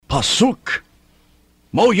Pasuk,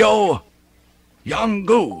 Moyo,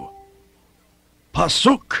 Yangu.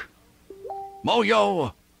 Pasuk,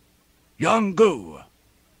 Moyo, Yangu.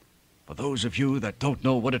 For those of you that don't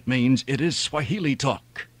know what it means, it is Swahili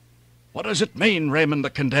talk. What does it mean, Raymond the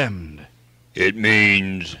Condemned? It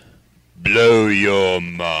means blow your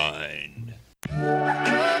mind.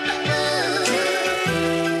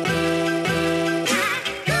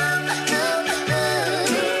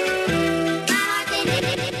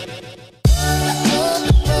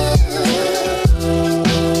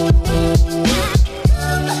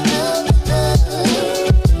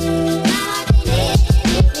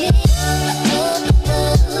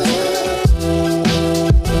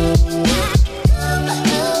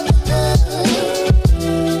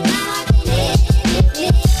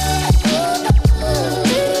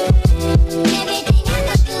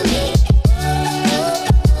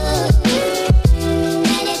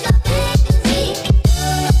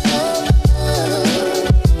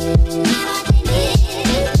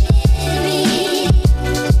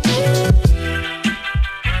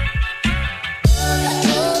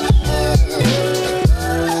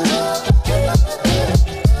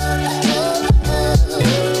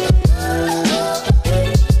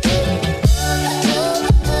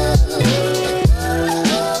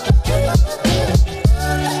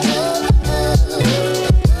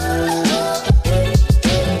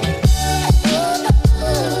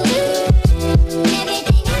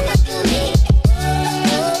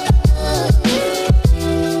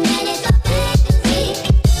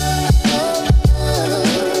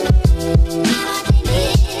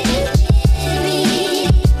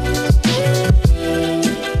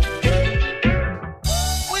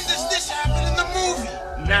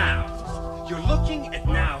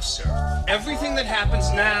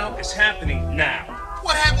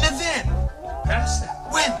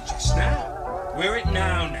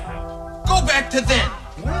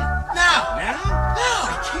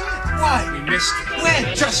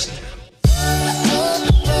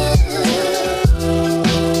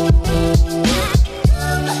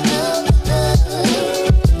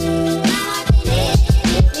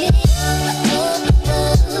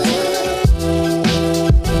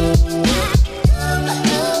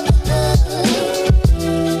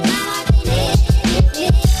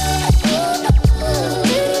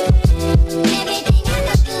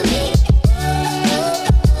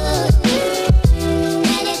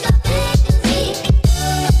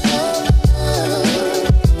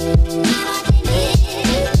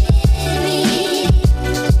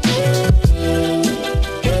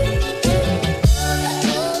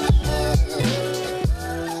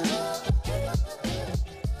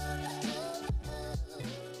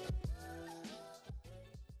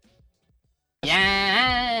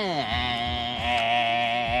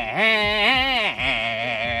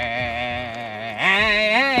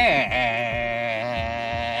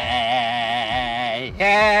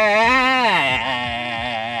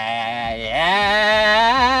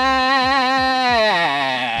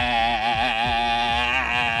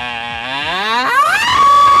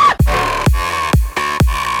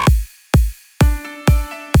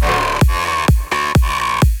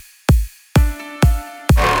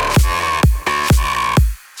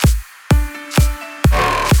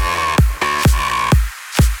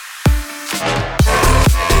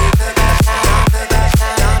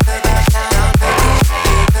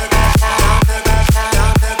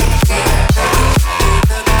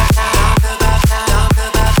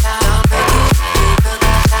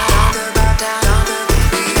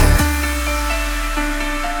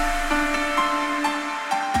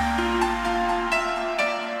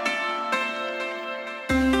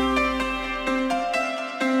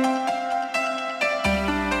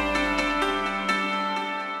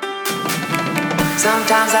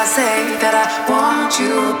 Sometimes I say that I want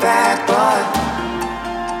you back, but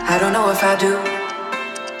I don't know if I do.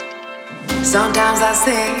 Sometimes I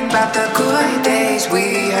think about the good days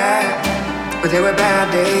we had, but there were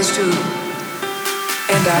bad days too.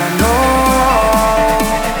 And I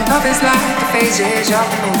know love is like the phases of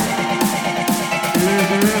the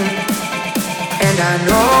moon. And I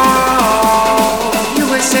know you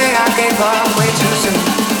would say I gave up way too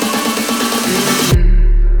soon.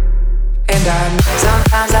 And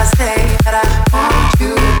sometimes I say that I want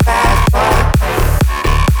you back, but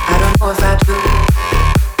I don't know if I do.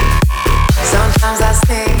 Sometimes I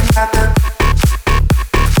think about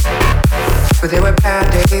but there were bad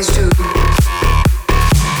days too.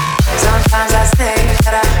 Sometimes I say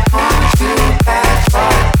that I want you back,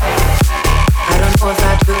 but I don't know if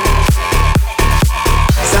I do.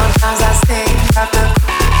 Sometimes I think about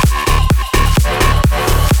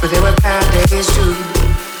but there were bad days too.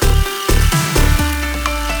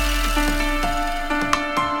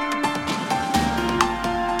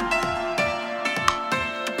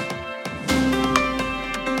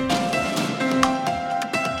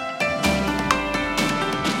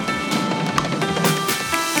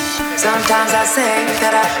 Sometimes I say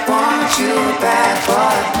that I want you back,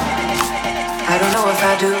 but I don't know if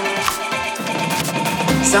I do.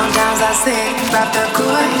 Sometimes I think about the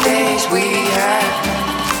good days we had,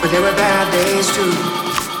 but there were bad days too.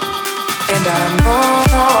 And I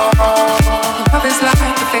know love is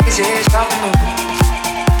like the phases of the moon.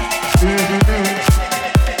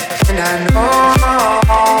 And I know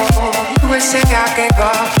you would say I gave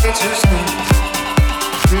up way too soon.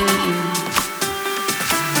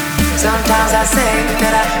 Sometimes I say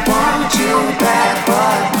that I want you back,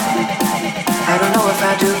 but I don't know if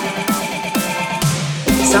I do.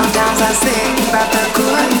 Sometimes I think about the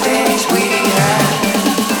good days we had,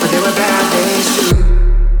 but there were bad days too.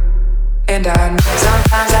 And I know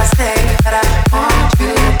sometimes I say that I want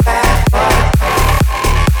you back, but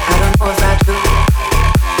I don't know if I do.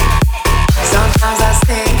 Sometimes I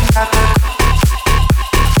think about the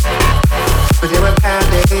but there were bad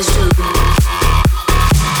days too.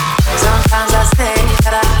 Sometimes I say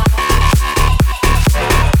that I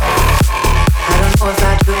don't know if I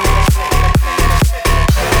do.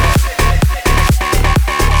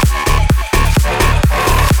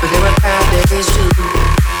 But there were bad days too.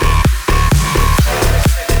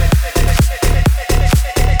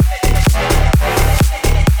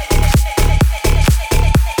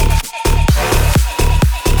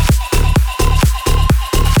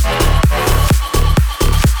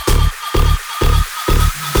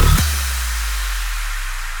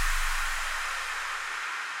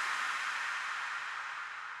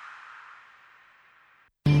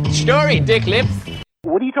 Story, Dick Lips.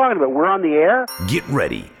 What are you talking about? We're on the air? Get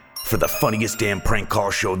ready for the funniest damn prank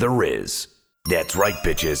call show there is. That's right,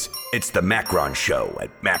 bitches. It's the Macron Show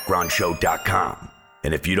at macronshow.com.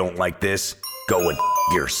 And if you don't like this, go and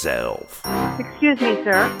yourself. Excuse me,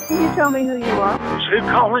 sir. Can you tell me who you are? Who's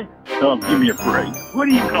calling? Oh, give me a break. What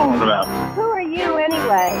are you calling about? Who are you,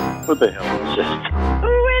 anyway? What the hell is this?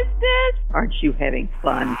 Who is this? Aren't you having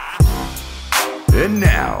fun? And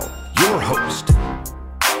now, your host,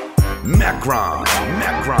 Macron.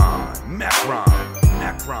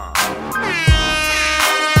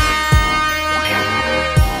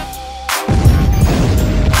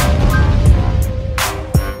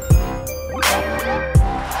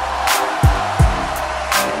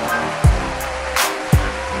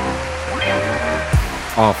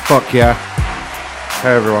 Oh, fuck yeah.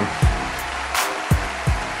 Hey, everyone.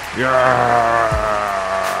 Yeah.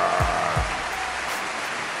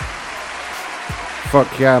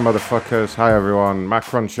 Fuck yeah, motherfuckers. Hi, everyone.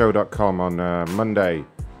 Macronshow.com on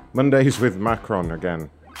Mondays with Macron again.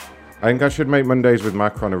 I think I should make Mondays with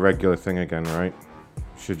Macron a regular thing again, right?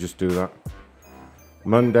 Should just do that.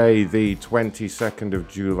 Monday, the 22nd of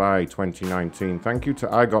July, 2019. Thank you to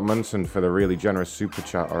I Got Munson for the really generous super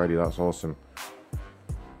chat already. That's awesome.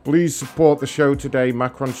 Please support the show today.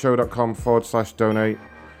 Macronshow.com/donate.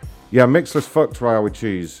 Yeah, Mixler's fucked, Ryle with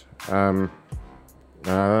cheese. I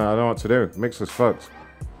don't know what to do. Mixler's fucked.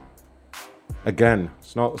 Again,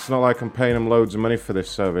 it's not like I'm paying them loads of money for this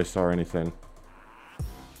service or anything.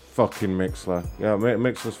 Fucking Mixler. Yeah,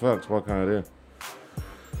 Mixler's fucked. What can I do?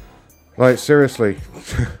 Like, seriously.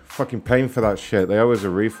 Fucking paying for that shit. They owe us a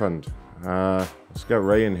refund. Let's get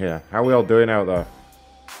Ray in here. How are we all doing out there?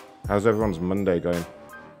 How's everyone's Monday going?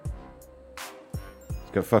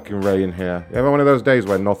 Let's get fucking Ray in here. You ever one of those days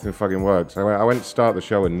where nothing fucking works? I went to start the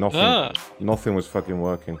show and nothing was fucking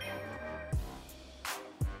working.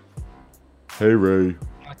 Hey, Ray.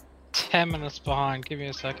 10 minutes behind. Give me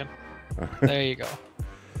a second. There you go.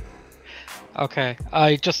 Okay,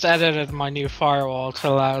 I just edited my new firewall to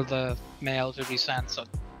allow the mail to be sent. So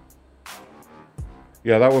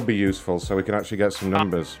yeah, that would be useful, so we can actually get some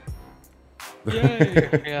numbers. Yay!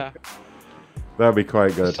 Yeah. That'd be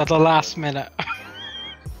quite good. Just at the last minute.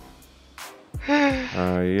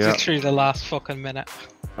 Yeah. Literally the last fucking minute.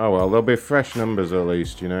 Oh well, there'll be fresh numbers at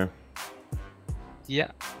least, you know.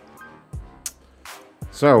 Yeah.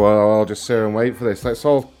 So I'll just sit here and wait for this. Let's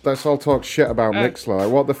all talk shit about Mixler.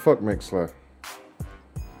 Like, what the fuck, Mixler?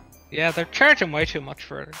 Yeah, they're charging way too much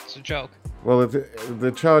for it. It's a joke. Well,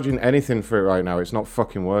 they're charging anything for it right now. It's not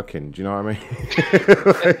fucking working. Do you know what I mean?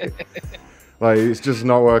 Like, it's just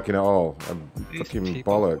not working at all. Fucking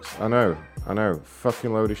people. Bollocks. I know.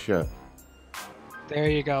 Fucking load of shit. There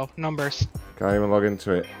you go. Numbers. Can't even log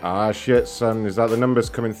into it. Ah, shit, son. Is that the numbers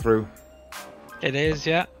coming through? It is,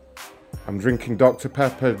 yeah. I'm drinking Dr.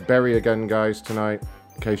 Pepper Berry again, guys, tonight.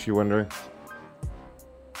 In case you're wondering.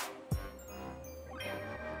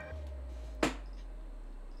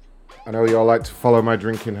 I know you all like to follow my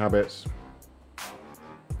drinking habits.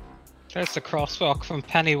 There's the crosswalk from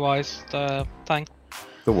Pennywise, the thing.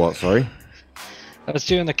 The what, sorry? I was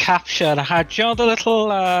doing the capture and I had, you know, the little,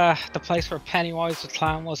 the place where Pennywise the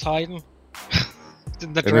clown was hiding?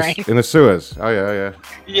 In the drain. In the sewers. Oh, yeah.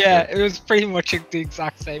 Yeah, it was pretty much the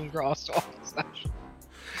exact same grass wall.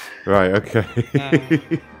 Right, okay.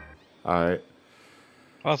 Alright.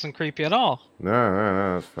 Wasn't creepy at all.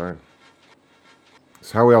 No, that's fine.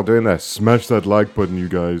 So how are we all doing there? Smash that like button, you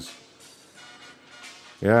guys.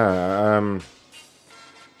 Yeah,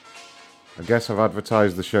 I guess I've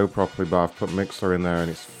advertised the show properly, but I've put Mixler in there and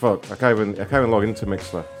it's fucked. I can't even log into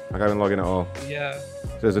Mixler. I can't even log in at all. Yeah.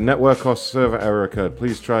 There's a network or server error occurred.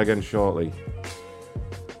 Please try again shortly.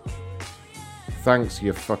 Thanks,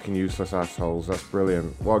 you fucking useless assholes. That's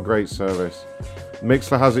brilliant. What a great service.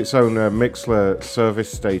 Mixler has its own Mixler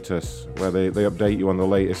service status, where they update you on the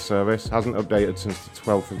latest service. Hasn't updated since the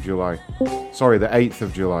 12th of July. Sorry, the 8th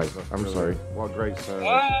of July. I'm sorry. What a great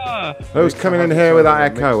service. Who's coming in here with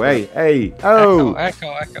that echo? Hey. Oh!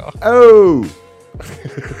 Echo. Oh!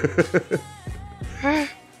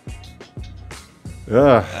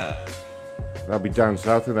 Ugh. That'll be down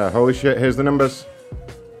south in there. Holy shit, here's the numbers.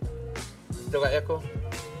 Still got echo?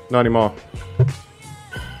 Not anymore.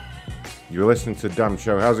 You're listening to Damn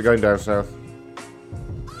Show. How's it going down south?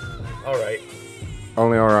 Alright.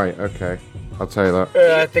 Only alright, okay. I'll tell you that.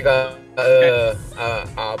 I think I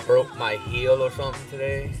broke my heel or something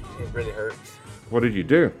today. It really hurts. What did you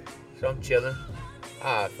do? So I'm chilling.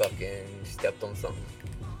 I fucking stepped on something.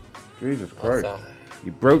 Jesus Christ. Outside.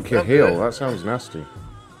 You broke your I'm heel. good. That sounds nasty.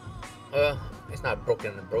 It's not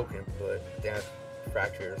broken, but damn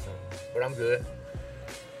fractured or something. But I'm good.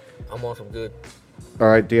 I'm on some good.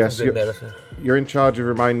 Alright, DS, Some good medicine. you're in charge of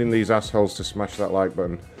reminding these assholes to smash that like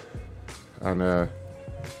button. And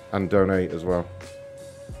donate as well.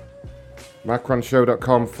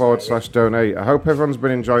 macronshow.com/donate. I hope everyone's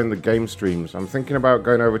been enjoying the game streams. I'm thinking about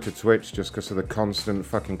going over to Twitch just because of the constant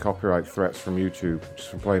fucking copyright threats from YouTube just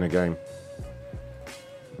for playing a game.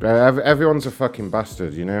 Everyone's a fucking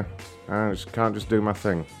bastard, you know? I just can't just do my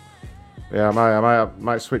thing. Yeah, I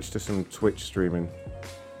might switch to some Twitch streaming.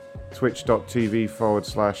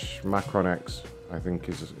 Twitch.tv/MacronX, I think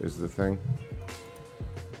is the thing.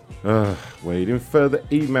 Waiting for the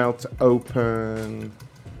email to open.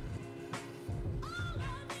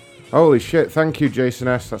 Holy shit, thank you, Jason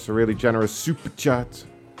S. That's a really generous super chat.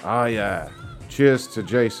 Ah, yeah. Cheers to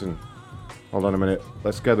Jason. Hold on a minute.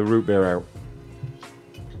 Let's get the root beer out.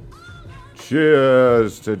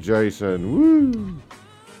 Cheers to Jason. Woo!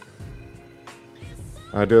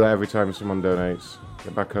 I do that every time someone donates.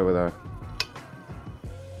 Get back over there.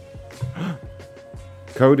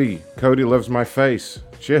 Cody loves my face.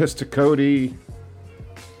 Cheers to Cody.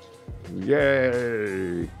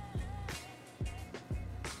 Yay.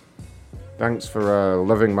 Thanks for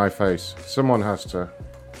loving my face. Someone has to.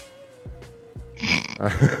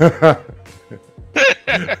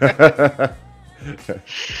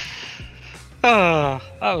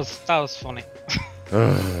 That was funny.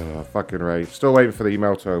 Fucking right. Still waiting for the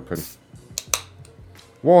email to open.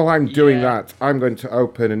 While I'm doing that, I'm going to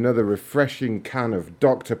open another refreshing can of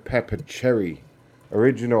Dr. Pepper Cherry.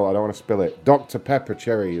 Original, I don't want to spill it. Dr. Pepper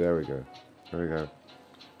Cherry, there we go.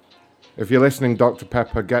 If you're listening, Dr.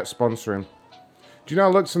 Pepper, get sponsoring. Do you know,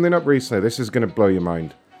 I looked something up recently. This is going to blow your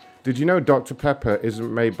mind. Did you know Dr. Pepper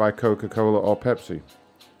isn't made by Coca-Cola or Pepsi?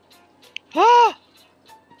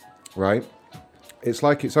 Right? It's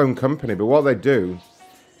like its own company, but what they do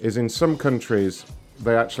is in some countries,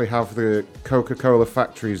 they actually have the Coca-Cola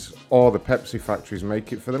factories or the Pepsi factories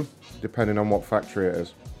make it for them, depending on what factory it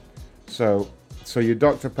is. So your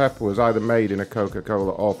Dr. Pepper was either made in a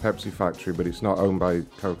Coca-Cola or Pepsi factory, but it's not owned by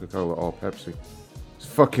Coca-Cola or Pepsi. It's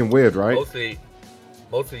fucking weird, right?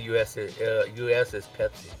 Mostly US is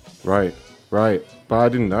Pepsi. Right. But I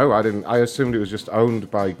didn't know. I assumed it was just owned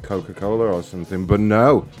by Coca-Cola or something, but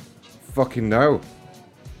no. Fucking no.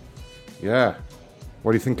 Yeah.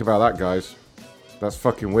 What do you think about that, guys? That's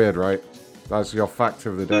fucking weird, right? That's your fact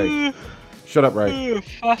of the day. Shut up, Ray.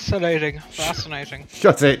 Fascinating.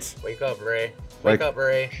 Shut it. Wake up, Ray. Wake up,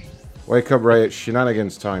 Ray. Wake up, Ray. It's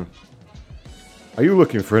shenanigans time. Are you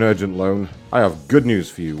looking for an urgent loan? I have good news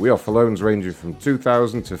for you. We offer loans ranging from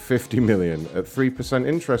 $2,000 to $50 million at 3%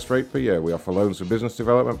 interest rate per year. We offer loans for business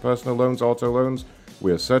development, personal loans, auto loans.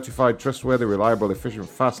 We are certified, trustworthy, reliable, efficient,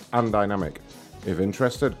 fast, and dynamic. If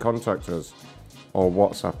interested, contact us or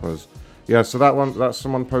WhatsApp us. Yeah, so that's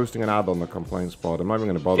someone posting an ad on the complaints board. I'm not even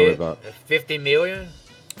going to bother with that. 50 million?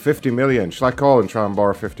 50 million. Shall I call and try and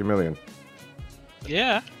borrow 50 million?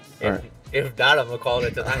 Yeah. If not, I'm going to call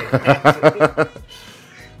it tonight.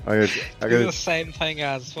 I do the same thing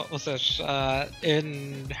as, what was it,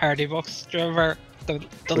 in Hardy Books, do you remember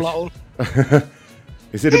the loan?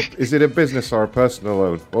 Is it a business or a personal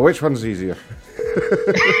loan? Well, which one's easier?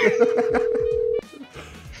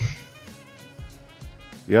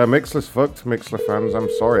 Yeah, Mixler's fucked, Mixler fans. I'm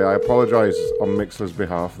sorry. I apologise on Mixler's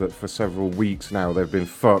behalf that for several weeks now they've been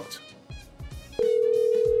fucked.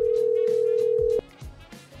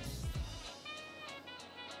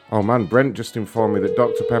 Oh man, Brent just informed me that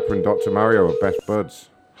Dr. Pepper and Dr. Mario are best buds.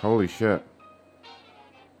 Holy shit.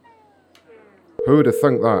 Who would have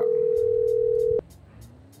thunk that?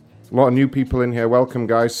 A lot of new people in here. Welcome,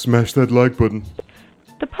 guys. Smash that like button.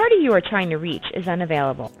 The party you are trying to reach is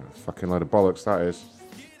unavailable. Fucking load of bollocks, that is.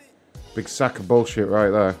 Big sack of bullshit right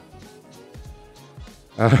there.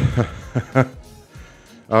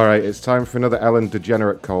 Alright, it's time for another Ellen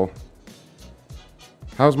Degenerate call.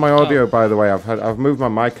 How's my audio, by the way? I've moved my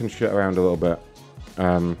mic and shit around a little bit.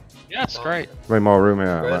 Yeah, it's great. Way more room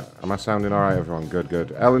here. Am I sounding alright, everyone?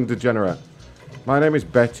 Good. Ellen Degenerate. My name is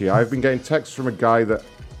Betty. I've been getting texts from a guy that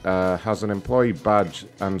has an employee badge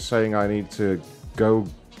and saying I need to go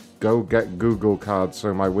get Google cards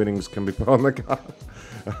so my winnings can be put on the card.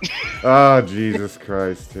 Oh, Jesus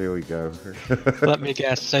Christ. Here we go. Let me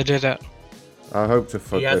guess. I did it. I hope to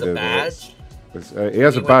fuck He has a badge? He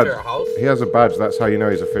has a badge. To her house? He has a badge. That's how you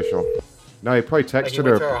know he's official. No, he probably texted he her.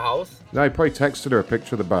 went to her house? No, he probably texted her a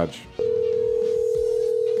picture of the badge.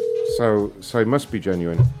 So it must be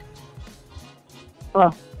genuine.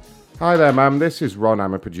 Hello. Hi there, ma'am. This is Ron.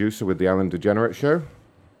 I'm a producer with the Ellen Degenerate Show.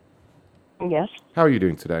 Yes, How are you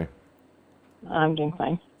doing today? I'm doing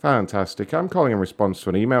fine. Fantastic. I'm calling in response to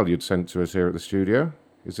an email you'd sent to us here at the studio.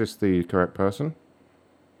 Is this the correct person?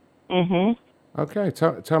 Mm-hmm. Okay,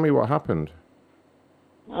 tell me what happened.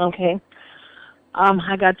 Okay.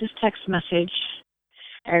 I got this text message,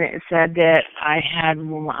 and it said that I had,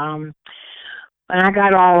 and I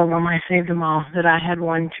got all of them, I saved them all, that I had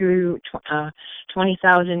won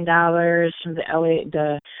 $20,000 from the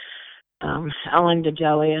Ellen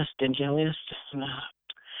DeGeneres,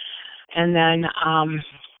 and then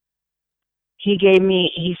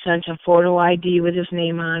he sent a photo ID with his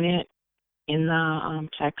name on it in the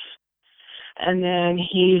text. And then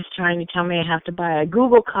he's trying to tell me I have to buy a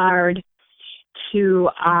Google card to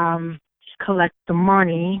collect the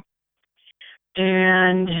money.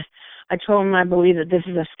 And I told him I believe that this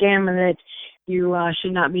is a scam and that you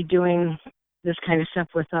should not be doing this kind of stuff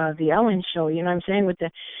with the Ellen show. You know what I'm saying?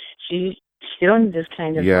 She's doing this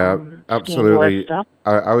kind of absolutely. Stuff.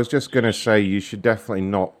 I was just going to say you should definitely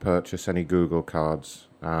not purchase any Google cards.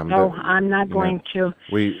 No, I'm not going to.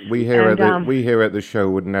 We here at the show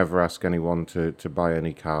would never ask anyone to buy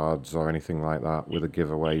any cards or anything like that with a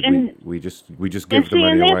giveaway. We just give the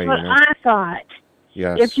money away. That's what I thought.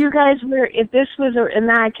 Yes. If this was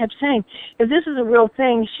and I kept saying, if this is a real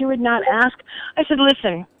thing, she would not ask. I said,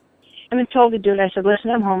 listen, and I told the dude, I said,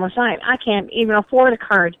 listen, I'm homeless. I can't even afford a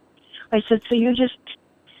card. I said,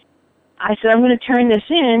 I said, I'm going to turn this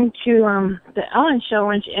in to the Ellen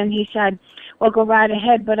show, and he said, well, go right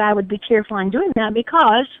ahead, but I would be careful on doing that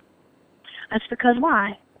because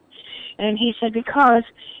why? And he said, because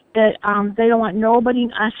that they don't want nobody.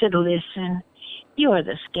 I said, listen, you are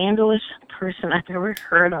the scandalous person I've ever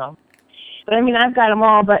heard of. But I mean, I've got them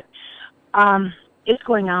all, but it's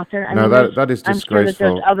going out there. That is disgraceful. I'm sure that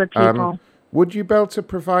there's other people. Would you be able to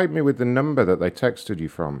provide me with the number that they texted you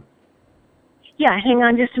from? Yeah, hang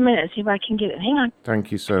on just a minute, see if I can get it. Hang on.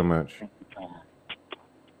 Thank you so much.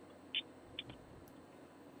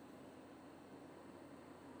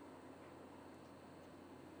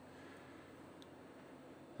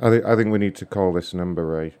 I think we need to call this number,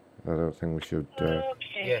 Ray. I don't think we should... Yeah,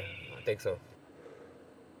 I think so.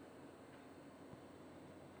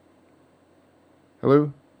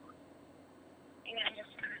 Hello?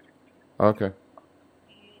 Okay.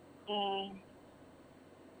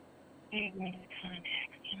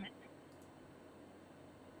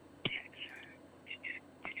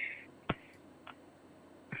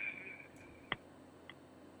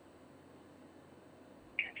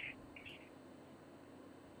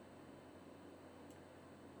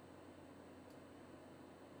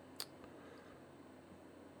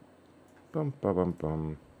 Bum, bum, bum,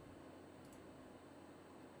 bum.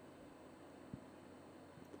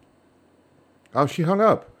 Oh, she hung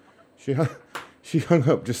up. She hung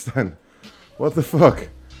up just then. What the fuck?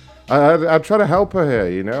 I'm trying to help her here,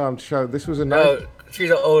 you know. This was a nice... No,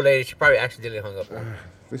 she's an old lady. She probably accidentally hung up.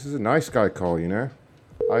 This is a nice guy call, you know.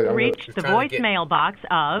 Reach the voicemail box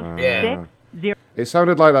of 60. It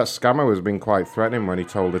sounded like that scammer was being quite threatening when he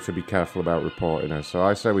told her to be careful about reporting her. So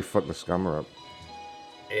I say we fuck the scammer up.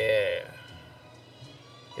 Yeah.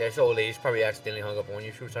 Yeah, this old lady. She probably accidentally hung up on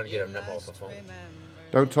you. She was trying to get her number off the phone.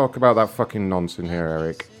 Don't talk about that fucking nonsense here,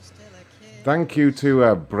 Eric. Thank you to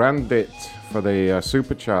Brandit for the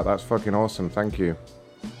super chat. That's fucking awesome. Thank you.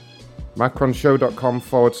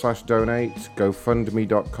 macronshow.com/donate.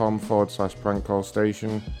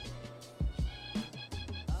 gofundme.com/prankcallstation.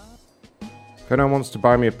 If anyone wants to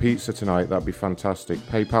buy me a pizza tonight, that'd be fantastic.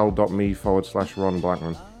 paypal.me/Ron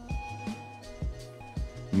Blackman.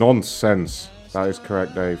 Nonsense. That is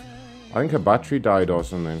correct, Dave. I think her battery died or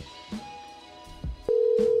something.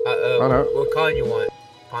 Oh no. What kind you want?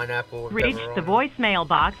 Pineapple? Reach the voicemail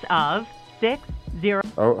box of 60.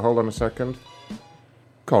 Oh, hold on a second.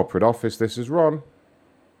 Corporate office, this is Ron.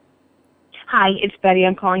 Hi, it's Betty.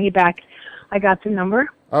 I'm calling you back. I got the number.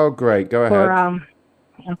 Oh, great. Go ahead.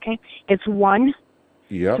 Okay. It's 1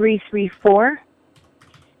 Yep.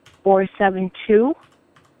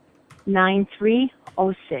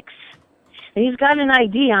 334-472-9306. And he's got an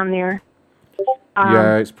ID on there.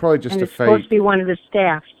 Yeah, it's probably just and a it's supposed fake. to be one of the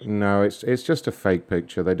staff. No, it's just a fake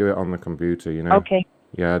picture. They do it on the computer, you know. Okay.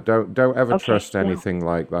 Yeah, don't ever Okay, trust yeah. anything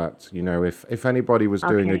like that. You know, if anybody was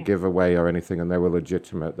doing a Okay. giveaway or anything and they were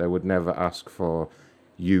legitimate, they would never ask for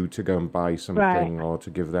you to go and buy something or to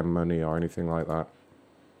give them money or anything like that.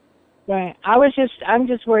 Right. I'm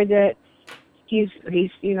just worried that he's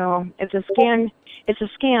you know, it's a scam,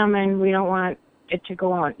 and we don't want it to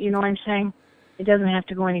go on. You know what I'm saying? It doesn't have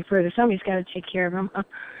to go any further. Somebody's got to take care of him.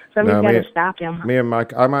 Somebody's got to stop him. Me and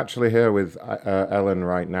Mike, I'm actually here with Ellen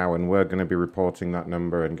right now, and we're going to be reporting that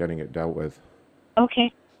number and getting it dealt with.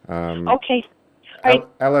 Okay. Okay.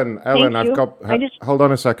 Ellen, Thank I've you. got. Hold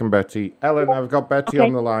on a second, Betty. Ellen, I've got Betty Okay.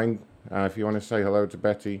 on the line. If you want to say hello to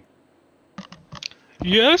Betty.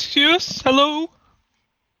 Yes. Hello.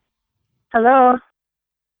 Hello.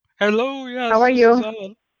 Hello. Yes. How are this you? is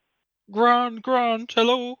Alan. Grand.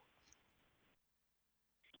 Hello.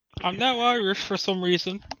 I'm now Irish for some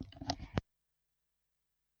reason.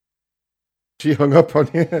 She hung up on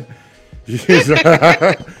you. She's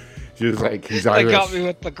like, he's Irish. They got me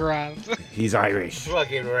with the grand. He's Irish.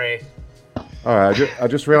 Fucking Ray. All right, I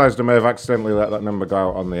just realised I may have accidentally let that number go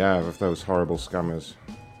out on the air of those horrible scammers.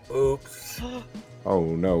 Oops. Oh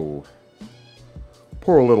no.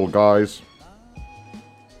 Poor little guys.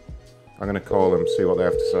 I'm going to call them, see what they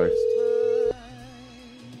have to say.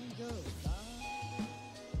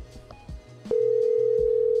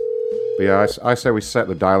 But yeah, I say we set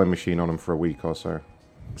the dialing machine on them for a week or so.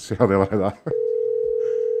 See how they like that.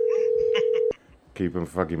 Keep them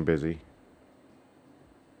fucking busy.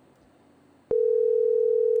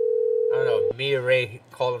 I don't know. Me and Ray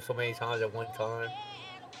called him so many times at one time.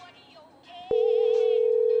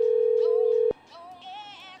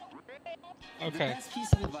 Okay.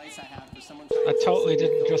 I totally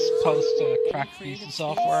didn't just post a cracked piece of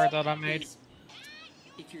software that I made.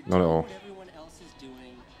 Not at all.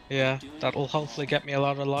 Yeah, that'll hopefully get me a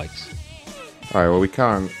lot of likes. Alright, well we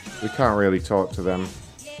can't really talk to them.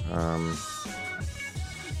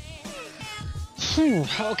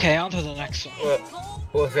 Okay, on to the next one.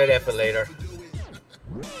 We'll say that for later.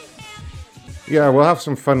 Yeah, we'll have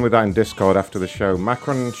some fun with that in Discord after the show.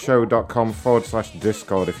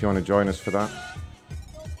 macronshow.com/Discord if you want to join us for that.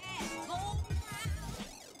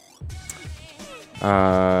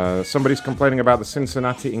 Somebody's complaining about the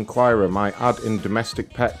Cincinnati Enquirer. My ad in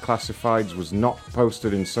domestic pet classifieds was not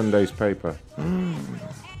posted in Sunday's paper.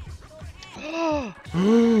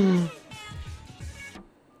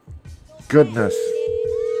 Goodness.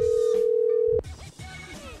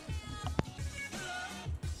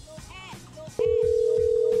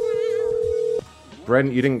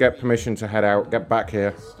 Brent, you didn't get permission to head out. Get back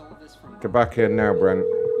here. Get back here now, Brent.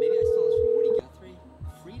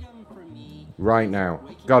 Right now.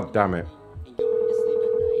 God damn it.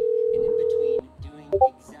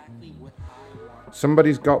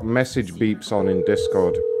 Somebody's got message beeps on in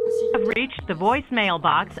Discord. Have reached the voicemail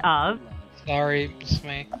box of. Sorry, it's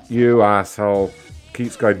me. You asshole.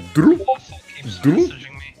 Keeps going. Droop, droop.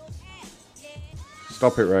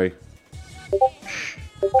 Stop it, Ray.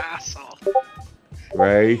 Asshole.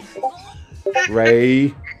 Ray.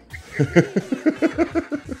 Ray. How'd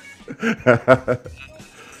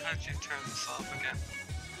you turn this off again?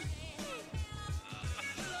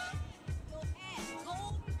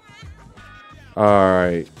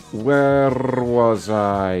 Alright. Where was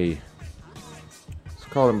I? Let's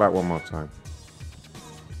call him back one more time.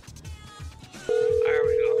 There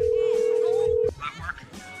we go. Does that work?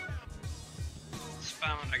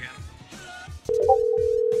 Spam it again.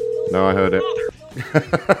 No, I heard it.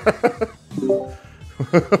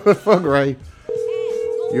 What the fuck, Ray?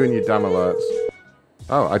 You and your damn alerts.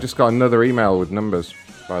 Oh, I just got another email with numbers,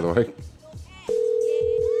 by the way.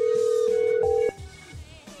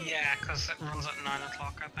 Yeah, because it runs at 9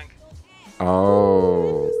 o'clock, I think.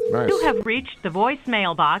 Oh, nice. You have reached the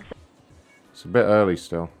voicemail box. It's a bit early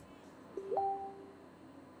still.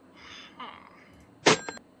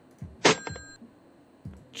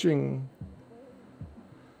 Ching.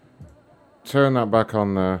 Turn that back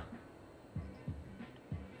on there.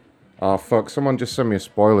 Oh, fuck. Someone just sent me a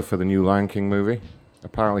spoiler for the new Lion King movie.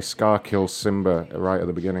 Apparently Scar kills Simba right at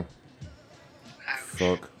the beginning.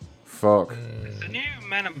 Ouch. Fuck. Is the new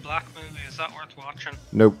Men in Black movie, is that worth watching?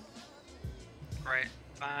 Nope. Great.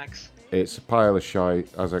 Thanks. It's a pile of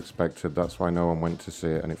shite, as expected. That's why no one went to see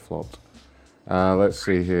it and it flopped. Let's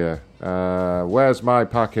see here. Where's my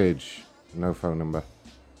package? No phone number.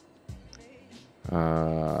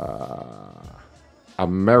 A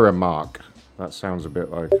Merrimark. That sounds a bit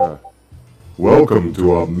like welcome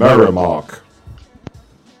to a Merrimark.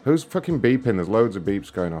 Who's fucking beeping? There's loads of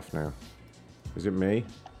beeps going off now. Is it me?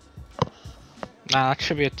 Nah, that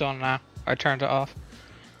should be it done now. I turned it off.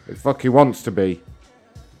 It fucking wants to be.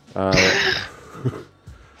 A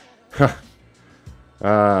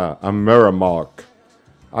Merrimark.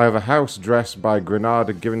 I have a house dressed by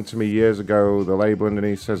Granada given to me years ago. The label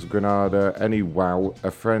underneath says Granada. Anyhow,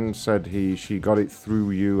 a friend said she got it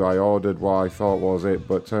through you. I ordered what I thought was it,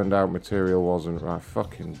 but turned out material wasn't right.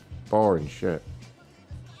 Fucking boring shit.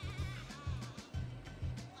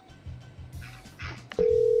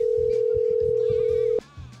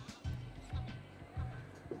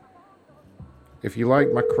 If you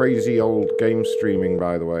like my crazy old game streaming,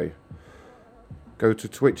 by the way, go to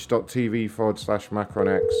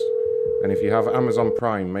twitch.tv/MacronX. And if you have Amazon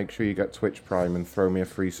Prime, make sure you get Twitch Prime and throw me a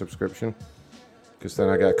free subscription. Because then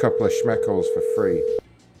I get a couple of schmeckles for free.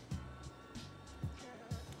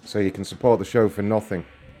 So you can support the show for nothing.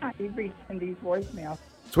 You've reached Cindy's voicemail.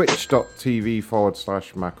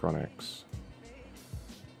 Twitch.tv/MacronX.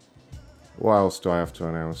 What else do I have to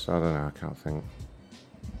announce? I don't know, I can't think.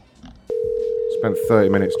 Spent 30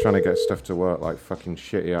 minutes trying to get stuff to work like fucking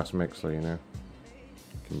shitty ass Mixler, you know?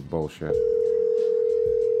 Fucking bullshit.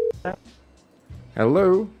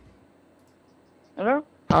 Hello? Hello?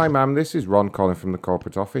 Hi, ma'am. This is Ron calling from the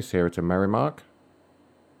corporate office here at a Merrimark.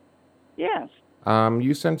 Yes.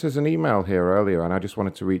 You sent us an email here earlier, and I just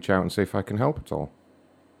wanted to reach out and see if I can help at all.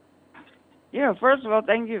 Yeah, first of all,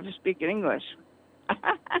 thank you for speaking English.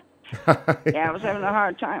 Yeah, I was having a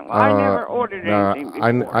hard time. Well, I never ordered anything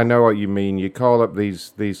before. I know what you mean. You call up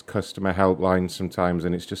these customer helplines sometimes,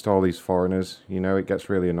 and it's just all these foreigners. You know, it gets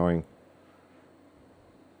really annoying.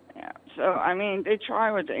 Yeah, so, I mean, they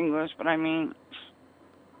try with the English, but I mean,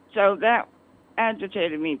 so that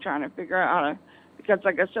agitated me trying to figure out how to, because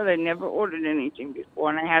like I said, I never ordered anything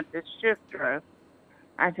before, and I had this shift dress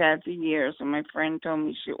I've had for years, and my friend told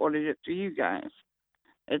me she ordered it through you guys.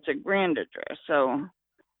 It's a grander dress, so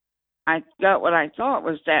I got what I thought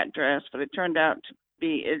was that dress, but it turned out to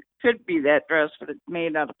be, it could be that dress, but it's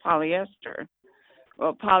made out of polyester.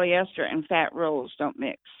 Well, polyester and fat rolls don't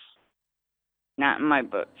mix. Not in my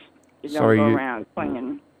book. You don't go around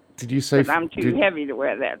clinging. Did you say? Because I'm too heavy to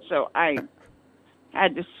wear that, so I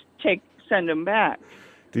had to send them back.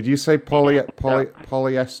 Did you say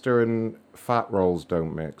polyester and fat rolls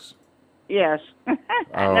don't mix? Yes. In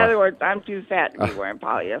other words, I'm too fat to be wearing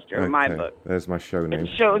polyester in my book. There's my show name.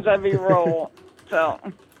 It shows every roll. So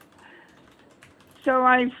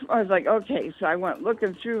I was like, okay. So I went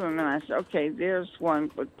looking through them, and I said, okay, there's one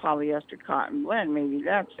with polyester cotton blend. Maybe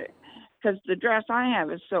that's it. Because the dress I have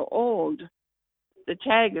is so old, the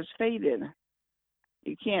tag is faded.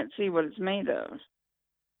 You can't see what it's made of.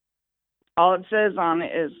 All it says on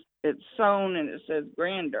it is it's sewn, and it says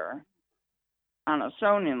grander on a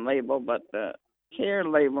sewn-in label, but the care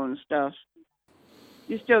label and stuff.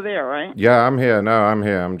 You're still there, right? Yeah, I'm here. No, I'm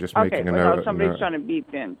here. I'm just making a note. Okay, somebody's trying to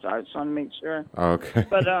beep in, so I just want to make sure. Okay.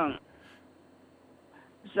 But,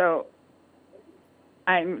 so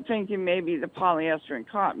I'm thinking maybe the polyester and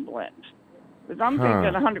cotton blend. Because I'm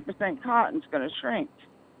thinking 100% cotton's going to shrink.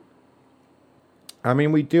 I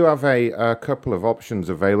mean, we do have a couple of options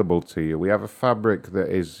available to you. We have a fabric that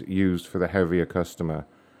is used for the heavier customer.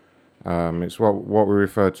 It's what we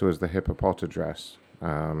refer to as the hippopotamus dress.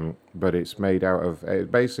 But it's made out of...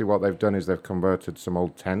 basically, what they've done is they've converted some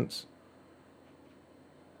old tents.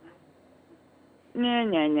 No.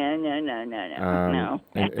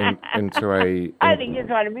 Into a... I think you're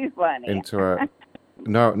trying to be funny. Into a...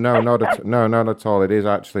 No, not at all. It is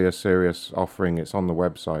actually a serious offering. It's on the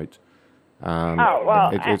website.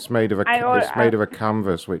 It's made of a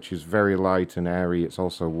canvas which is very light and airy. It's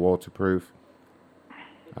also waterproof.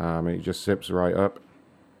 It just zips right up.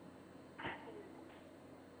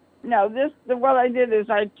 No, what I did is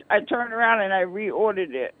I turned around and I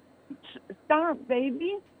reordered it. Stop,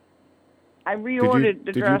 baby. I reordered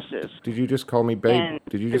the dresses. Did you just call me baby?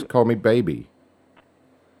 Did you just call me baby?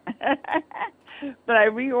 But I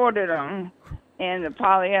reordered them in the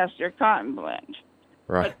polyester cotton blend.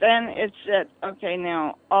 Right. But then it said, okay,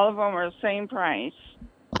 now all of them are the same price.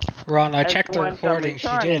 Ron, I checked the recording. She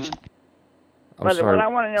did. I'm sorry. What I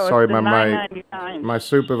want to know sorry, is the my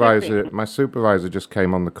 $9.99 my supervisor just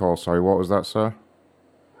came on the call. Sorry, what was that, sir?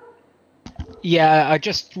 Yeah, I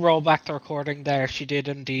just rolled back the recording there. She did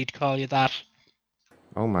indeed call you that.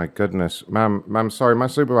 Oh my goodness, ma'am, sorry, my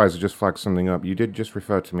supervisor just flagged something up. You did just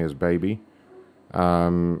refer to me as baby.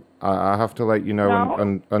 I have to let you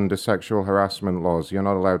know under sexual harassment laws, you're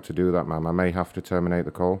not allowed to do that, ma'am. I may have to terminate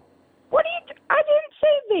the call. I didn't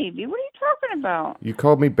say baby. What are you talking about? You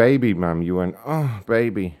called me baby, ma'am. You went, oh,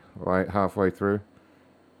 baby, right halfway through.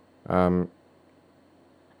 No,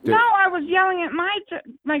 I was yelling at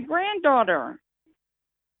my granddaughter.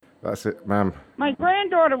 That's it, ma'am. My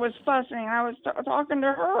granddaughter was fussing. I was talking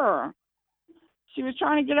to her. She was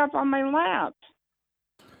trying to get up on my lap.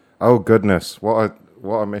 Oh goodness, what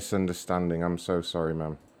a misunderstanding. I'm so sorry,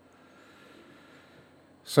 ma'am.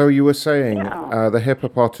 So you were saying the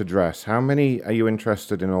hippopotamus dress. How many are you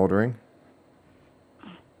interested in ordering?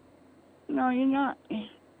 No, you're not.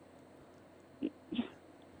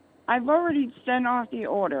 I've already sent off the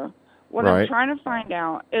order. What I'm trying to find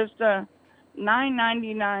out is the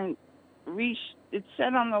 $9.99. It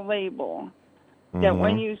said on the label that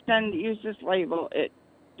when you use this label, it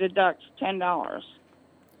deducts $10.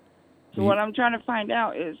 So what I'm trying to find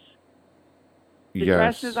out is the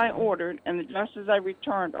dresses I ordered and the dresses I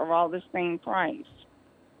returned are all the same price.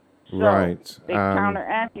 So they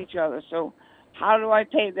counteract each other. So how do I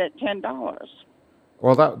pay that $10?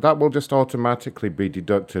 Well, that will just automatically be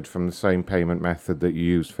deducted from the same payment method that you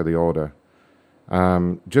used for the order.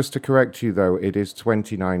 Just to correct you, though, it is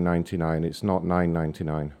 $29.99. It's not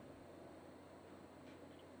 $9.99.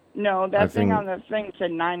 No, that thing on the thing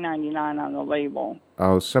said $9.99 on the label.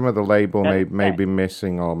 Oh, some of the label may be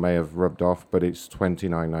missing or may have rubbed off, but it's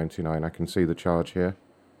 $29.99. I can see the charge here.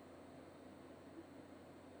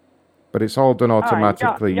 But it's all done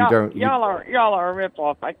automatically. Y'all are a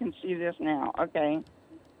ripoff. I can see this now. Okay.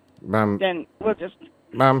 Ma'am. Then we'll just.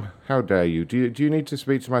 Ma'am, how dare you? Do you need to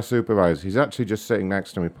speak to my supervisor? He's actually just sitting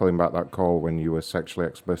next to me, pulling back that call when you were sexually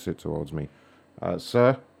explicit towards me,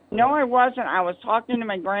 sir. No, I wasn't. I was talking to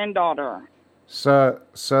my granddaughter. Sir,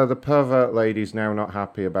 the pervert lady's now not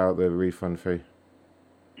happy about the refund fee.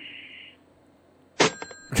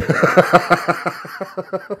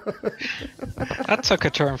 That took a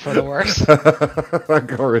turn for the worse. That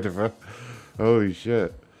got rid of her. Holy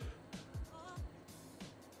shit.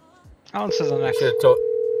 On to the next.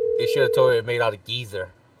 They should have told her it made out of geezer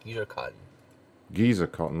cotton. Geezer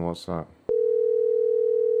cotton, what's that?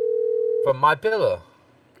 From My Pillow.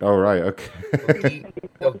 Oh, right, okay.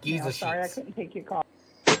 Geezer sheets. Sorry, I couldn't take your call.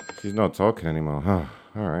 She's not talking anymore. Oh,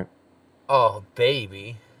 all right. Oh,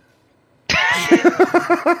 baby.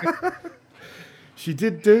 She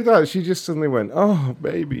did do that. She just suddenly went, oh,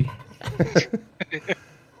 baby.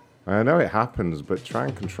 I know it happens, but try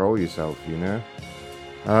and control yourself, you know?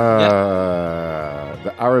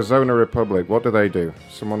 The Arizona Republic, what do they do?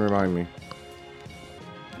 Someone remind me.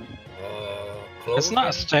 It's not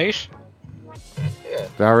a state. Yeah.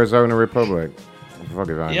 The Arizona Republic. Fuck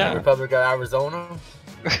if I know. Republic of Arizona.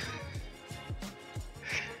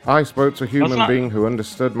 I spoke to a human being who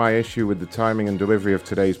understood my issue with the timing and delivery of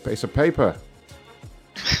today's piece of paper.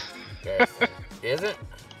 Is it?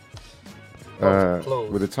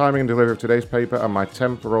 With the timing and delivery of today's paper and my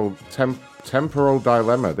temporal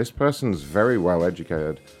dilemma. This person's very well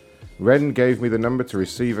educated. Ren gave me the number to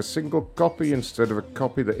receive a single copy instead of a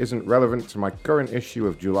copy that isn't relevant to my current issue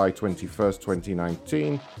of July 21st,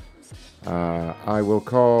 2019. I will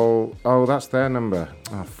call... Oh, that's their number.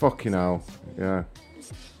 Oh, fucking hell. Yeah.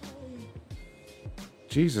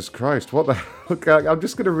 Jesus Christ, what the... Look, I'm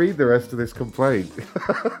just going to read the rest of this complaint.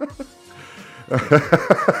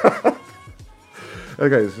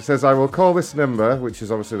 Okay, so it says, I will call this number, which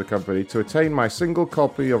is obviously the company, to attain my single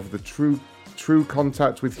copy of the true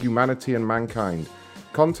contact with humanity and mankind.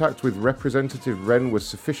 Contact with Representative Wren was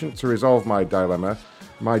sufficient to resolve my dilemma.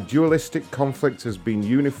 My dualistic conflict has been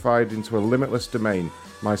unified into a limitless domain.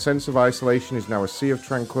 My sense of isolation is now a sea of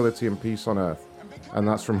tranquility and peace on earth. And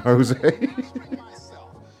that's from Jose.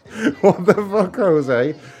 What the fuck,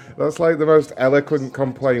 Jose? That's like the most eloquent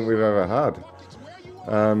complaint we've ever had.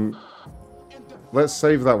 Let's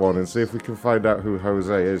save that one and see if we can find out who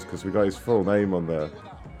Jose is, because we got his full name on there.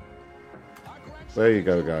 There you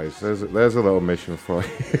go, guys. There's a little mission for you.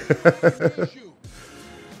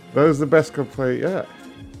 That was the best complaint yet.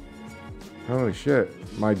 Holy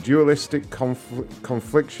shit. My dualistic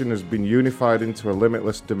confliction has been unified into a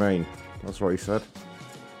limitless domain. That's what he said.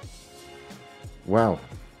 Well,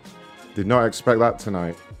 did not expect that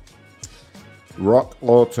tonight. Rock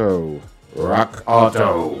Auto. Rock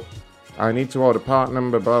Auto. I need to order part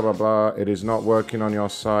number, blah, blah, blah. It is not working on your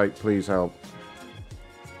site. Please help.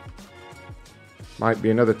 Might be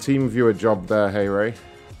another team viewer job there, hey Ray.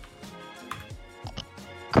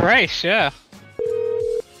 Great, yeah.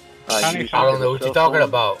 I don't know what you're talking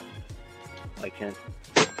about. I can't.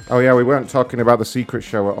 Oh yeah, we weren't talking about the secret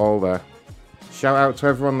show at all there. Shout out to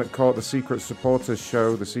everyone that caught the secret supporters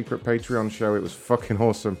show, the secret Patreon show. It was fucking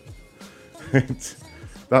awesome.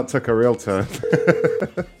 That took a real turn.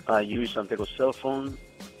 I use Santiago's cell phone.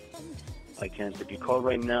 I can't take your call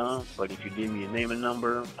right now, but if you give me your name and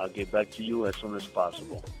number, I'll get back to you as soon as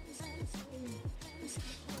possible.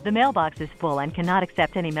 The mailbox is full and cannot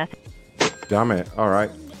accept any message. Damn it. All right.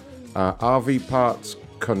 RV Parts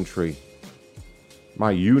Country. My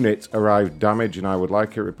unit arrived damaged and I would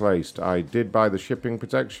like it replaced. I did buy the shipping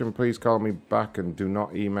protection. Please call me back and do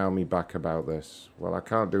not email me back about this. Well, I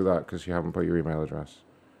can't do that because you haven't put your email address.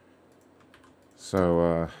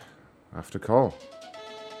 So, I have to call.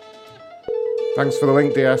 Thanks for the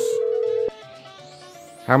link, DS.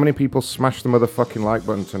 How many people smashed the motherfucking like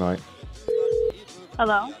button tonight?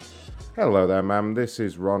 Hello? Hello there, ma'am. This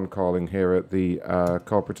is Ron calling here at the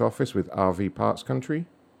corporate office with RV Parts Country.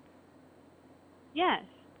 Yes.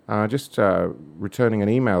 Just returning an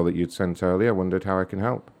email that you'd sent earlier. Wondered how I can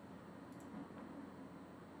help.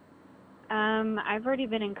 I've already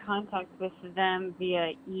been in contact with them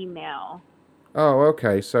via email. Oh,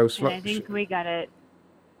 okay. So And I think we got it.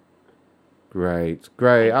 Great.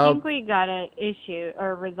 I think we got it issued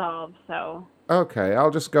or resolved, so. Okay,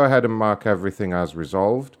 I'll just go ahead and mark everything as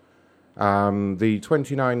resolved. The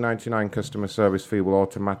 $29.99 customer service fee will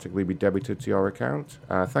automatically be debited to your account.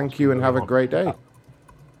 Thank you and have a great day.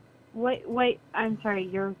 Wait, I'm sorry,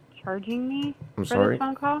 you're charging me I'm for sorry? this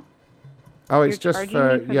phone call? Oh, it's You're just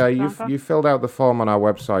charging me for yeah. this phone call? You filled out the form on our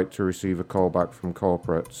website to receive a call back from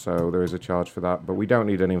corporate, so there is a charge for that. But we don't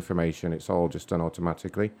need any information; it's all just done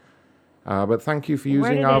automatically. But thank you for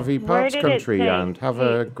using RV Parts Country and have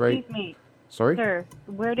a great. Excuse me. Sorry? Sir,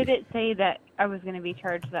 where did it say that I was going to be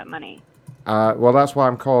charged that money? Well, that's what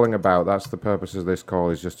I'm calling about. That's the purpose of this call,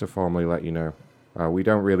 is just to formally let you know. We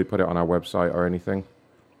don't really put it on our website or anything.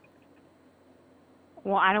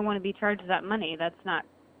 Well, I don't want to be charged that money. That's not.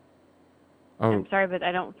 Oh, I'm sorry, but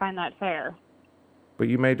I don't find that fair. but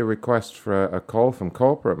you made a request for a call from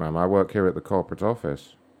corporate, ma'am. I work here at the corporate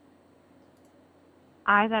office.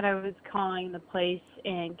 I thought I was calling the place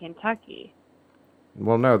in Kentucky.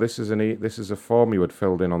 Well, no, this is this is a form you had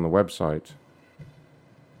filled in on the website.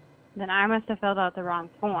 Then I must have filled out the wrong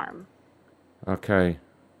form. Okay,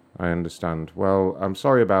 I understand. Well, I'm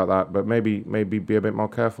sorry about that, but maybe be a bit more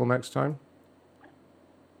careful next time.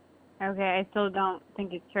 Okay, I still don't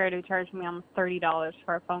think it's fair to charge me almost $30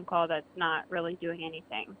 for a phone call that's not really doing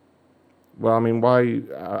anything. Well, I mean, why?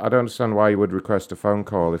 I don't understand why you would request a phone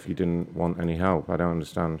call if you didn't want any help. I don't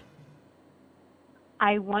understand.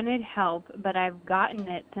 I wanted help, but I've gotten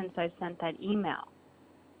it since I sent that email.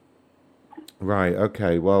 Right.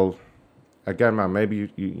 Okay. Well, again, man, maybe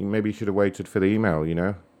you should have waited for the email. You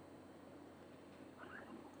know.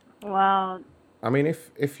 Well, I mean,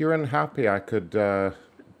 if you're unhappy, I could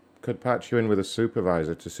patch you in with a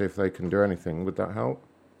supervisor to see if they can do anything. Would that help?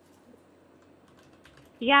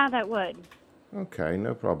 yeah, that would. Okay,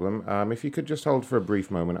 no problem. If you could just hold for a brief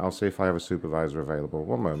moment, I'll see if I have a supervisor available.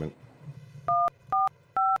 One moment.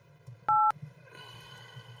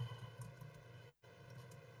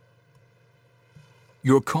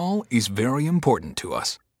 Your call is very important to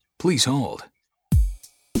us. Please hold.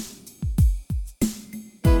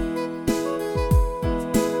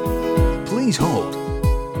 Please hold.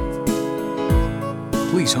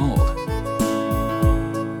 Please hold.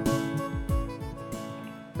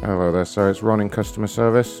 Hello there, sir. It's Ron in customer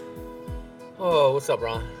service. Oh, what's up,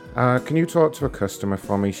 Ron? Can you talk to a customer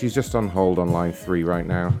for me? She's just on hold on line 3 right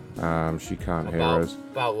now. She can't hear us.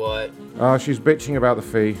 About what? She's bitching about the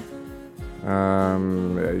fee.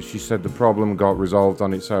 She said the problem got resolved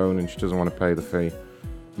on its own and she doesn't want to pay the fee.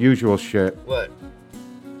 Usual shit. What?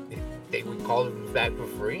 They would call it back for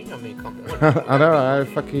free? I mean, come on. I know,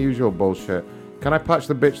 fucking usual bullshit. Can I patch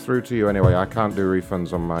the bitch through to you anyway? I can't do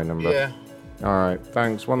refunds on my number. Yeah. Alright,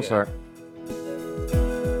 thanks. One sec.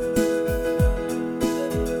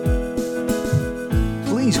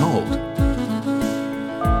 Please hold.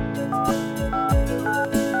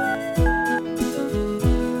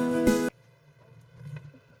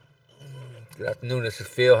 Good afternoon, this is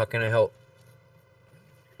Phil. How can I help?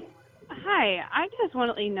 Hi, Hi, I just want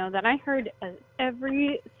to let you know that I heard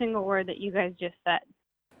every single word that you guys just said.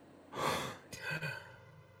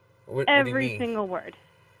 What do you Every mean? single word.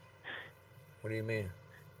 What do you mean?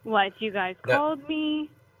 What you guys called me,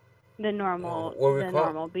 the normal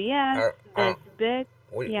BS, this bitch.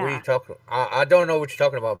 What are Yeah. you talking? I don't know what you're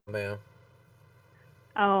talking about, ma'am.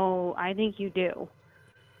 Oh, I think you do.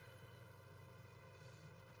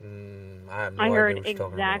 I have no I idea heard what you're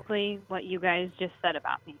talking about. exactly what you guys just said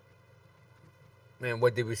about me. Man,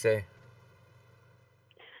 what did we say?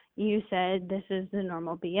 You said this is the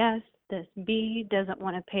normal BS. This B doesn't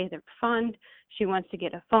want to pay their fund. She wants to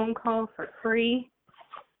get a phone call for free.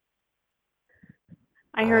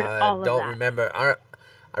 I heard all of that. I don't remember. I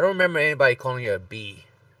don't remember anybody calling you a B.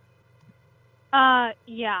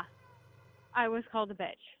 Yeah. I was called a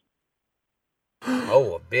bitch.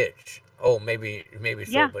 Oh, a bitch. Oh, maybe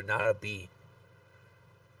Yeah. so, but not a B.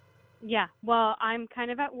 Yeah. Well, I'm kind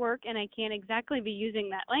of at work and I can't exactly be using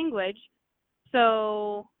that language.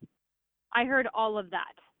 So I heard all of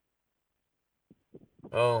that.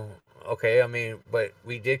 Oh, okay. I mean, but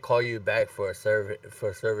we did call you back for a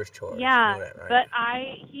service charge. Yeah, You know that, right?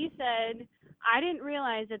 but he said I didn't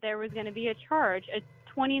realize that there was going to be a charge, a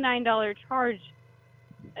 $29 charge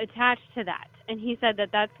attached to that. And he said that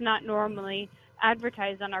that's not normally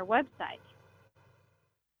advertised on our website.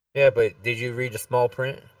 Yeah, but did you read the small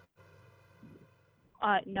print?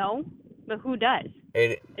 No, but who does?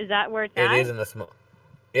 Is that where it's at? at? It is in the small.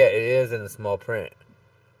 Yeah, it is in the small print.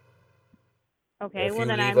 Okay, If well you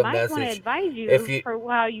then I leave a might want to message- advise if you you- for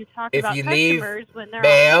how you talk if about you leave- customers when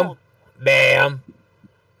they're on hold. Bam.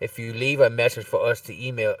 If you leave a message for us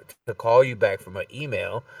to call you back from an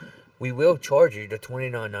email, we will charge you the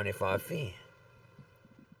 $29.95 fee.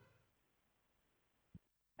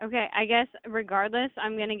 Okay, I guess regardless,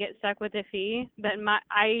 I'm gonna get stuck with the fee. But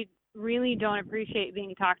I really don't appreciate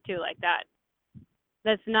being talked to like that.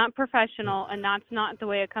 That's not professional, and that's not the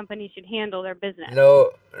way a company should handle their business.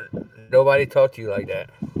 No, nobody talked to you like that.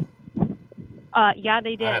 Yeah,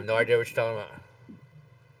 they did. I have no idea what you're talking about.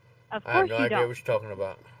 Of I have course no you idea don't. what you're talking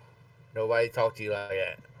about. Nobody talked to you like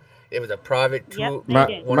that. It was a private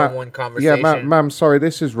one-on-one conversation. Yeah, ma'am, sorry,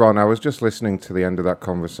 this is Ron. I was just listening to the end of that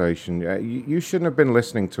conversation. You shouldn't have been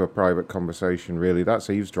listening to a private conversation, really. That's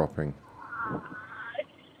eavesdropping.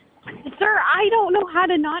 Sir, I don't know how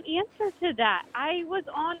to not answer to that. I was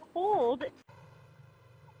on hold.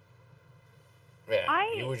 Yeah,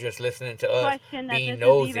 you were just listening to us Question that being this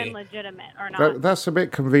nosy. is even legitimate or not. That's a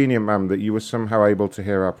bit convenient, ma'am, that you were somehow able to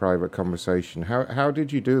hear our private conversation. How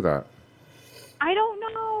did you do that? I don't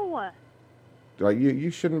know. Like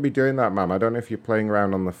you shouldn't be doing that, ma'am. I don't know if you're playing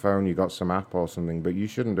around on the phone, you got some app or something, but you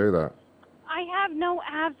shouldn't do that. I have no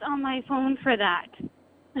apps on my phone for that.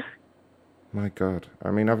 My God.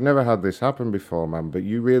 I mean, I've never had this happen before, ma'am, but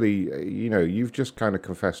you really, you've just kind of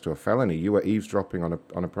confessed to a felony. You were eavesdropping on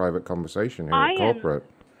a private conversation here at corporate.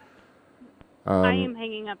 I am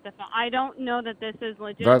hanging up the phone. I don't know that this is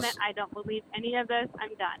legitimate. I don't believe any of this.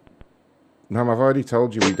 I'm done. Ma'am, I've already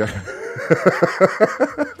told you we don't.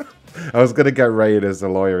 I was going to get rated as a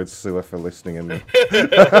lawyer and sue her for listening in. Let's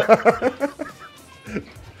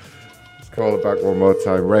call it back one more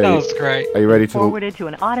time. Ray, that was great. Are you ready to... Forwarded to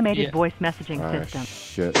an automated voice messaging system.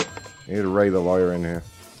 Shit. You need to Ray the lawyer in here.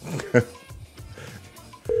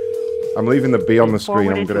 I'm leaving the B on the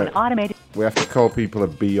screen. We have to call people a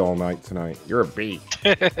B all night tonight. You're a B.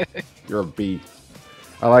 You're a B.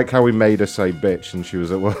 I like how we made her say bitch and she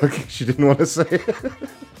was at work. She didn't want to say it.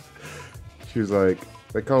 She was like,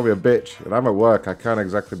 they call me a bitch, and I'm at work. I can't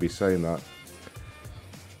exactly be saying that.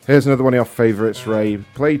 Here's another one of your favourites, Ray.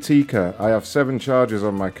 Play Tika. I have 7 charges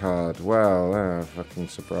on my card. Well, fucking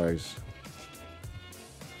surprise.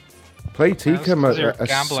 Play Tika are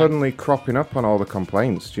suddenly cropping up on all the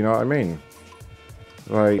complaints. Do you know what I mean?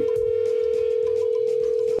 Like,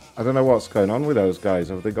 I don't know what's going on with those guys.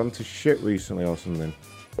 Have they gone to shit recently or something?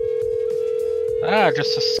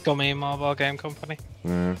 Just a scummy mobile game company.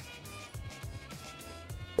 Yeah.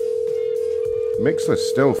 Mixler's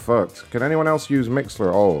still fucked. Can anyone else use Mixler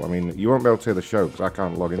at all? I mean, you won't be able to hear the show because I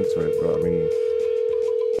can't log into it, but I mean,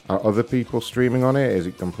 are other people streaming on it? Is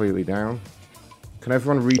it completely down? Can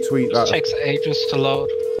everyone retweet that? It takes ages to load.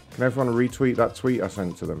 Can everyone retweet that tweet I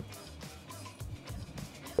sent to them?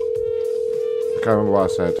 I can't remember what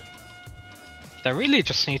I said. They really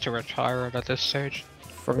just need to retire it at this stage.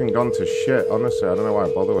 Fucking gone to shit, honestly. I don't know why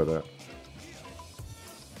I bother with it.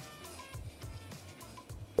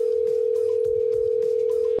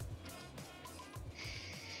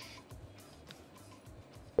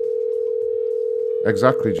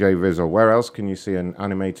 Exactly, Jay Vizzle. Where else can you see an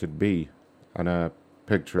animated bee and a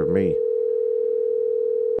picture of me?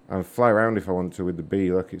 and fly around if I want to with the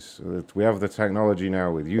bee. Look, we have the technology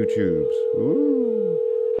now with YouTubes. Ooh.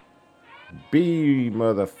 Bee,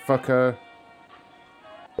 motherfucker.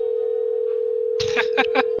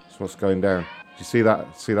 That's what's going down. Do you see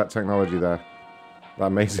that? See that technology there? That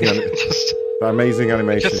amazing, that amazing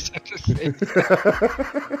animation. It's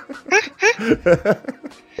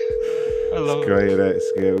great, isn't it?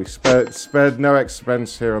 It's great. We spared no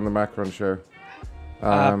expense here on the Macron Show.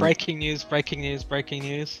 Breaking news.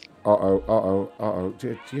 Uh-oh.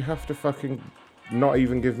 Do you have to fucking not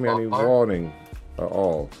even give me any warning at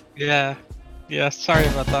all? Yeah, sorry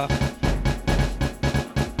about that.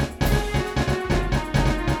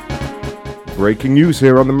 Breaking news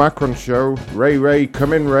here on the Macron Show. Ray,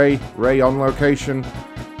 come in, Ray. Ray on location.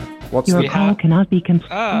 What's Your call cannot be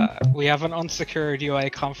we have an unsecured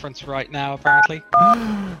UA conference right now, apparently.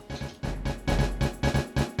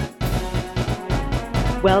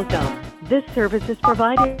 Welcome. This service is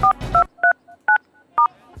provided.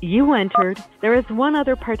 You entered. There is one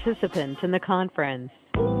other participant in the conference.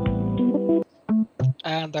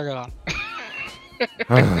 And they're gone.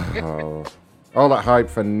 Oh, all that hype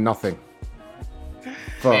for nothing.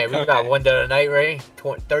 Fuck. Man, we got one the other night, Ray.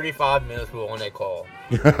 35 minutes we were on that call.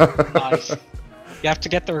 Nice. You have to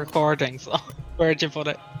get the recordings. Where'd you put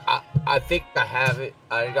it? I think I have it.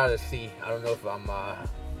 I gotta see. I don't know if I'm. I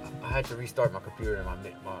had to restart my computer and my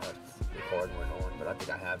recording went on, but I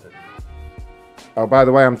think I have it. Oh, by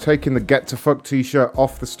the way, I'm taking the Get to Fuck t-shirt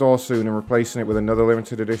off the store soon and replacing it with another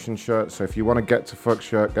limited edition shirt. So if you want a Get to Fuck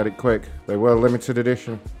shirt, get it quick. They were limited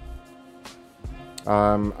edition.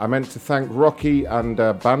 I meant to thank Rocky and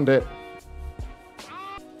Bandit.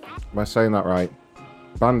 Am I saying that right?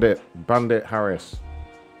 Bandit Harris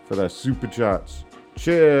for their super chats.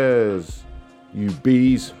 Cheers, you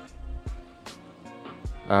bees.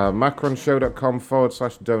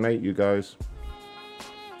 macronshow.com/donate, you guys.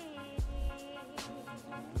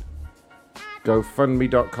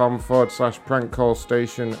 GoFundMe.com/prank call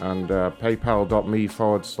station and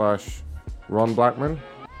PayPal.me/Ron Blackman.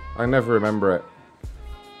 I never remember it.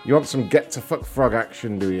 You want some Get to Fuck Frog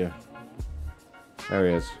action, do you? There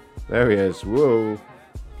he is. Whoa.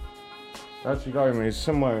 Actually got him. He's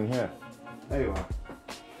somewhere in here. There you are.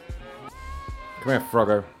 Come here,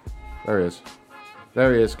 Froggo. There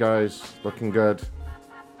he is, guys. Looking good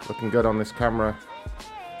on this camera.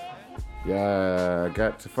 Yeah,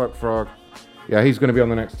 Get to Fuck Frog. Yeah, he's going to be on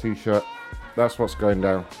the next t-shirt. That's what's going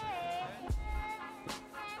down.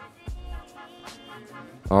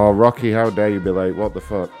 Oh, Rocky, how dare you be late? What the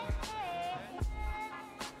fuck?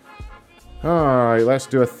 Alright, let's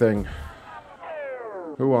do a thing.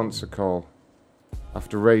 Who wants a call?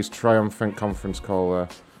 After Ray's triumphant conference call there.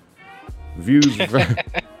 Views...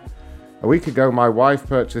 A week ago, my wife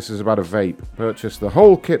purchased... This is about a vape. Purchased the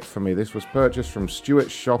whole kit for me. This was purchased from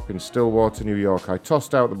Stewart's shop in Stillwater, New York. I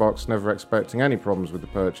tossed out the box, never expecting any problems with the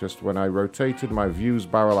purchase. When I rotated my Views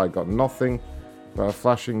barrel, I got nothing but a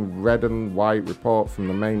flashing red and white report from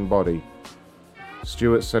the main body.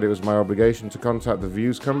 Stewart said it was my obligation to contact the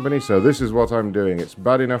Views company, so this is what I'm doing. It's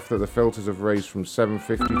bad enough that the filters have raised from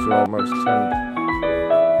 750 to almost 10.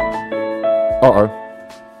 Uh-oh.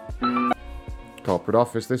 Corporate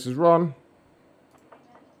office, this is Ron.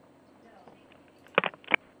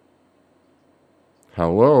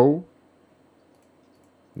 Hello?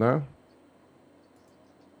 No?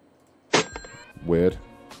 Weird.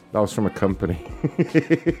 That was from a company.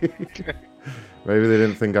 Maybe they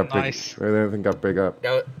didn't think I'd big up.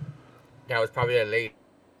 That was probably a late.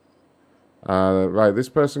 Right, this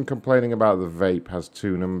person complaining about the vape has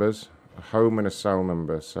two numbers, a home and a cell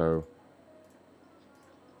number, so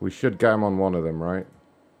we should get him on one of them, right?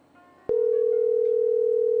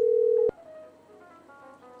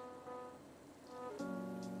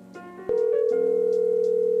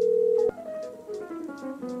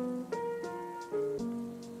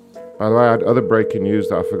 By the way, I had other breaking news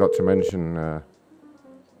that I forgot to mention,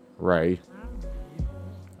 Ray.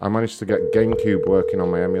 I managed to get GameCube working on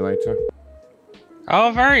my emulator.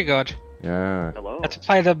 Oh, very good. Yeah. Hello. I had to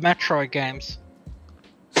play the Metroid games.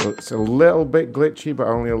 So it's a little bit glitchy, but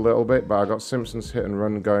only a little bit. But I got Simpsons Hit and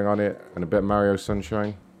Run going on it, and a bit of Mario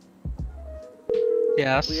Sunshine.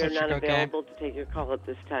 Yeah, that's We are such a not good game. available to take your call at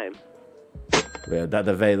this time. We are not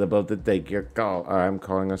available to take your call. I'm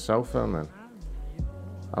calling a cell phone then.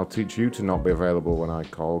 I'll teach you to not be available when I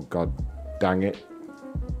call. God dang it.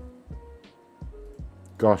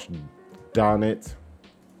 Gosh darn it.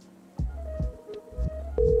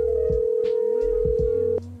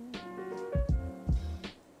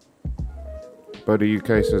 Buddy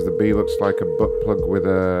UK says the bee looks like a butt plug with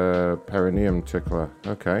a perineum tickler.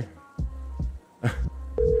 Okay.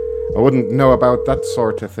 I wouldn't know about that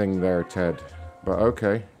sort of thing there, Ted. But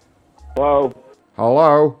okay. Hello?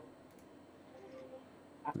 Hello?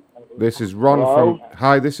 This is Ron Hello? from...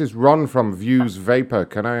 Hi, this is Ron from Views Vapor.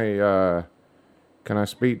 Can I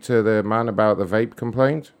speak to the man about the vape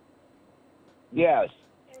complaint? Yes.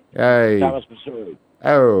 Hey. Thomas Missouri.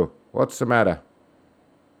 Oh, what's the matter?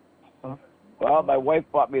 Well, my wife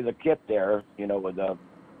bought me the kit there, you know, with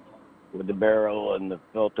the barrel and the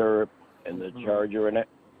filter and the charger in it.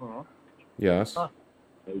 Yes. I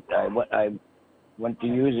went to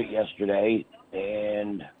use it yesterday,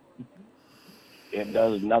 and it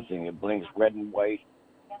does nothing. It blinks red and white.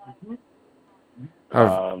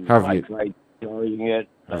 Have I you? tried charging it.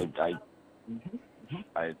 I tried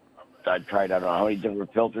I don't know how many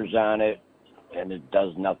different filters on it, and it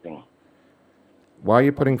does nothing. Why are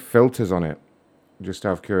you putting filters on it? Just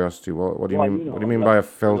out of curiosity, what do you mean? What do you mean by a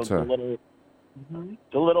filter?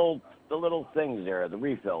 The little things there, the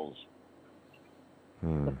refills.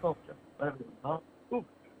 The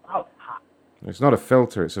It's not a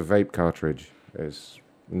filter. It's a vape cartridge. It's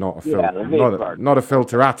not a filter. Not a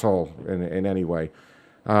filter at all in any way.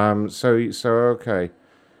 So okay.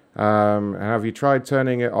 Have you tried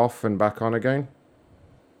turning it off and back on again?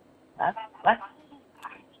 What?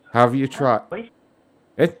 Have you tried?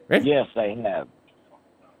 Yes, I have.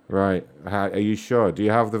 Right. Are you sure? Do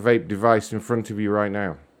you have the vape device in front of you right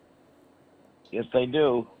now? Yes, I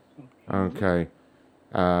do. Okay.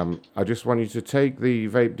 I just want you to take the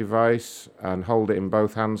vape device and hold it in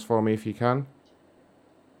both hands for me if you can.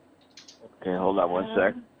 Okay, hold on one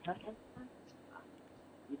sec.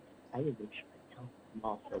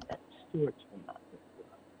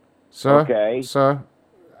 Sir? Okay. Sir?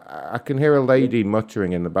 I can hear a lady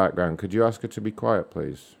muttering in the background. Could you ask her to be quiet,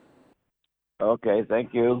 please? Okay,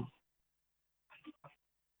 thank you.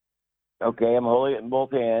 Okay, I'm holding it in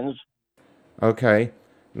both hands. Okay.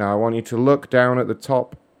 Now I want you to look down at the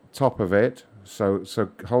top of it. So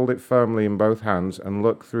hold it firmly in both hands and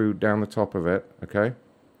look through down the top of it. Okay.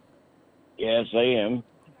 Yes, I am.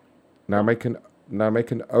 Now make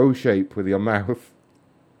an O shape with your mouth.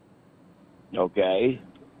 Okay.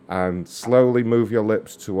 And slowly move your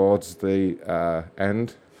lips towards the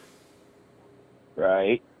end.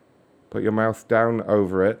 Right. Put your mouth down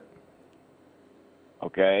over it.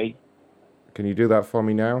 Okay. Can you do that for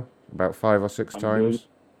me now? About 5 or 6 times?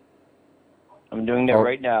 I'm doing that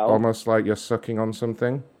right now. Almost like you're sucking on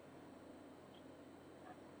something.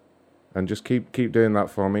 And just keep doing that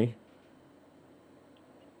for me.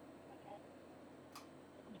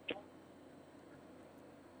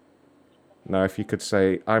 Now if you could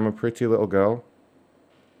say, I'm a pretty little girl.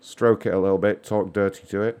 Stroke it a little bit, talk dirty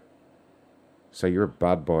to it. Say you're a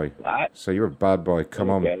bad boy. What? Say you're a bad boy. Come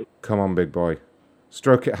Okay. on. Come on, big boy.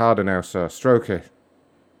 Stroke it harder now, sir. Stroke it.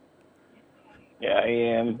 Yeah, I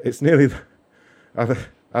am. It's nearly...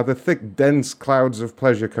 Are the thick, dense clouds of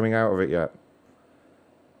pleasure coming out of it yet?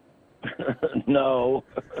 No.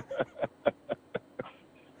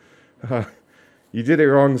 You did it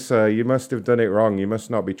wrong, sir. You must have done it wrong. You must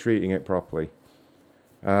not be treating it properly.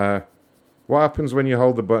 What happens when you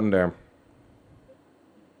hold the button down?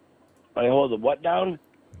 I hold the what down?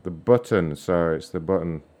 The button, sir. It's the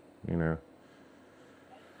button, you know.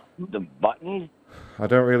 The button? I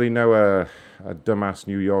don't really know a dumbass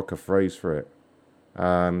New Yorker phrase for it.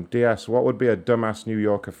 DS, what would be a dumbass New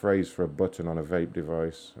Yorker phrase for a button on a vape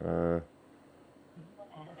device?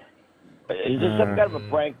 Is this some kind of a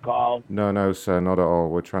prank call? No, sir, not at all.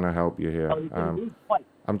 We're trying to help you here.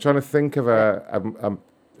 I'm trying to think of a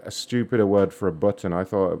stupider word for a button. I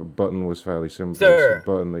thought a button was fairly simple. Sir. It's a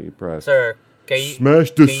button that you press. Sir, can you...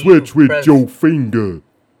 Smash the switch with press- your finger.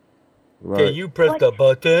 Right. Can you press the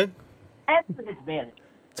button?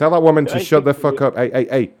 Tell that woman to shut the fuck up.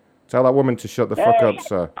 Hey. Tell that woman to shut the fuck up,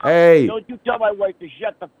 sir. Hey. Don't you tell my wife to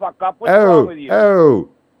shut the fuck up. What's wrong with you? Oh.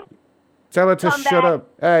 Tell her to shut up.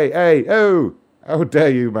 Hey. Oh. How dare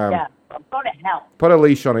you, ma'am. Yeah, I'm going to hell. Put a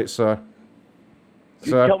leash on it, sir.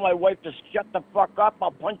 You tell my wife to shut the fuck up, I'll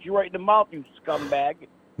punch you right in the mouth, you scumbag.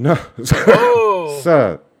 No.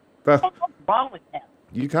 Sir. What's wrong with him?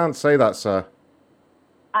 You can't say that, sir.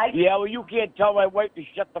 Yeah, well, you can't tell my wife to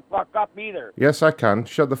shut the fuck up either. Yes, I can.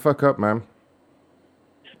 Shut the fuck up, ma'am.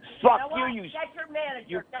 Fuck you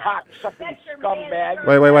you cocksucking scumbag.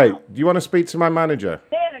 Wait. Do you want to speak to my manager?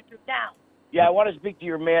 Manager down. Yeah, I want to speak to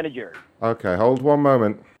your manager. Okay, hold one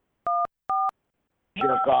moment.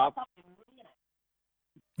 Jerk off.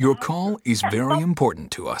 Your call is very important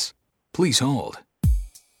to us. Please hold.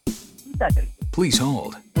 Please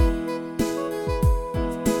hold.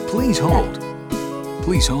 Please hold.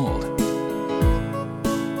 Please hold.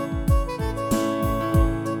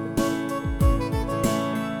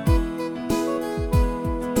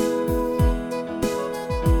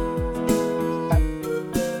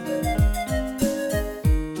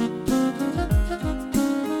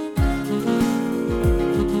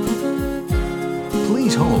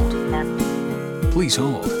 Please hold. Please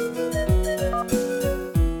hold.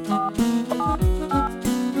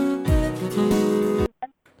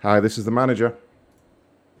 Hi, this is the manager.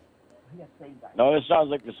 No, this sounds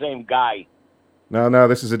like the same guy. No,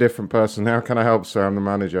 this is a different person. How can I help, sir? I'm the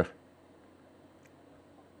manager.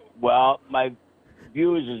 Well, my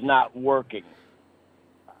Views is not working.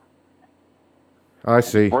 I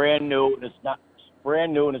see. Brand new, and it's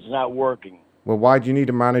not working. Well, why do you need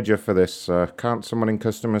a manager for this, sir? Can't someone in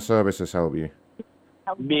customer services help you?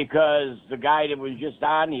 Because the guy that was just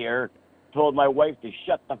on here told my wife to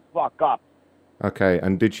shut the fuck up. Okay,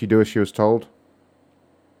 and did she do as she was told?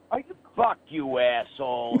 Fuck you,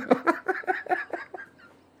 asshole.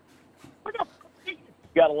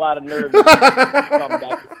 Got a lot of nerve.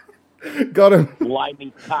 Got him.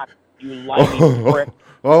 Limey cock, you limey prick.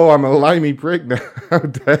 Oh, I'm a limey prick now. How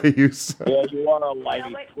dare you, sir? Yeah, you are a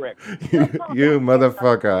limey prick. You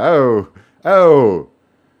motherfucker. Oh.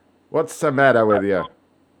 What's the matter with you?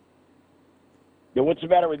 Yeah, what's the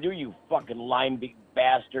matter with you, you fucking limey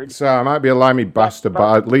bastard? So I might be a limey bastard,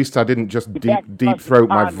 but at least I didn't just deep throat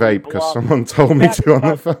my vape because someone told me to on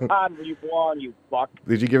the phone. Where you belong, you fuck.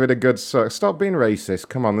 Did you give it a good suck? Stop being racist.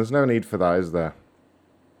 Come on, there's no need for that, is there?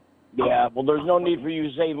 Yeah, well, there's no need for you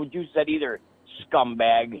to say what you said either,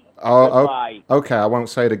 scumbag. Oh, okay, I won't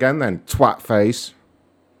say it again then. Twat face.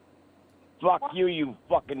 Fuck you, you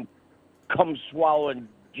fucking cum-swallowing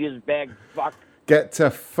jizzbag fuck. Get to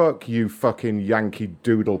fuck, you fucking Yankee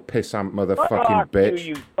Doodle pissant motherfucking bitch.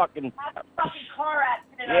 You fucking car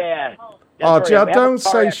accident. Yeah. Oh, Jill, don't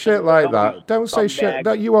say shit like that. Don't say shit.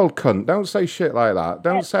 No, you old cunt. Don't say shit like that.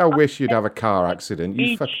 Don't say I wish you'd have a car accident.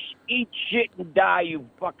 You Eat shit and die, you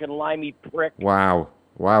fucking limey prick. Wow.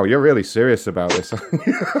 Wow, you're really serious about this.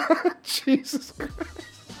 Jesus Christ.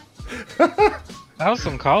 That was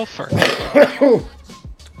some call for.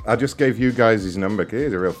 I just gave you guys his number.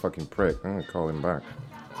 He's a real fucking prick. I'm gonna call him back.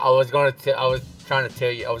 I was trying to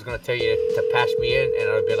tell you to patch me in, and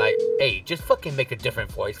I'd be like, hey, just fucking make a different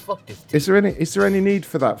voice. Fuck this. Is there any need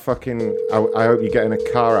for that fucking I hope you get in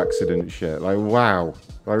a car accident shit? Like, wow.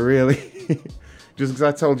 Like, really? Just because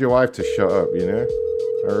I told your wife to shut up, you know?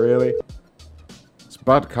 Oh, really? It's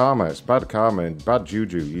bad karma. It's bad karma and bad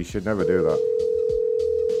juju. You should never do that.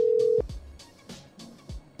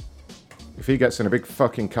 If he gets in a big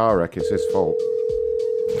fucking car wreck, it's his fault.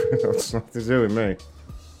 That's nothing to do with me.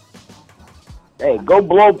 Hey, go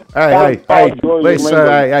blow. Hey, listen,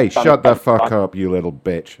 hey, shut the fuck up, you little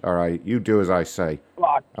bitch. All right, you do as I say.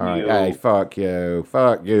 Fuck all right, you. Hey, fuck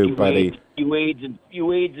you, buddy. You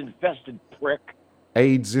AIDS infested prick.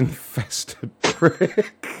 AIDS infested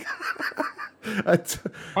prick. What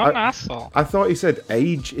an asshole. I thought he said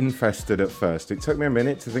age infested at first. It took me a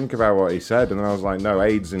minute to think about what he said, and then I was like, no,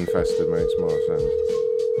 AIDS infested makes more sense.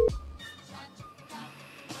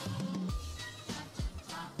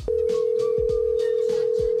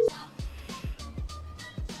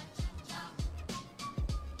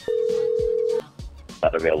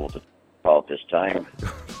 Not available to call at this time.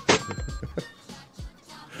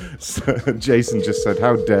 So Jason just said,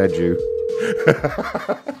 how dared you?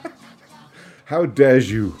 How dares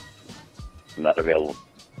you? Not available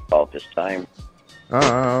to call at this time.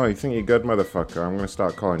 Oh, you think you're good, motherfucker? I'm going to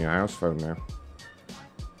start calling your house phone now.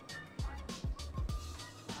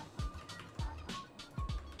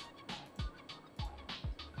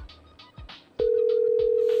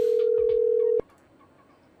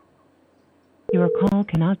 Your call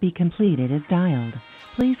cannot be completed as dialed.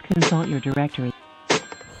 Please consult your directory.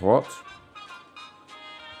 What?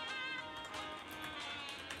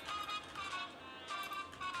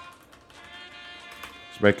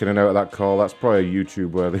 Just making a note of that call. That's probably a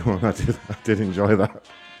YouTube-worthy one. I did enjoy that.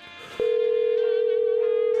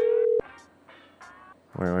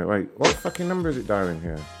 Wait. What fucking number is it dialing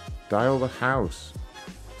here? Dial the house.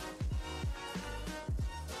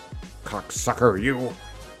 Cocksucker, you.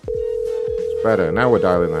 It's better. Now we're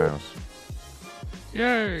dialing the house.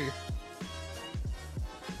 Yay.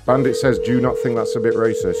 Bandit says, do not think that's a bit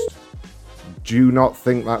racist. Do not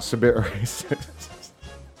think that's a bit racist.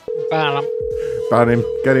 Ban him. Ban him.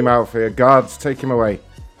 Get him out of here. Guards, take him away.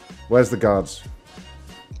 Where's the guards?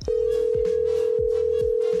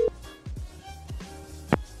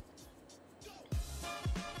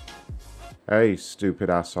 Hey, stupid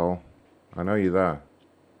asshole. I know you're there.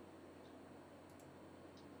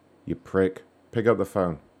 You prick. Pick up the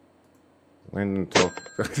phone. When talk.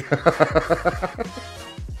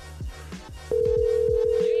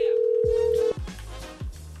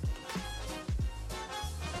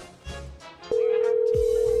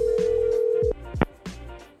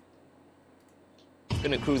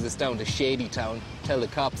 Gonna cruise us down to Shady Town. Tell the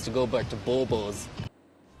cops to go back to Bobo's.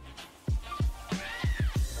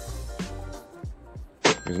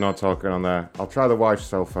 He's not talking on there. I'll try the wife's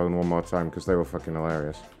cell phone one more time because they were fucking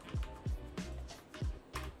hilarious.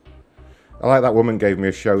 I like that woman gave me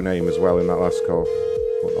a show name as well in that last call.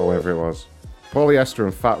 Or whatever it was. Polyester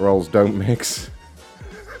and fat rolls don't mix.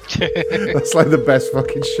 That's like the best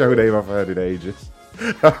fucking show name I've heard in ages.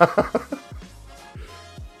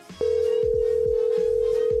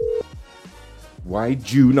 Why'd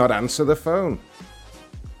you not answer the phone?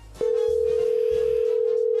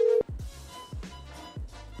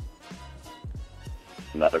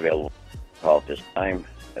 Not available. Call at this time.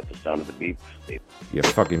 At the sound of the beep. You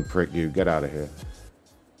fucking prick, you. Get out of here.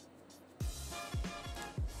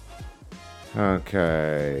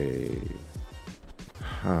 Okay.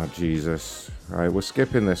 Oh, Jesus. Right, we're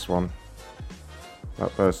skipping this one.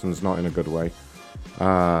 That person's not in a good way.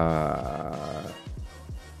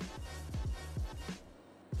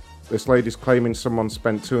 This lady's claiming someone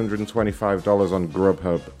spent $225 on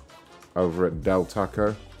Grubhub over at Del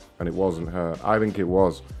Taco, and it wasn't her. I think it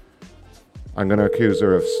was. I'm going to accuse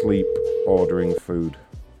her of sleep ordering food.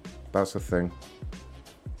 That's the thing.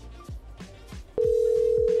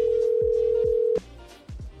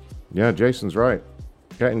 Yeah, Jason's right.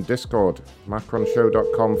 Get in Discord.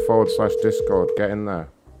 macronshow.com/Discord. Get in there.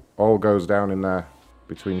 All goes down in there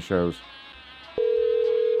between shows.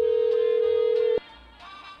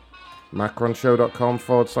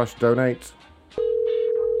 macronshow.com/donate.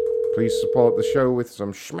 Please support the show with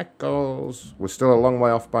some schmeckles. We're still a long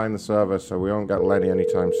way off buying the server, so we won't get Lenny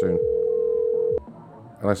anytime soon.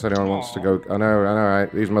 Unless anyone wants to go... I know, right?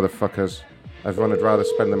 These motherfuckers. Everyone would rather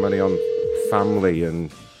spend the money on family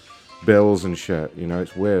and bills and shit. You know,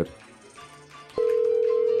 it's weird.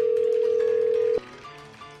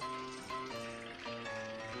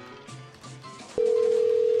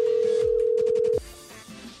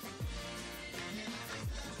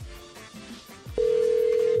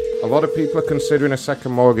 A lot of people are considering a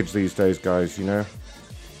second mortgage these days, guys, you know?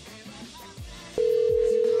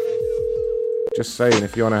 Just saying,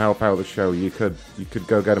 if you want to help out the show, you could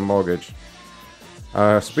go get a mortgage.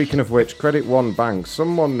 Speaking of which, Credit One Bank.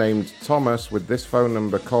 Someone named Thomas with this phone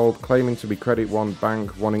number called claiming to be Credit One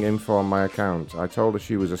Bank, wanting info on my account. I told her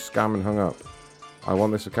she was a scam and hung up. I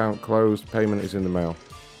want this account closed. Payment is in the mail.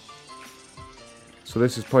 So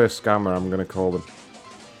this is probably a scammer. I'm going to call them.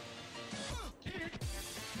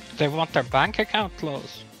 They want their bank account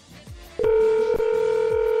closed.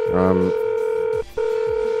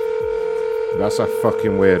 That's a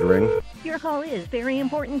fucking weird ring. Your call is very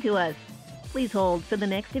important to us. Please hold for the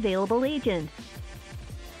next available agent.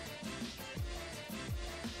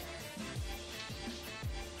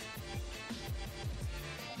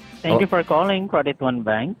 Thank you for calling Credit One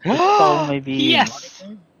Bank. This call may be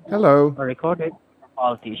monitored Hello. or recorded for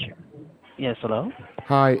quality assurance. Yes, hello?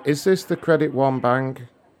 Hi, is this the Credit One Bank?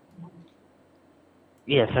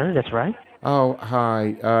 Yes, sir, that's right. Oh,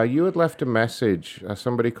 hi. You had left a message.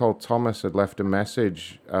 Somebody called Thomas had left a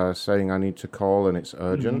message saying I need to call and it's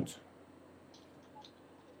urgent.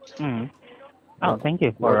 Oh, thank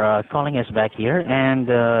you for calling us back here. And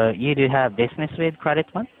you do have business with Credit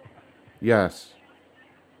One? Yes.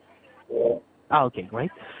 Oh, okay, great.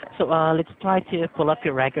 So let's try to pull up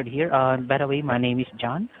your record here. By the way, my name is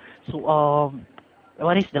John. So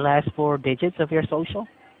what is the last 4 digits of your social?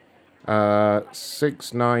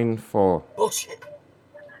 694. Bullshit.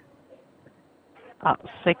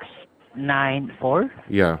 694?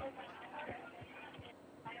 Yeah.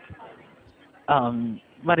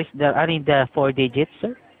 What is the 4 digits,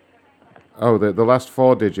 sir? Oh, the last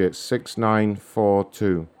 4 digits,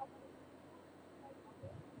 6942.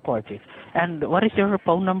 40. And what is your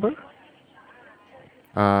phone number?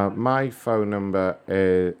 My phone number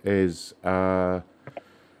is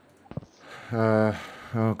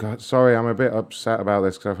oh God, sorry, I'm a bit upset about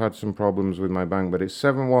this because I've had some problems with my bank, but it's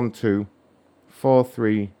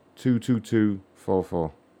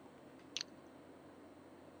 712-4322244.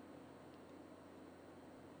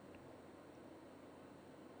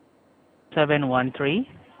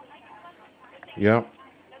 Yep.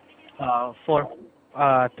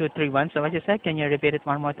 231. So what you said? Can you repeat it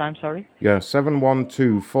one more time? Sorry. Yeah,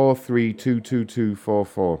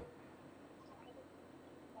 712-4322244.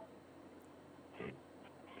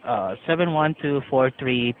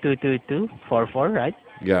 712-4322244, right?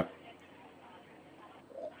 Yeah.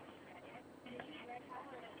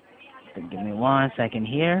 Give me 1 second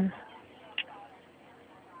here.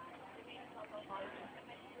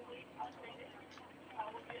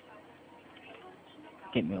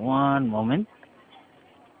 Give me 1 moment.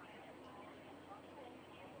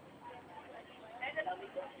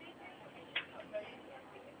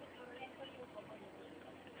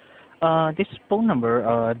 This phone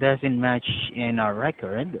number doesn't match in our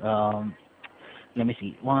record. Let me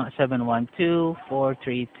see.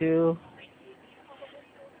 712-432-244.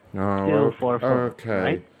 Oh, okay.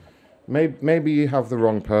 Right? Maybe you have the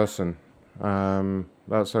wrong person.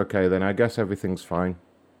 That's okay then. I guess everything's fine.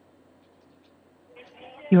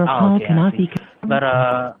 Your call Okay, I cannot see. be. But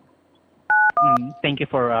thank you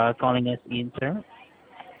for calling us in, sir.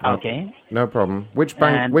 Okay. No problem. Which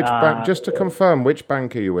bank? And, Which bank? Just to confirm, which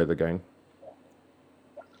bank are you with again?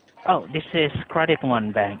 Oh, this is Credit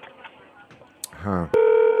One Bank. Huh.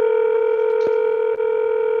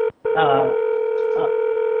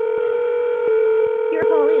 Your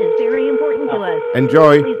call is very important to us.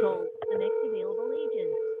 Enjoy. Please hold for the next available agent.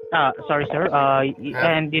 Sorry, sir.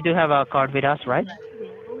 And you do have a card with us, right?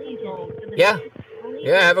 Yeah.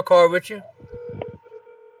 Yeah, I have a card with you.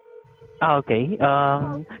 Okay.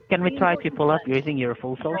 Can we try to pull up using your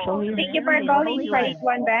full social here? Thank you for calling Credit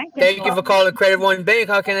One Bank. Thank you for calling Credit One Bank.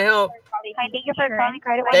 How can I help? Thank you for calling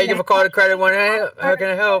Credit One Thank you Bank. for calling Credit One. How can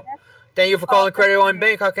I help? Thank you for calling Credit One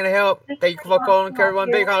Bank. How can I help? Thank you for calling Credit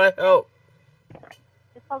One Bank. How can I help?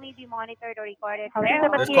 This call may be monitored or recorded.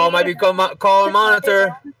 This call might be call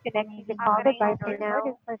monitor. Connecting the call device right now.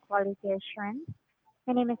 This is for quality assurance.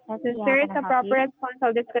 My name is Cecilia. If there is a proper response,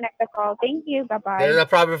 I'll disconnect the call. Thank you. Bye-bye. There's a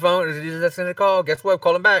proper phone. Is this in the call? Guess what?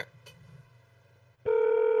 Call him back.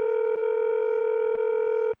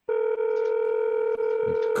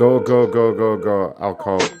 Go. I'll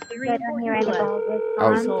call.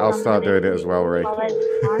 I'll start doing it as well, Ray.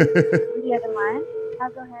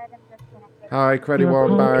 Hi, Credit Your One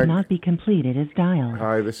call Bank. cannot be completed as dialed.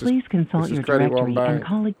 Hi, this is. Please consult this is your Credit One directory and Bank.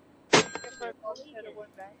 call.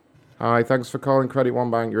 Hi, thanks for calling Credit One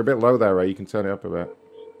Bank. You're a bit low there, Ray. You can turn it up a bit.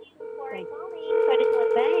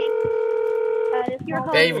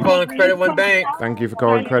 Thank you for calling Credit One Bank. Thank you for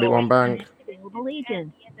calling Credit One Bank. Available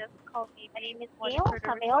agent.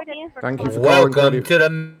 Thank you for calling Welcome Credit. to the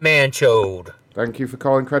man chode. Thank you for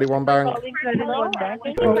calling Credit One Bank. Thank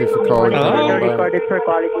Thank you for calling Credit One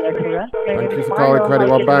Bank. Thank you for calling Credit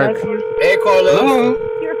One Bank. Hey, Carlos.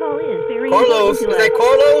 Your call is very Carlos, important to is that us.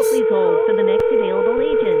 Carlos? Please hold for the next available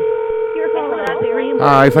agent. Your call is very important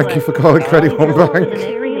Hi, to thank us. you for calling Credit One For the Bank. next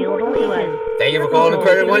available agent. Thank you for calling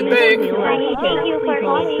Credit One Bank. Thank you for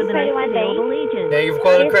calling for the next available agent. Thank you for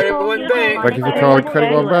calling Credit One Bank. Thank you for calling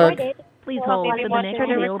Credit One Bank. Please hold for the next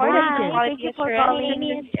available agent. Thank you for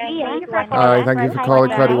calling. Hi, thank you for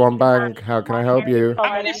calling Credit One Bank. How can I help you? How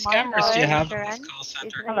many scammers do you have in this call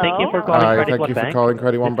center? Thank you for calling Hi, Credit thank One you for Bank. calling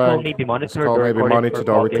Credit One This call Bank. may be This monitored call or may be recorded monitored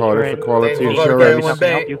for or recorded for quality Thank you for calling Credit One assurance.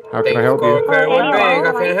 Bank. How Thank can I you for help calling you? Credit One Bank.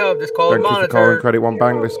 How can I help? This call is Thank you for calling monitored. Credit One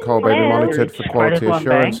Bank. This call may be monitored for quality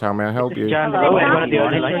assurance. How may I help you? John, one of the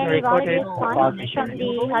other lines are recorded for quality From assurance.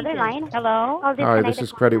 the other line. Hello. Hi, this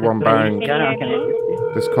is Credit One Bank. John, can I help you?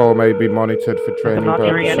 This call may be monitored for training Not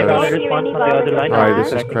hearing any valid purposes. response from the other line. Hi,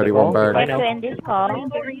 this is Credit One I'd like Bank. to end this call.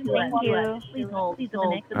 Thank you. Please hold for the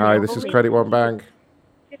next Hi, this is Credit One Bank.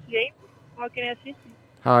 How can I assist you?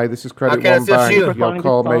 Hi, this is How Credit can I One assist Bank. you? Your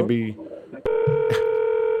call may be.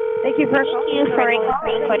 Thank you for calling Credit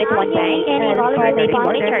One Bank. This call may be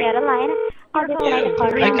monitored. I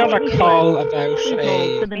got a call about for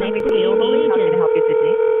the next available agent.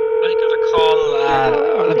 I got a call,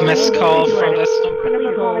 a missed call from this number.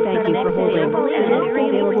 Please hold. Thank you for holding.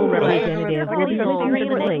 Available representative will be Hold for the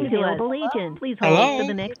for next the available agent. Please Hello? hold for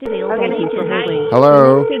the next available agent.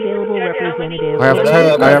 Hello. Available representative. I have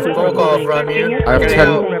ten. I have. Phone call from you. I have Can I 10.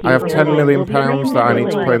 help? I have 10 million pounds that I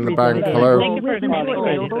need to put in the bank. Hello. For the next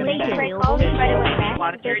available agent.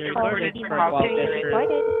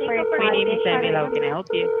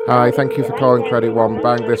 Hi, thank you for calling Credit One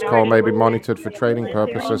Bank. This call may be monitored for training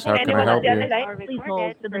purposes. How can I help you? Please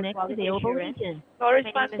hold for the next available agent. No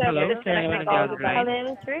response. Hello?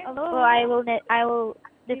 Hello. I will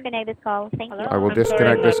disconnect this call. Thank you. I will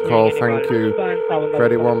disconnect this call. Thank you.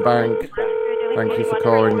 Credit One Bank. Thank you for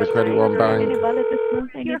calling the Credit One Bank.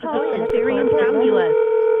 Your call is very important to us.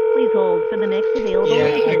 Please hold for the next available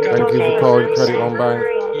agent. Thank you for calling Credit One Bank.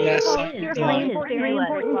 Yes, Your call is very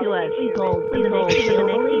important to us. Please hold for the next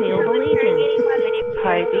available agent.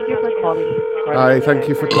 Hi, thank you for calling. Hi, thank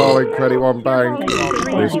you for calling Credit One Bank.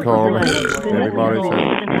 This call may be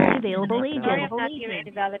monitored. Available agent. I am not hearing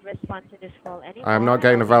a valid response to this call. I am not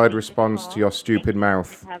getting a valid response to your stupid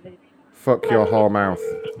mouth. Fuck your whore mouth.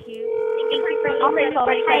 Thank you for calling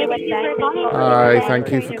Credit One Bank. Hi, thank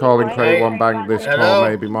you for calling Credit One Bank. This call Hello?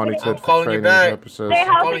 may be monitored I'm for calling you training back. purposes. Sir,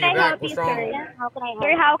 how calling can I you back. help you, What's wrong?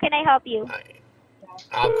 sir? How can I help you?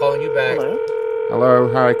 I'm calling you back. Hello,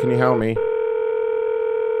 hi, can you help me?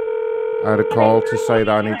 I had a call to say that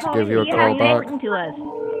I need to give you a call back. Important to us.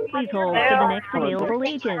 Please hold for the next available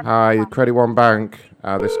agent. Hi, Credit One Bank.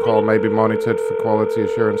 This call may be monitored for quality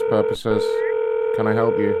assurance purposes. Can I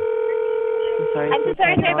help you? I'm so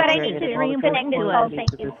sorry, sir, but I need to Very important to us.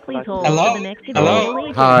 Thank you. Please hold Hello? for the next available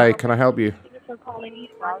agent. Hi, can I help you? Please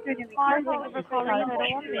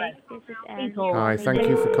hold. Hi, thank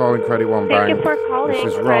you for calling Credit One Thank Bank. you for calling This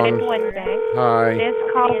is Credit Ron. One Bank. Hi. This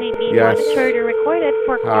call may be Yes. monitored or recorded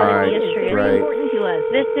for Hi. quality assurance. Great. Important to us.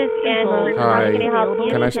 This is Anne. Hi. How can I help you?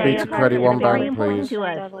 Can I speak to Credit One Very Bank, important please? to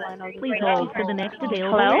us. Please hold for the next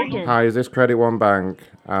available Hello? agent. Hi, is this Credit One Bank?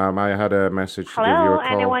 I had a message to give you Hello? a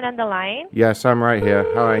call. Anyone on the line? Yes, I'm right here.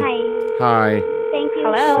 Hi. Hi. Thank you.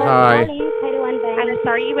 Hello? Hi. I'm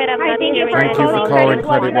sorry, but I'm not Thank hearing you for anything. calling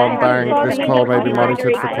Credit One Bank. This call may be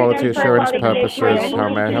monitored for quality assurance purposes. How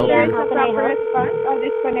may I help you? How can I help? I'll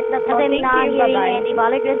disconnect the call. I'm not hearing any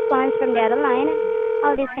valid response from the other line.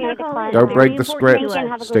 I'll disconnect the call. Don't break the script. You can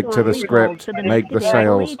have a Stick good to the one. script. Make the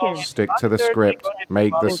sales. Stick to the script.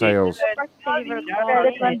 Make the sales.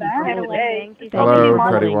 Hello,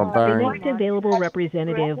 Credit One The Bank. next available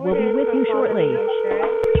representative will be with you shortly.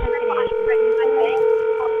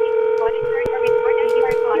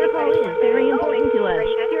 Your call is very important to us.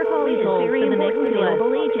 Your call is very important to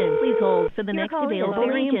us. Please hold for the next available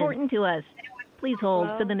agent. Very important to us. Please hold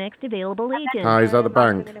for the next available agent. Hi, is that the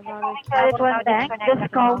bank? Credit One Bank. This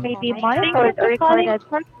call may be monitored or recorded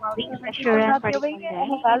for quality assurance. How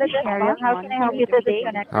can I help you today?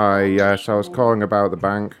 Hi, yes, I was calling about the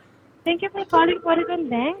bank. Thank you for calling Credit One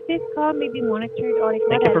Bank. This call may be monitored or recorded.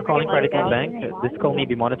 Thank you for calling Credit One Bank. This call may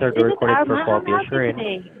be monitored or recorded for quality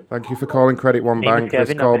assurance. Thank you for calling Credit One Name is Bank. This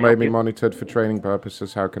Kevin. call How can I may help be you? monitored for training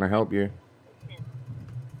purposes. How can I help you?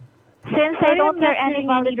 Since I don't hear any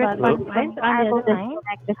valid response, I will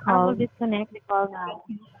disconnect the call. I will disconnect the call now.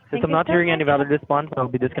 Since I'm not hearing any valid response, I'll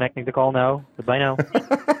be disconnecting the call now. Goodbye now.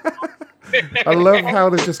 I love how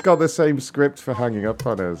they've just got the same script for hanging up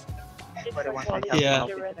on us. Yeah.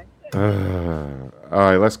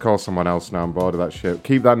 Alright, let's call someone else now. I'm bored of that shit.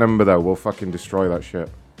 Keep that number though. We'll fucking destroy that shit.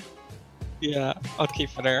 Yeah, I'll keep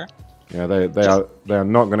it there. Yeah, they are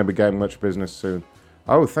not going to be getting much business soon.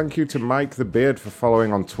 Oh, thank you to Mike the Beard for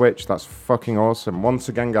following on Twitch. That's fucking awesome. Once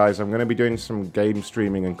again, guys, I'm going to be doing some game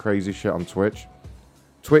streaming and crazy shit on Twitch.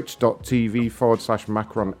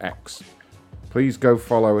 Twitch.tv/MacronX. Please go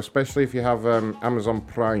follow, especially if you have Amazon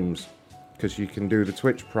Primes, because you can do the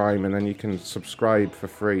Twitch Prime and then you can subscribe for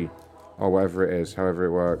free, or whatever it is, however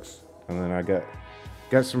it works. And then I get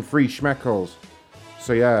some free schmeckles.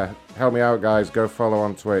 So yeah, help me out, guys. Go follow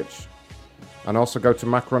on Twitch. And also go to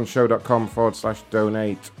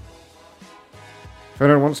macronshow.com/donate. If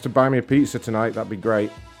anyone wants to buy me a pizza tonight, that'd be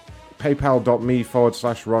great.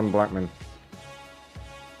 PayPal.me/Ron Blackman.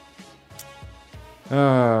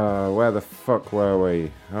 Where the fuck were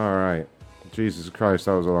we? Alright. Jesus Christ,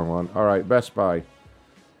 that was a long one. Alright, Best Buy.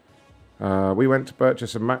 We went to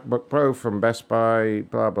purchase a MacBook Pro from Best Buy,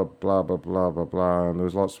 blah, blah, blah, blah, blah, blah, blah, and there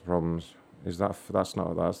was lots of problems.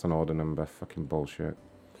 That's an order number. Fucking bullshit.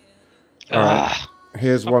 Alright.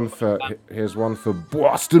 Here's one for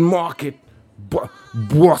Boston Market.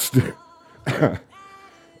 Boston.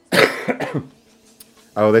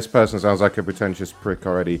 Oh, this person sounds like a pretentious prick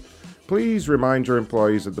already. Please remind your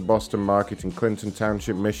employees at the Boston Market in Clinton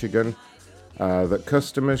Township, Michigan, that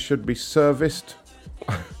customers should be serviced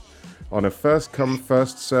on a first-come,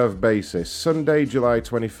 first-served basis. Sunday, July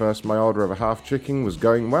 21st, my order of a half chicken was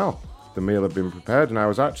going well. The meal had been prepared and I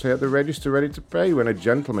was actually at the register ready to pay when a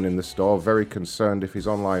gentleman in the store, very concerned if his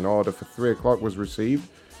online order for 3 o'clock was received.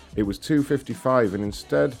 It was 2:55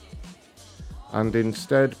 and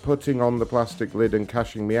instead putting on the plastic lid and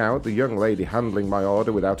cashing me out, the young lady handling my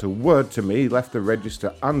order without a word to me left the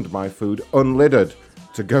register and my food unlidded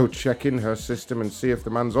to go check in her system and see if the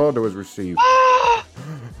man's order was received.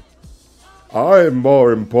 I'm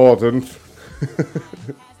more important.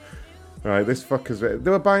 Right, this fucker's...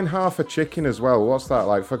 They were buying half a chicken as well. What's that,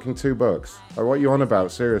 like fucking $2? Like, what you on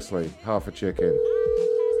about, seriously? Half a chicken.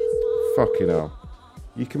 Fucking hell.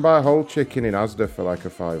 You can buy a whole chicken in Asda for like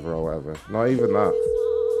a $5 or whatever. Not even that.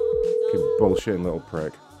 Fucking bullshitting little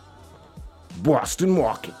prick. Boston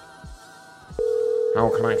Market. How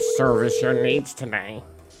can I service your needs today?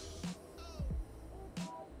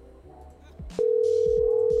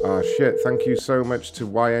 Ah, shit. Thank you so much to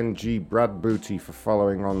YNG Brad Booty for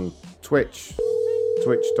following on Twitch.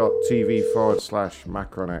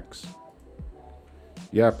 Twitch.tv/MacronX.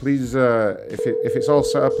 Yeah, please, if it's all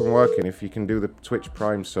set up and working, if you can do the Twitch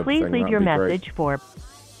Prime sub Please thing, leave your message great. for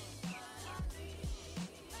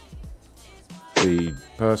the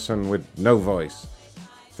person with no voice.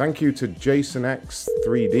 Thank you to Jason X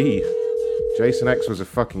 3D Jason X was a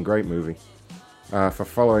fucking great movie. For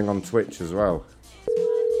following on Twitch as well.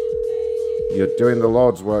 You're doing the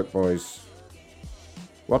Lord's work, boys.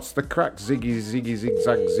 What's the crack, Ziggy, Ziggy,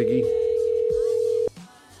 Zigzag, Ziggy?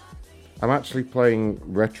 I'm actually playing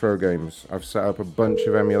retro games. I've set up a bunch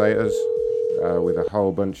of emulators with a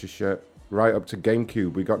whole bunch of shit. Right up to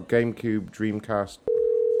GameCube. We got GameCube, Dreamcast,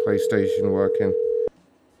 PlayStation working.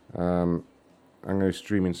 I'm going to be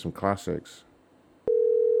streaming some classics.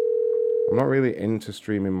 I'm not really into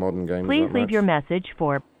streaming modern games. Please leave your message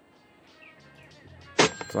for...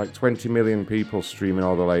 It's like 20 million people streaming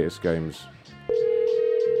all the latest games.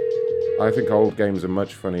 I think old games are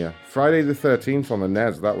much funnier. Friday the 13th on the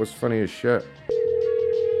NES, that was funny as shit.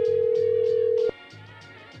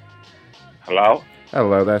 Hello?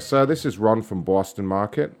 Hello there, sir. This is Ron from Boston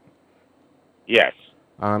Market. Yes.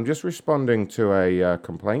 I'm just responding to a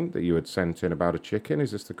complaint that you had sent in about a chicken.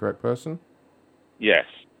 Is this the correct person? Yes.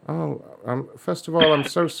 Oh, first of all, I'm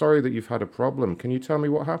so sorry that you've had a problem. Can you tell me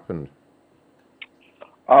what happened?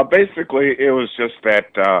 Basically, it was just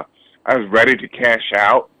that I was ready to cash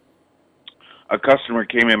out. A customer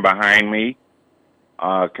came in behind me,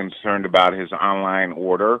 concerned about his online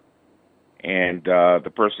order, and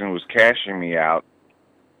the person who was cashing me out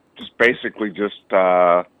just basically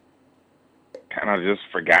kind of just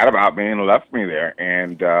forgot about me and left me there.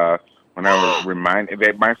 And when I was reminded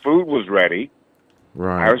that my food was ready,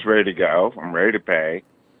 right. I was ready to go. I'm ready to pay.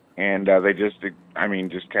 And they just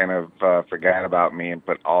kind of forgot about me and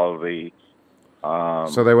put all of the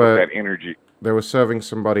so they were that energy. They were serving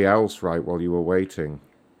somebody else, right, while you were waiting.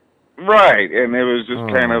 Right, and it was just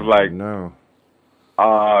kind of like no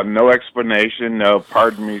explanation, no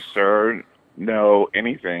pardon me, sir, no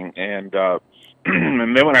anything. And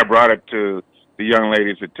and then when I brought it to the young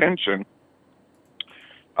lady's attention,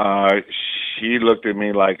 she looked at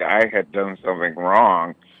me like I had done something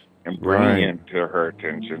wrong. And bringing it to her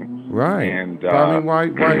attention. Right. And but, I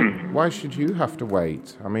mean, why should you have to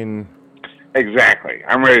wait? I mean, exactly.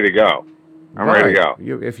 I'm ready to go. I'm ready to go.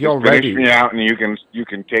 If you're just ready, finish me out, and you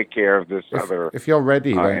can take care of this other. If you're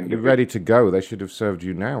ready, then you're ready to go. They should have served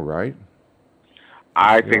you now, right?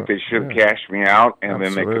 I think they should have cashed me out, and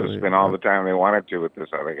then they could have spent all the time they wanted to with this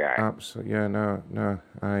other guy. Absolutely. Yeah. No.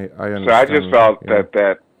 I understand. So I just felt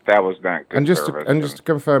that was not good service. Just to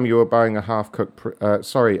confirm, you were buying a half-cooked,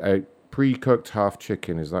 a pre-cooked half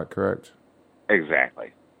chicken. Is that correct?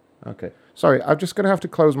 Exactly. Okay. Sorry, I'm just going to have to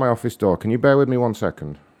close my office door. Can you bear with me 1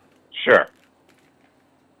 second? Sure.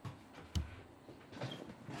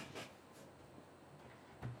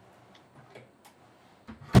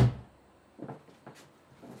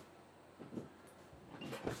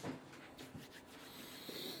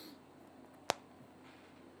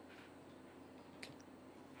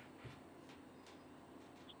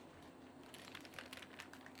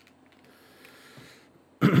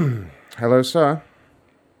 Hello, sir.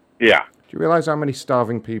 Yeah. Do you realize how many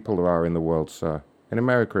starving people there are in the world, sir? In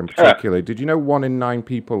America in particular. Did you know 1 in 9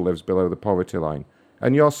 people lives below the poverty line?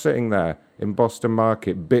 And you're sitting there in Boston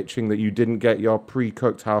Market bitching that you didn't get your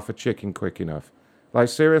pre-cooked half a chicken quick enough. Like,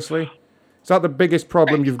 seriously? Is that the biggest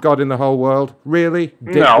problem you've got in the whole world? Really?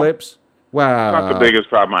 Dick lips? Wow. Not the biggest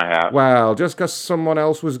problem I have. Well, just because someone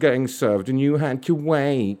else was getting served and you had to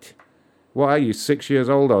wait. What are you, 6 years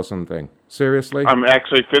old or something? Seriously? I'm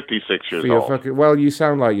actually 56 years old. Well, you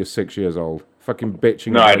sound like you're 6 years old. Fucking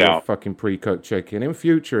bitching about your fucking pre-cooked chicken. In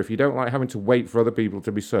future, if you don't like having to wait for other people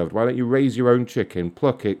to be served, why don't you raise your own chicken,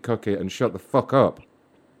 pluck it, cook it, and shut the fuck up?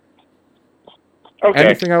 Okay.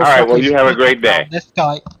 Anything else? All right, well, you have a great day. This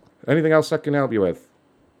guy. Anything else I can help you with?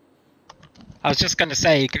 I was just going to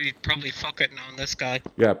say, you could probably fuck it now on this guy.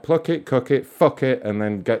 Yeah, pluck it, cook it, fuck it, and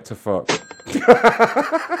then get to fuck.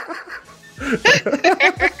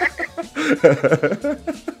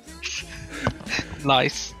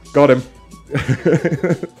 Nice. Got him.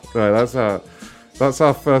 Right, that's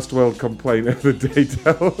our first world complaint of the day,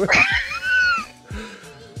 Del.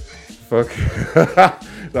 Fuck.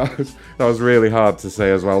 that was really hard to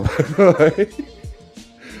say as well, by the way.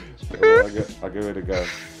 I'll give it a go.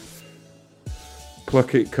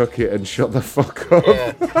 Pluck it, cook it, and shut the fuck up.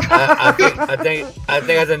 Yeah, I think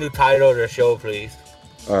that's a new title of the show, please.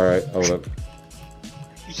 All right, hold up.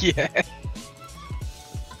 Yeah.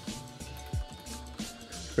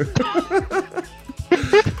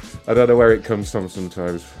 I don't know where it comes from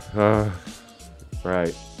sometimes.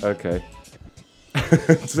 Right, okay.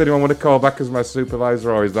 Does anyone want to call back as my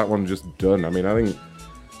supervisor, or is that one just done? I mean, I think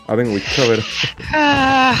we covered.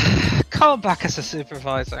 Call back as a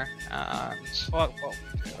supervisor. What?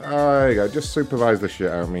 There you go. Just supervise the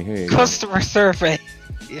shit out of me. Here you Customer survey.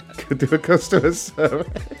 Yeah. Do a customer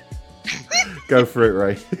survey. Go for it,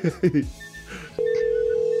 Ray.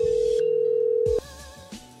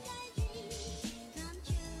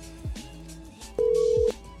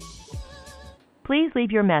 Please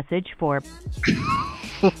leave your message for...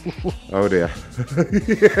 Oh dear.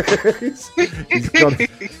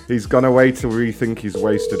 he's gone away to rethink he's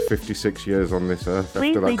wasted 56 years on this earth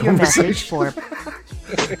Please after that leave your message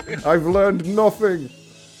conversation. I've learned nothing.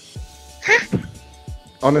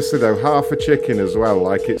 Honestly though, half a chicken as well,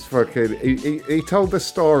 like it's fucking... He told the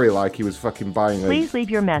story like he was fucking buying Please leave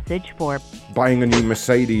your message for... Buying a new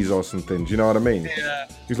Mercedes or something, do you know what I mean? Yeah.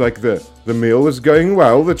 He's like, the meal was going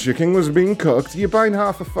well, the chicken was being cooked. You're buying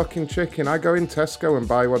half a fucking chicken. I go in Tesco and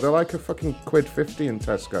buy they're like a fucking £1.50 in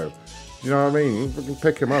Tesco. Do you know what I mean? You fucking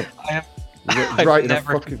pick them up. I've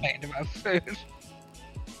never complained about food.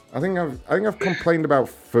 I think I've complained about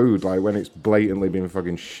food, like when it's blatantly been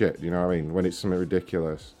fucking shit, you know what I mean? When it's something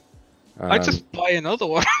ridiculous. I just buy another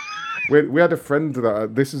one. we had a friend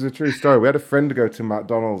that, this is a true story, we had a friend to go to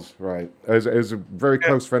McDonald's, right? It was a very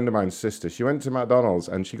close friend of mine's sister. She went to McDonald's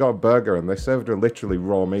and she got a burger and they served her literally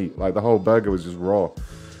raw meat. Like the whole burger was just raw.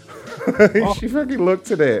 Oh. She fucking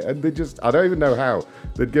looked at it and they just, I don't even know how.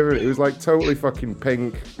 They'd given it was like totally fucking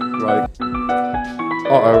pink, like,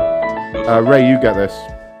 Ray, you get this.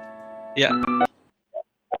 Yeah.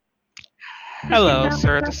 Hello,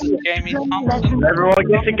 sir. This is Jamie Thompson. Everyone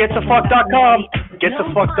gets to gettofuck.com.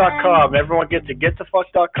 Gettofuck.com. Everyone gets to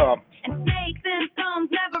gettofuck.com.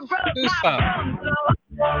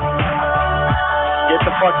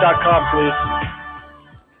 Gettofuck.com, please.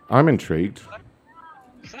 I'm intrigued.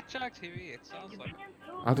 Is that Jack TV? It sounds like...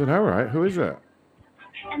 I don't know, right? Who is it?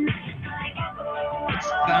 It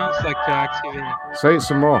sounds like Jack TV. Say it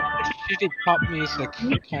some more. The shitty pop music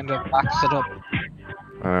kind of backs it up.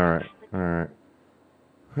 Alright.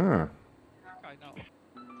 Huh. I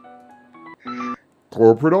know.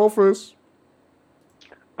 Corporate office.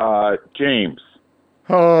 James.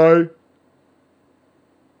 Hi.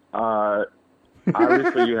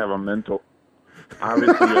 Obviously you have a mental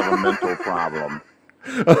problem.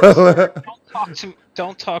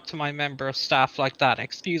 Don't talk to my member of staff like that.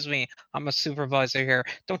 Excuse me, I'm a supervisor here.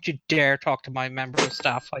 Don't you dare talk to my member of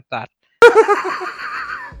staff like that.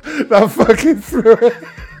 That fucking threw it.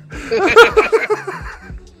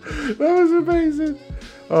 That was amazing.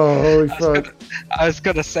 Oh, holy fuck. I was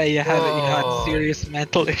gonna say you had serious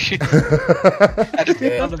mental issues.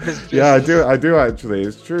 Yeah, I do actually.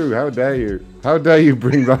 It's true. How dare you? How dare you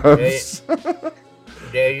bring that up?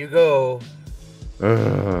 There you go.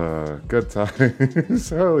 Good times.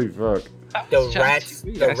 Holy fuck.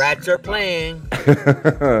 The rats are playing.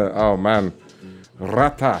 Oh man.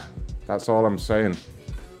 Rata. That's all I'm saying.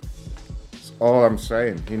 That's all I'm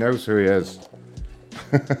saying. He knows who he is.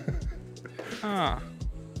 Huh.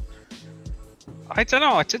 I don't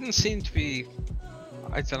know, it didn't seem to be,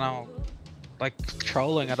 I don't know, like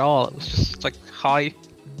trolling at all. It was just like, hi.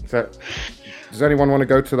 Does anyone want to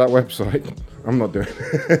go to that website? I'm not doing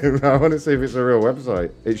it. I want to see if it's a real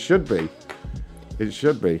website. It should be. It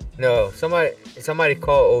should be. No, somebody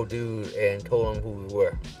called old dude and told him who we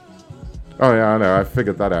were. Oh yeah, I know. I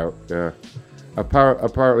figured that out. Yeah.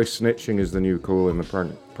 Apparently snitching is the new cool in the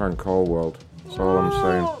prank call world. That's all I'm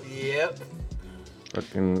saying. Yep.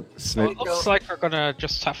 Fucking snitch. Well, it looks like we're gonna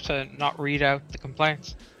just have to not read out the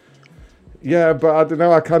complaints. Yeah, but I don't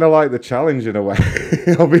know. I kind of like the challenge in a way.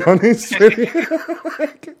 I'll be honest with you.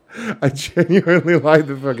 I genuinely like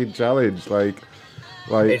the fucking challenge. Like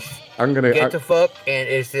I'm gonna get the fuck, and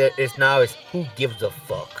it's who gives a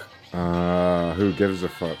fuck. Who gives a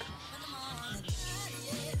fuck?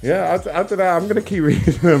 Yeah, I don't know. I'm gonna keep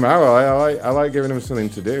reading them out. I like giving them something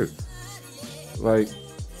to do. Like,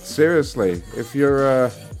 seriously, if your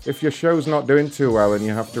show's not doing too well and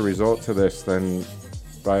you have to resort to this, then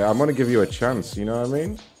I'm gonna give you a chance. You know what I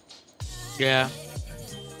mean? Yeah.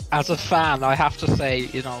 As a fan, I have to say,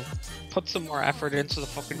 put some more effort into the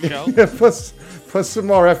fucking show. Yeah, put some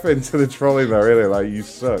more effort into the trolling though. Really, like you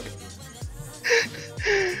suck.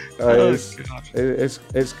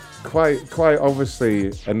 It's quite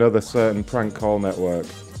obviously another certain prank call network,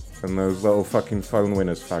 and those little fucking phone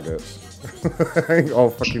winners faggots.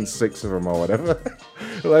 All fucking 6 of them or whatever.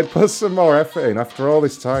 Like, put some more effort in after all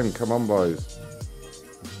this time. Come on, boys.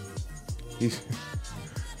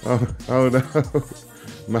 Oh no.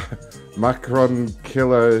 Macron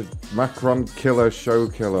killer, show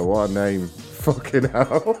killer. What a name. Fucking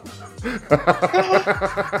hell.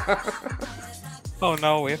 Oh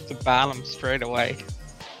no, we have to ban him straight away.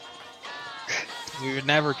 We would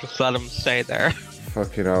never just let him stay there.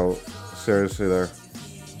 Fucking hell. Seriously though.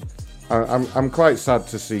 I'm quite sad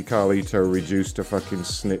to see Carlito reduced to fucking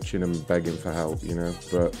snitching and begging for help,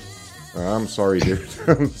 but I'm sorry, dude.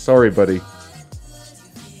 I'm sorry, buddy.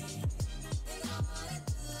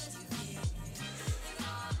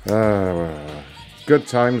 Good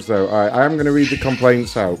times though. All right, I am going to read the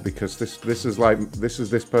complaints out because this is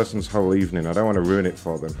this person's whole evening. I don't want to ruin it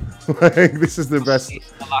for them. This is the best.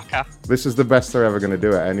 This is the best they're ever going to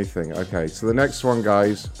do at anything. Okay, so the next one,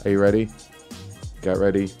 guys. Are you ready? Get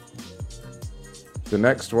ready. The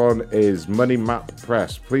next one is Money Map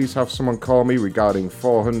Press. Please have someone call me regarding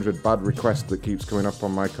 400 bad requests that keeps coming up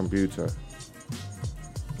on my computer.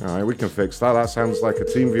 All right, we can fix that. That sounds like a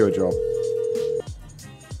TeamViewer job.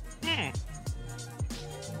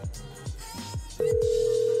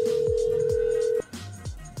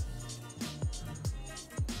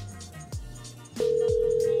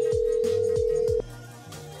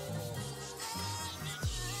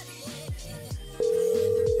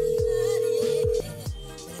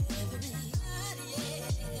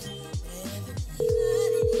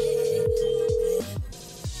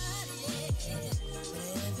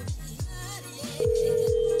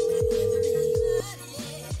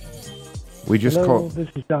 We just Hello, caught this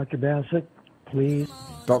is Dr. Bassett. Please.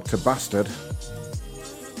 Dr. Bastard.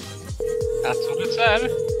 That's what it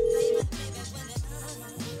said.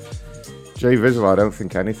 Jay Vizzle, I don't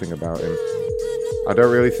think anything about him. I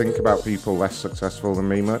don't really think about people less successful than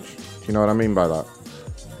me much. Do you know what I mean by that?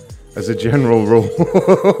 As a general rule.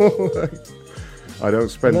 I don't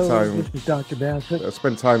spend time... This is Dr. Bassett. I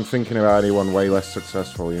spend time thinking about anyone way less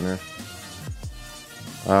successful, you know?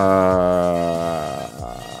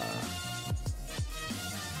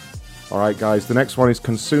 Alright guys, the next one is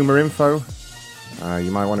consumer info.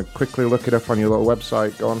 You might want to quickly look it up on your little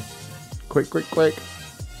website. Go on. Quick.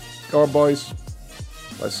 Go on, boys.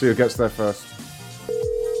 Let's see who gets there first.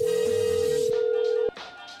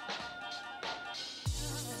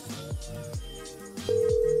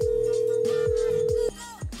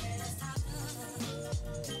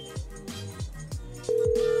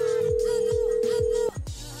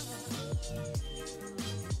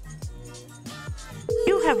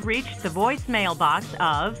 You have reached the voicemail box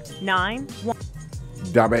of 91.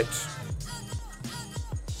 Damn it.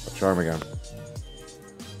 I'll try him again.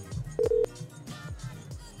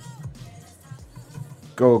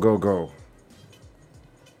 Go.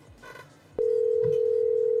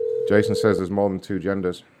 Jason says there's more than 2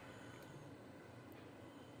 genders.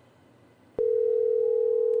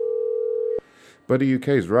 Buddy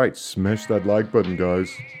UK's right. Smash that like button,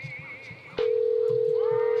 guys.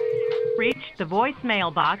 Reached the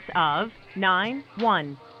voicemail box of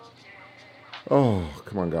 91. Oh,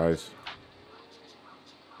 come on, guys.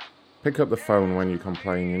 Pick up the phone when you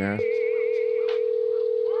complain, you know?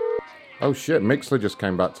 Oh shit, Mixler just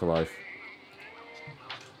came back to life.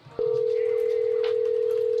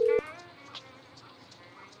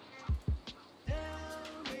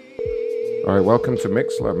 Alright, welcome to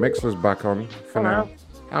Mixler. Mixler's back on for now.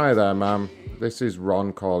 Hi there, ma'am. This is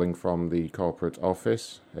Ron calling from the corporate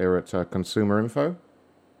office here at Consumer Info.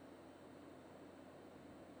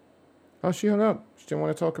 Oh, she hung up. She didn't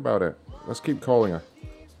want to talk about it. Let's keep calling her.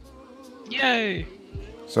 Yay!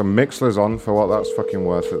 So Mixler's on for what that's fucking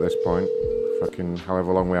worth at this point. Fucking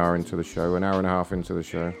however long we are into the show. An hour and a half into the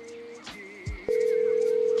show.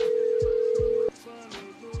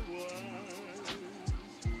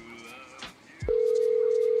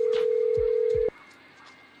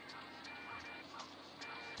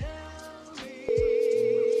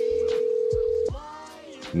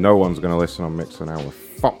 No one's going to listen on Mixer now. We're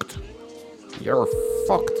fucked. You're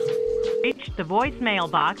fucked. Reached the voicemail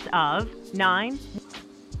box of 9.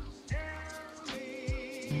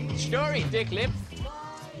 Story, dick lip.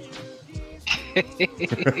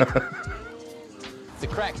 The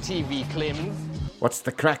crack TV, Clem. What's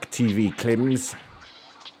the crack TV, Clims?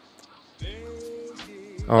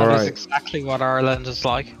 That is exactly what Ireland is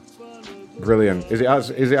like. Brilliant. Is it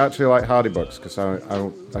actually like Hardybucks? Because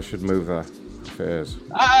I should move there if it is.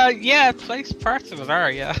 Yeah, place parts of it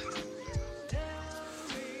are, yeah.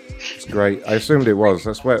 It's great. I assumed it was.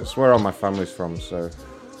 That's where all my family's from, so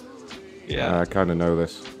yeah. I kind of know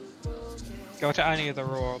this. Go to any of the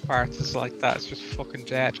rural parts, it's like that. It's just fucking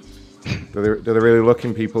dead. Do they really look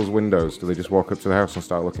in people's windows? Do they just walk up to the house and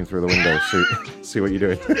start looking through the windows, see what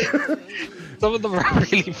you're doing? Some of them are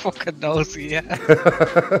really fucking nosy, yeah.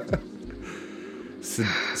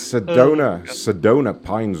 Sedona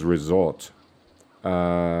Pines Resort.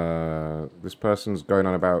 This person's going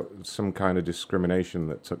on about some kind of discrimination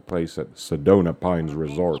that took place at Sedona Pines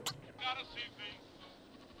Resort.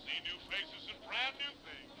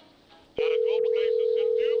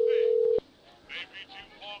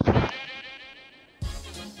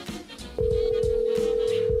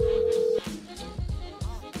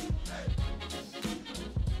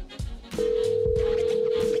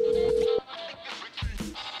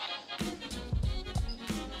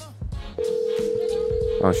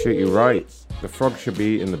 Oh shit, you're right. The frog should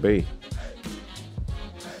be eating the bee.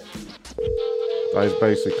 That is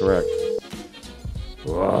basically correct.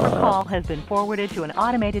 Your call has been forwarded to an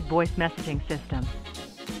automated voice messaging system.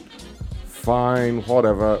 Fine,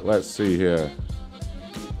 whatever. Let's see here.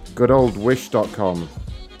 Good old wish.com.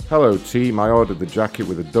 Hello team, I ordered the jacket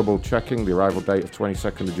with a double checking the arrival date of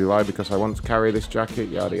 22nd of July because I want to carry this jacket,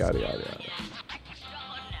 yada yada yada yada.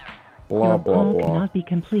 Blah Your blah call blah. cannot be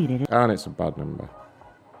completed. And it's a bad number.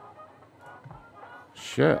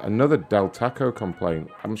 Shit, another Del Taco complaint.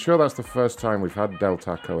 I'm sure that's the first time we've had Del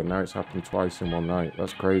Taco and now it's happened twice in one night.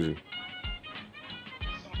 That's crazy.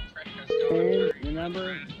 And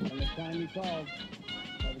remember, on the time you called,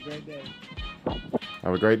 have a great day.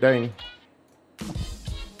 Have a great day.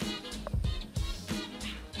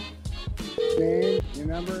 And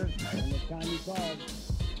remember, on the time you called,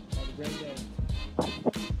 have a great day.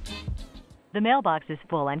 The mailbox is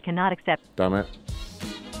full and cannot accept. Damn it.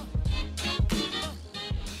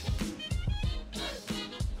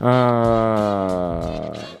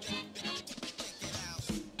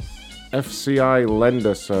 FCI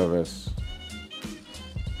lender service.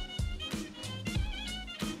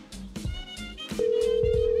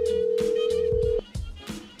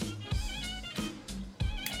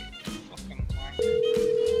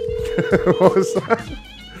 What was that? So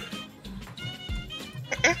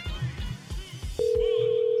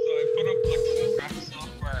I put up like some crack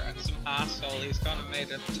software and some asshole, he's gonna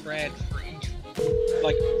made a thread for each,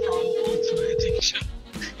 like, Pro Ultimate Edition.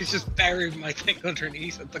 He's just buried my thing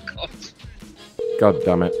underneath at the cut. God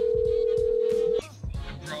damn it.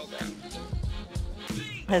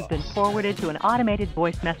 Has been forwarded to an automated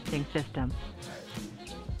voice messaging system.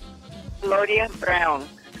 Claudia Brown.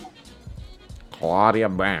 Claudia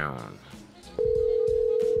Brown.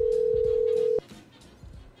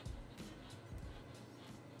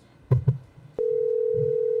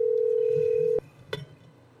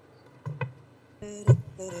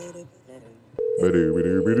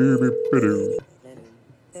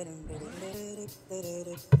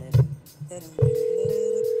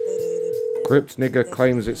 Crypt nigger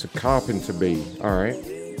claims it's a carpenter bee. Alright.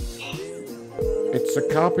 It's a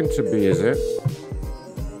carpenter bee, is it?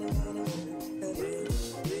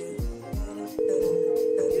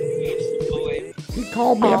 He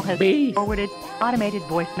called me Call a has bee. forwarded automated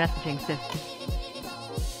voice messaging system.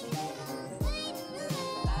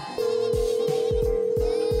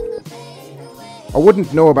 I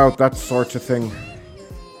wouldn't know about that sort of thing. Do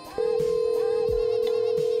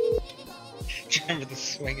you remember the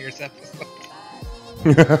Swingers episode?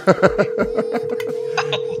 Oh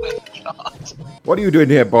my god. What are you doing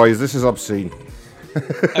here, boys? This is obscene. I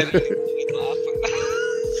didn't laugh.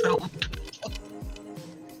 So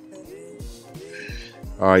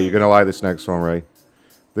Oh, you're gonna like this next one, Ray.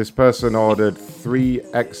 This person ordered 3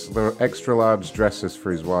 extra large dresses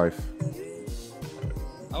for his wife.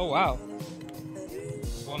 oh wow.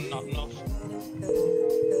 One not enough.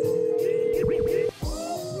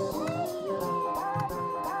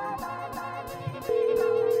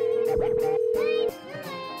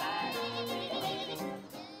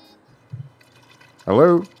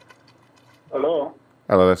 Hello? Hello.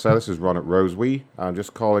 Hello there, sir. This is Ron at Rosewee. I'm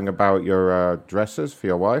just calling about your dresses for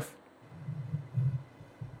your wife.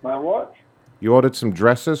 My what? You ordered some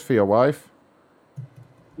dresses for your wife?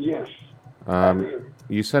 Yes.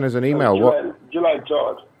 You sent us an email. July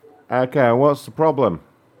 3rd. Okay, what's the problem?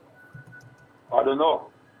 I don't know.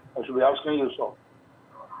 I should be asking you so.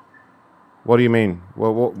 What do you mean?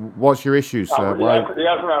 Well, what's your issue, sir? He hasn't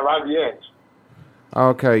arrived yet.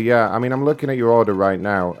 Okay, yeah. I mean, I'm looking at your order right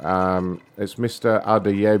now. It's Mr.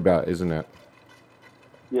 Adeyeba, isn't it?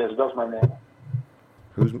 Yes, that's my name.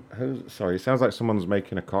 Who's? Sorry, it sounds like someone's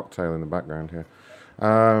making a cocktail in the background here.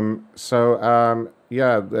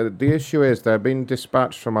 Yeah, the issue is they're being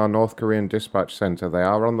dispatched from our North Korean dispatch center. They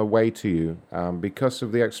are on the way to you because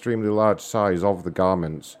of the extremely large size of the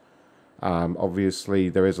garments. Obviously,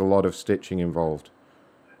 there is a lot of stitching involved.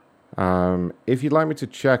 If you'd like me to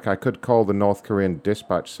check, I could call the North Korean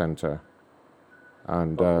dispatch center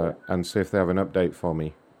and see if they have an update for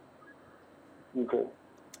me. Okay.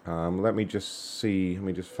 Let me just see. Let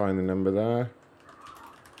me just find the number there.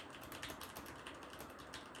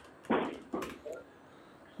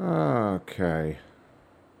 Okay.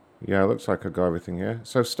 Yeah, looks like I got everything here.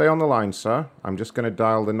 So stay on the line, sir. I'm just going to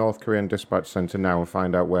dial the North Korean dispatch center now and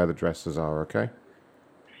find out where the dresses are, okay?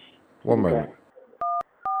 One moment.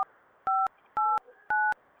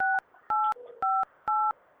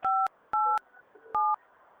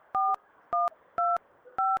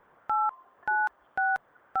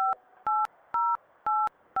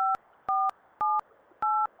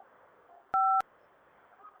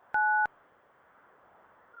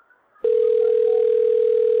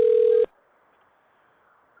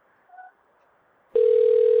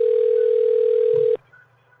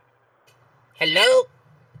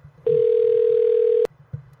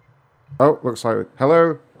 Oh, looks like...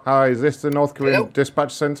 Hello? Hi, is this the North Korean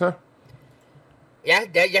Dispatch Center? Yeah,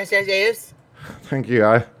 yes, it is. Thank you.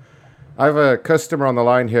 I have a customer on the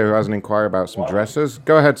line here who has an inquiry about some dresses.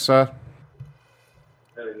 Go ahead, sir.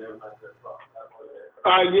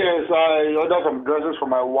 Yes, I ordered some dresses for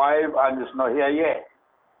my wife and it's not here yet.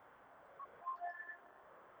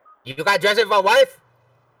 You got dresses for wife?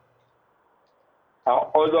 I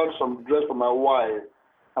ordered some dress for my wife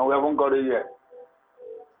and we haven't got it yet.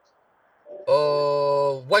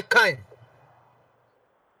 What kind?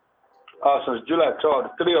 Since July 3rd,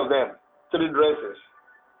 3 of them, 3 dresses.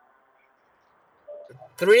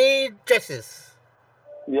 3 dresses.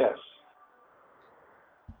 Yes.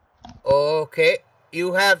 Okay.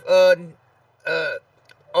 You have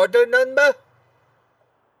order number?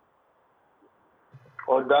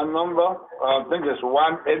 Order number, I think it's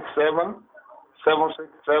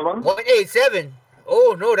 187767. 187?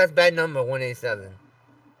 Oh, no, that's bad number, 187.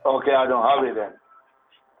 Okay, I don't have it then.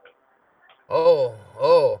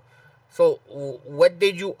 Oh. So, what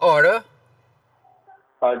did you order?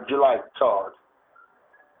 July 3rd.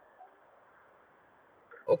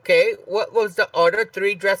 Okay, what was the order?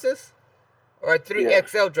 3 dresses? Or a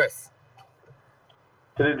 3XL dress?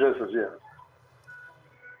 3 dresses, yeah.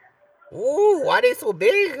 Ooh, why are they so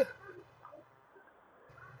big?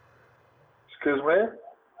 Excuse me?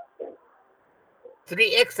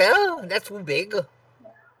 3XL? That's too big.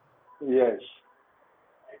 Yes.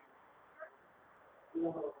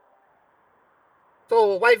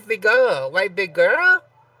 So, why bigger? Why bigger?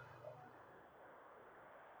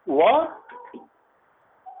 What?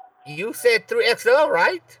 You said 3XL,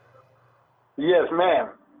 right? Yes, ma'am.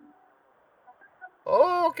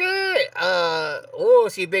 Okay.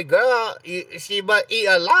 She big girl. She must eat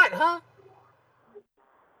a lot, huh?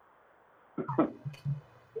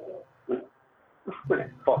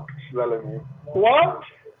 Fuck, she's telling me. What?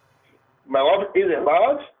 My wife is a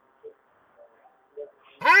lot?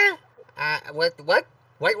 Huh? What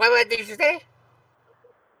did you say?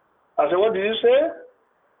 I said, what did you say?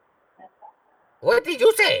 What did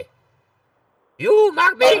you say? You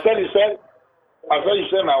mock me? I said you said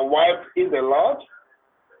my wife is a lot?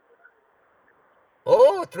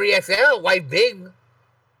 Oh, 3XL, white big.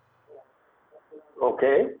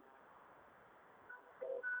 Okay.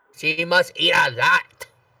 She must eat a lot.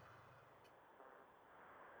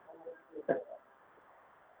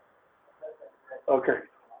 Okay.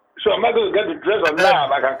 So am I going to get the dress or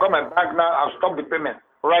now? I can call my bank now and stop the payment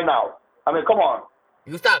right now. I mean, come on.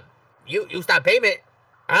 You stop payment,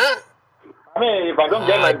 huh? I mean, if I don't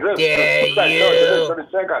get my dress, dare the you.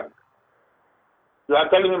 22nd. You are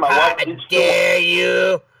telling me my wife eats too dare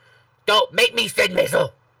you. Don't make me send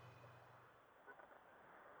missile.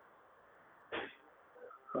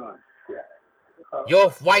 Oh, yeah.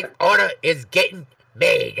 Your wife order is getting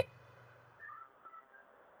made.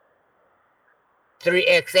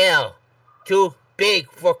 3XL. Too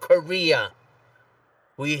big for Korea.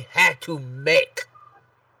 We had to make.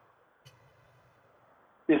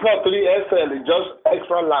 It's not 3XL, it's just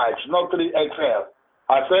extra large, not 3XL.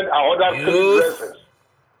 I said I ordered 3 dresses.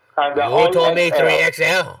 And they're all You told me XL.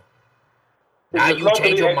 3XL. Now It's you not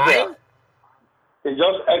change your 3XL. mind? It's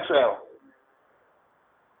just XL.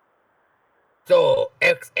 So,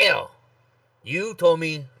 XL. You told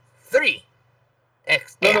me 3XL.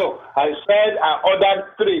 No, I said I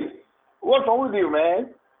ordered 3. What's wrong with you,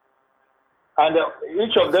 man? And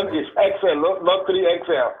each of them is XL, not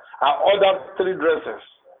 3XL. I ordered 3 dresses.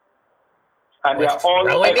 And they are all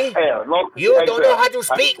XL, not 3XL. You don't know how to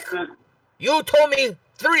speak. You told me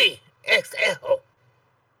 3XL.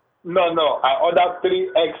 No, I ordered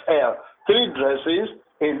 3XL. 3 dresses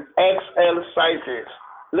in XL sizes.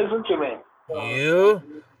 Listen to me. You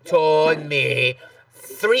told me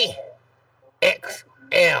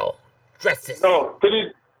 3XL dresses. No,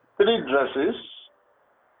 3 dresses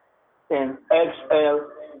in XL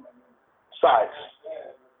size.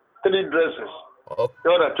 3 dresses. Okay.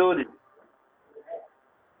 What I told you.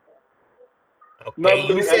 Okay,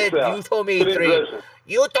 you said XL. you told me 3 3. dresses.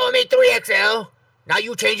 You told me 3XL. Now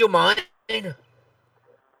you change your mind. Can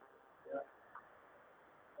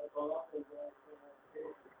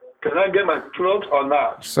I get my clothes or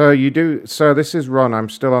not? So you do. So this is Ron. I'm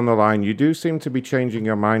still on the line. You do seem to be changing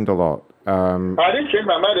your mind a lot. I didn't change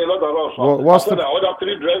my mind a lot at all. Well, what's I said the? I ordered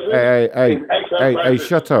 3 dresses Hey, in XL hey! sizes.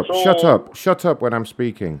 Shut up! So, Shut up! When I'm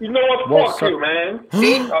speaking. You know what? What's Fuck up? you, man.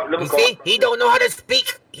 See? Let me You call. see? He don't know how to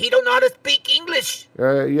speak. He don't know how to speak English.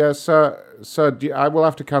 Yes, sir. Sir, I will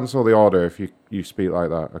have to cancel the order if you speak like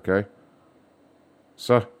that. Okay,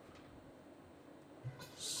 sir.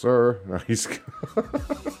 Sir, no, he's.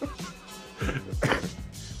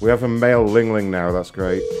 We have a male Lingling now. That's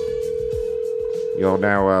great. You're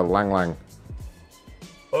now Lang Lang.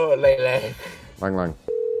 Oh, Lang. Lang Lang.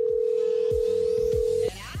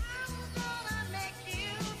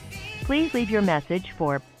 Please leave your message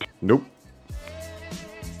for... Nope.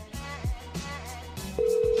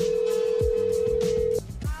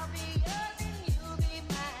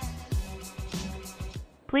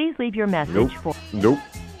 Please leave your message Nope. for... Nope.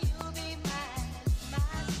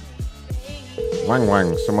 Wang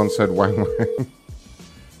Wang. Someone said Wang Wang.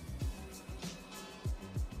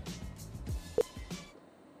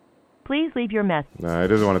 Please leave your message. No, he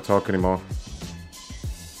doesn't want to talk anymore.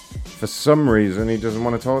 For some reason, he doesn't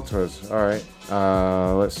want to talk to us. Alright.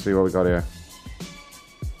 Let's see what we got here.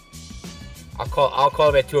 I'll call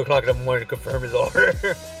him at 2 o'clock in the morning to confirm his order.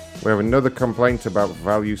 We have another complaint about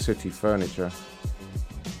Value City Furniture.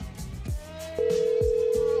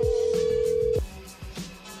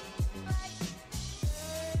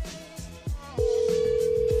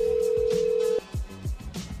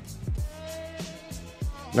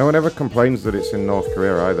 No one ever complains that it's in North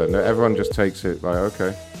Korea either. No, everyone just takes it like,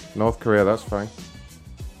 okay, North Korea, that's fine.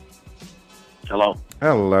 Hello.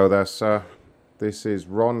 Hello there, sir. This is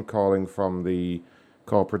Ron calling from the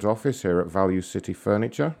corporate office here at Value City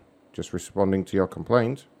Furniture. Just responding to your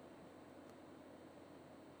complaint.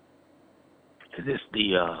 Is this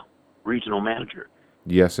the regional manager?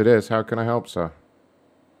 Yes, it is. How can I help, sir?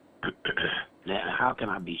 Now, how can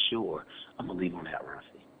I be sure? I'm going to leave on that, Ron.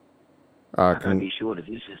 Uh, I can be sure that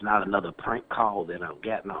this is not another prank call that I've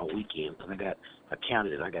gotten all weekend, because I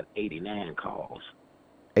counted it. I got 89 calls.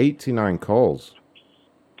 89 calls?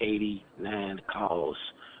 89 calls.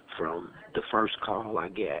 From the first call I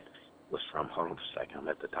get was from, hold on a second, I'm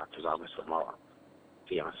at the doctor's office with my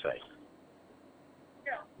fiance.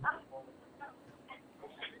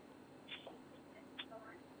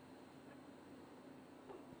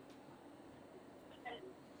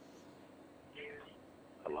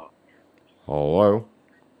 Hello. Hello?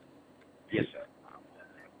 Yes, sir.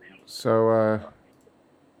 So,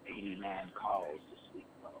 89 calls this week.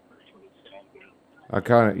 I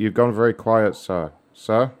can't... You've gone very quiet, sir.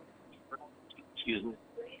 Sir? Excuse me?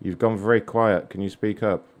 You've gone very quiet. Can you speak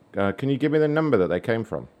up? Can you give me the number that they came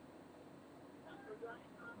from?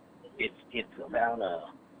 It's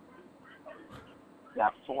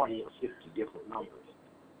about 40 or 50 different numbers.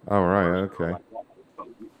 Oh, right, okay.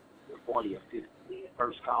 40 or 50. The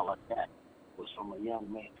first call I got was from a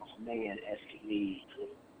young man, asking me,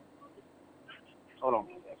 hold on.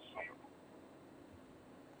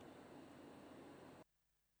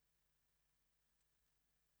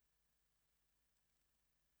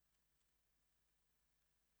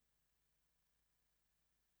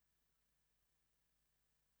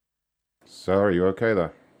 Sir, are you okay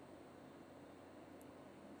there?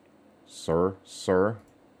 Sir? Sir?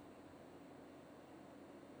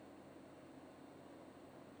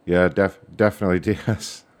 Yeah, definitely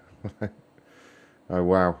DS. Oh,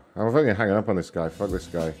 wow. I'm thinking hanging up on this guy. Fuck this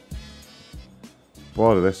guy.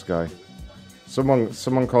 Bored of this guy.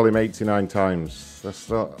 Someone called him 89 times. That's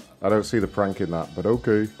not... I don't see the prank in that, but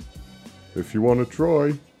okay. If you want to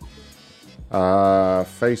try.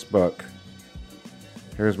 Facebook.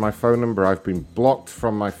 Here's my phone number. I've been blocked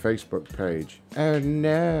from my Facebook page. Oh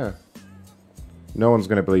no. No one's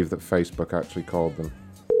going to believe that Facebook actually called them.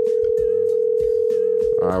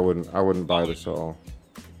 I wouldn't buy this at all.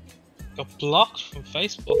 Got blocked from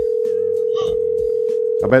Facebook.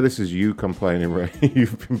 I bet this is you complaining, Ray.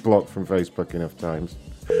 You've been blocked from Facebook enough times.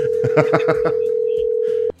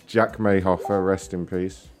 Jack Mayhofer, rest in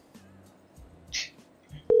peace.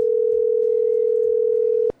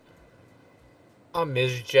 I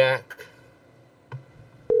miss Jack.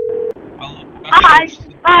 Hi.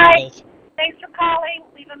 Hi. Thanks for calling.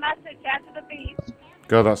 Leave a message after the beep.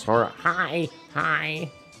 God, that's horrible. Hi.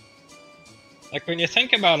 Hi. Like, when you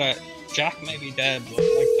think about it, Jack may be dead, but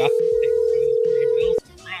like that.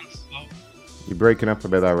 You're breaking up a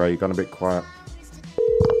bit there, Ray. You've gone a bit quiet.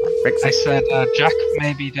 Fix it. I said Jack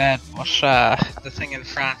may be dead, but the thing in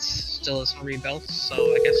France still isn't rebuilt, so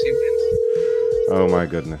I guess you win. Oh my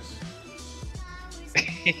goodness.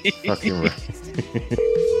 Fucking Ray.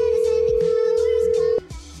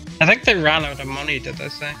 I think they ran out of money, did they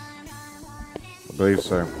say? I believe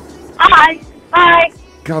so. Hi. Hi.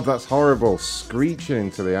 God, that's horrible. Screeching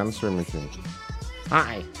into the answering machine.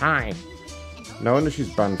 Hi. Hi. No wonder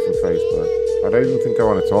she's banned from Facebook. I don't even think I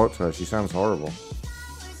want to talk to her. She sounds horrible.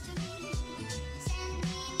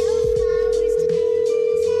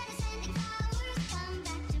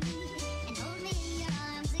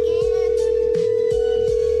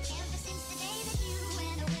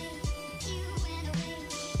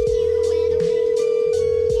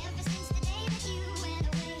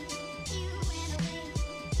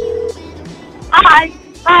 Hi.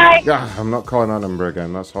 Hi. Yeah, I'm not calling that number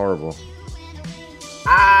again. That's horrible.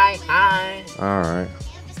 Hi. Alright.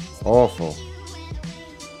 Awful.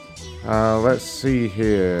 Let's see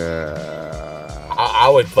here. I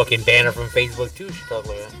would fucking ban her from Facebook too. She talk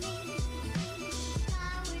like that.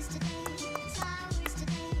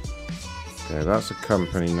 Okay, that's a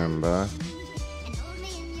company number.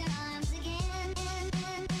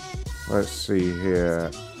 Let's see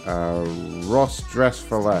here. Ross Dress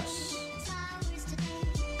for Less.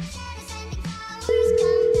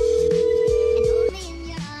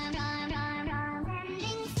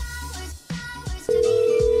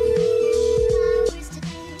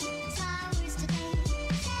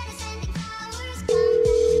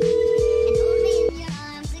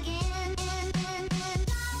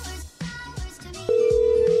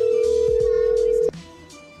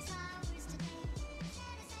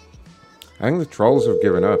 I think the trolls have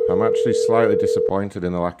given up. I'm actually slightly disappointed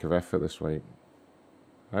in the lack of effort this week.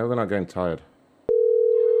 I hope they're not getting tired.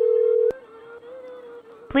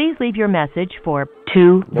 Please leave your message for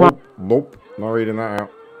 2. Nope. Not reading that out.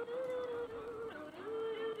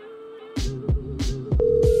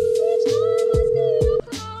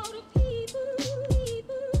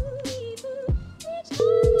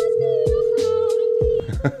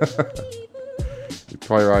 You're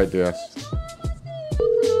quite right, DS.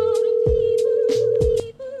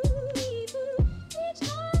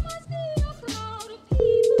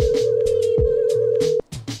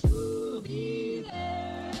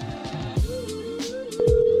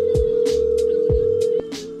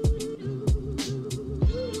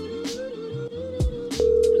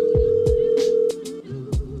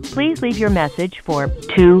 Please leave your message for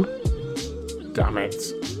 2. Damn it.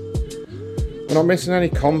 We're not missing any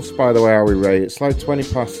comps, by the way, are we, Ray? It's like 20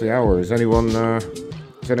 past the hour. Is anyone comping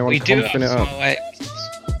it up?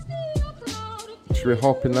 Should we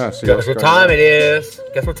hop in there? Guess what time it is.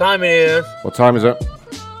 What time is it?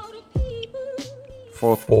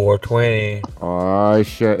 4:20. Oh,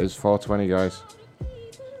 shit. It's 4:20, guys.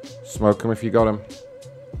 Smoke them if you got them.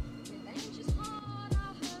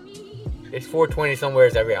 It's 4:20 somewhere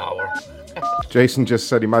every hour. Jason just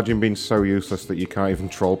said, imagine being so useless that you can't even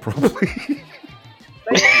troll properly.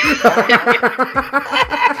 How's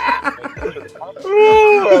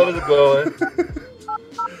it going?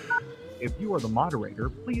 If you are the moderator,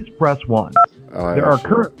 please press 1. Oh, there are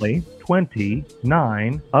currently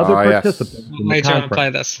 29 other participants in the conference. Play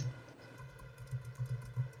this.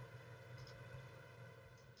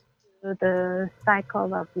 The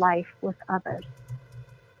cycle of life with others.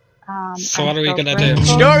 So what are we gonna do?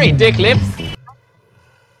 Story, dick lip.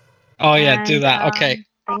 Oh yeah, do that. Okay.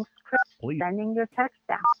 Thanks for sending your text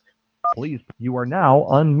down. Please, you are now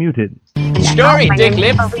unmuted. Story, dick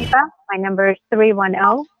lip. My number is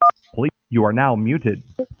 310. Please, you are now muted.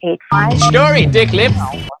 85. Story, dick lip.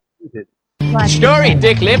 Muted. Story,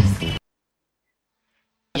 dick lip.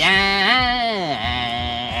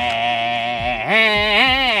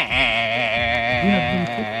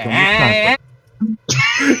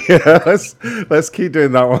 Yeah, let's keep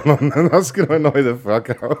doing that one on. That's gonna annoy the fuck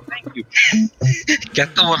out. Thank you.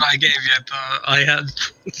 Get the one I gave you. I had.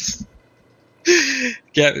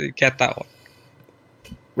 Get that one.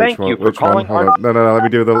 Which one? Which one? Hold on. No. Let me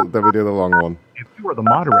do the long one. If you are the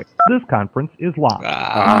moderator, this conference is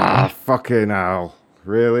live. Fucking hell!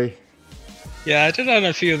 Really? Yeah, I did on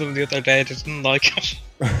a few of them the other day. I didn't like it.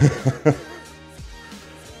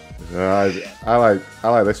 I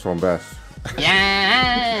like this one best. It's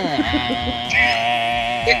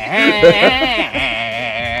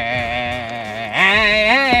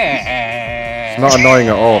not annoying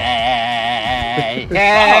at all.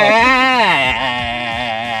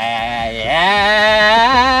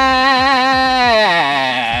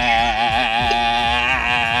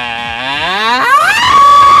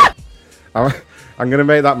 I'm gonna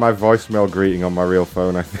make that my voicemail greeting on my real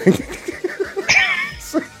phone, I think.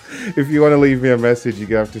 So, if you want to leave me a message, you're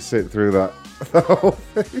gonna have to sit through that whole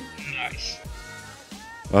thing. Nice.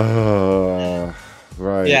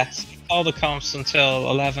 Right. Yes, all the comps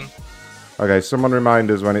until 11. Okay, someone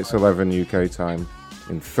remind us when it's 11 UK time.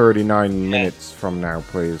 In 39 minutes from now,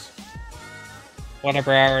 please.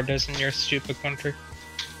 Whatever hour it is in your stupid country.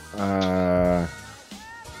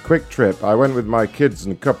 Quick trip. I went with my kids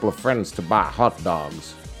and a couple of friends to buy hot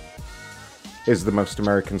dogs. Is the most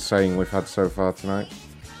American saying we've had so far tonight.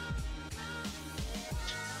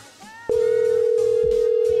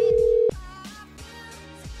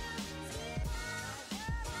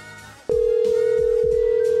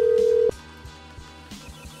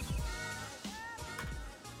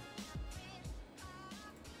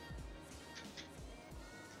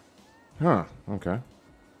 Huh, okay.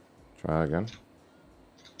 Try again.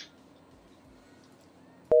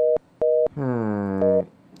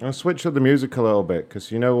 I'll switch up the music a little bit,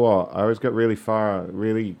 because you know what? I always get really far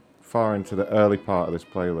into the early part of this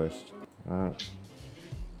playlist.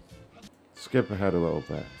 Skip ahead a little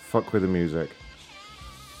bit. Fuck with the music.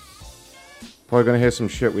 Probably going to hear some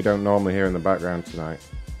shit we don't normally hear in the background tonight.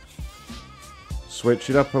 Switch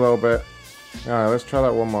it up a little bit. Alright, let's try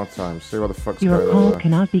that one more time. See what the fuck's going on. Your call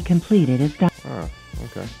cannot be completed as dialed. Oh,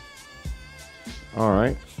 okay.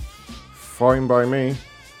 Alright. Fine by me.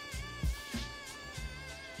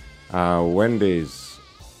 Wendy's.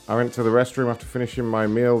 I went to the restroom after finishing my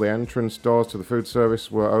meal. The entrance doors to the food service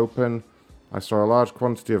were open. I saw a large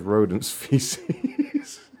quantity of rodents'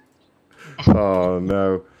 feces. Oh,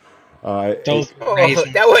 no. That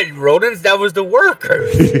wasn't rodents, that was the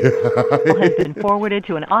workers. Has been forwarded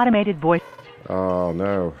to an automated voice. Oh,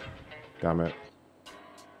 no. Damn it.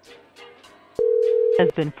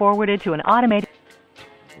 Has been forwarded to an automated.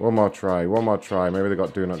 One more try. Maybe they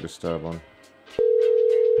got Do Not Disturb on.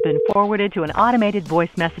 Been forwarded to an automated voice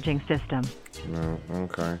messaging system. No,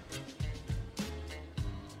 okay.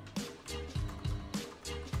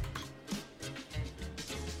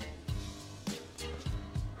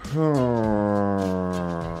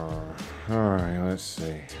 Alright, let's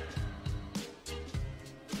see.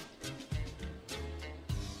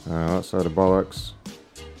 That's out of bollocks.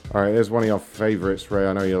 Alright, here's one of your favorites, Ray.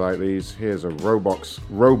 I know you like these. Here's a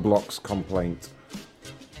Roblox complaint.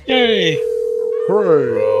 Yay!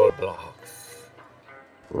 Hooray!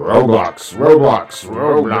 Roblox.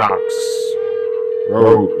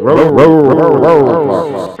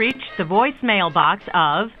 Reach the voicemail box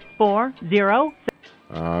of 40.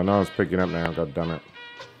 No one's picking up now, god damn it.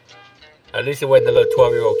 At least it wasn't a little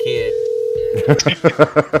 12-year-old kid.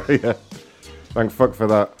 Yeah. Thank fuck for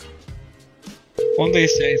that. One of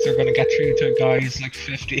these days they're gonna get through to a guy who's like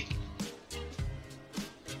 50.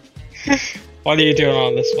 What are you doing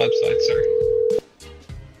on this website, sir?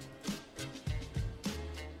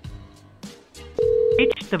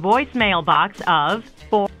 Reach the voicemail box of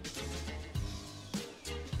 40.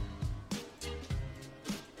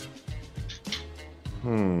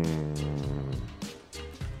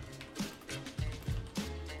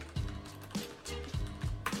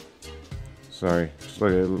 Sorry, just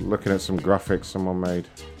looking at some graphics someone made.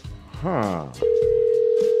 Huh.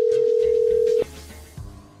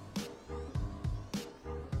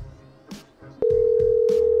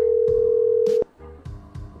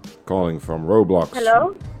 Calling from Roblox.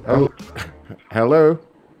 Hello? Oh, hello?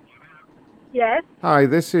 Yes? Hi,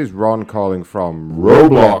 this is Ron calling from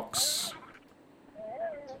Roblox.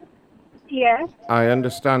 Yes? I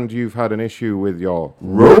understand you've had an issue with your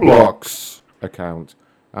Roblox account,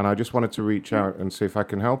 and I just wanted to reach out and see if I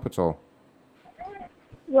can help at all.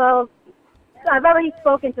 Well, I've already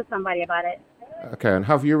spoken to somebody about it. Okay, and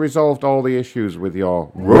have you resolved all the issues with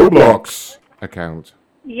your Roblox account?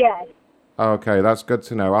 Yes. Okay, that's good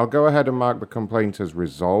to know. I'll go ahead and mark the complaint as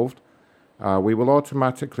resolved. We will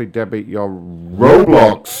automatically debit your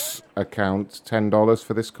Roblox account $10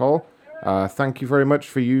 for this call. Thank you very much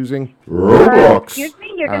for using Roblox. Excuse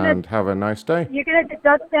me, and have a nice day. You're going to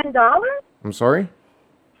deduct $10? I'm sorry?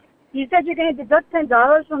 You said you're going to deduct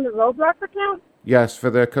 $10 from the Roblox account? Yes, for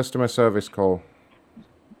the customer service call.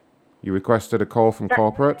 You requested a call from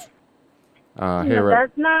corporate.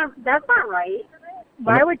 That's not right.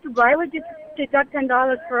 Why would you deduct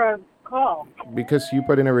 $10 for a call? Because you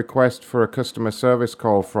put in a request for a customer service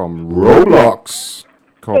call from Roblox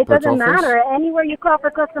corporate It doesn't office. matter. Anywhere you call for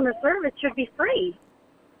customer service should be free.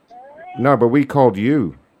 No, but we called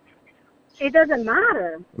you, It doesn't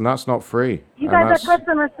matter. and that's not free. You And guys that's- are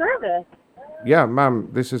customer service. Yeah, ma'am,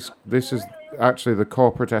 this is actually the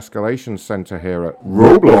corporate escalation center here at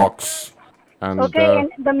Roblox. And Okay,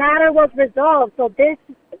 and the matter was resolved. So this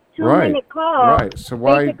 2-minute call so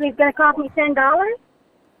why? basically is going to cost me $10?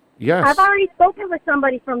 Yes, I've already spoken with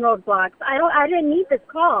somebody from Roblox. I didn't need this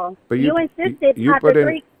call. but you insisted you after put in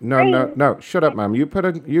three. no. Shut up, ma'am. You put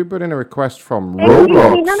in a request from Excuse me.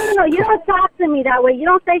 Roblox. No. You don't talk to me that way. You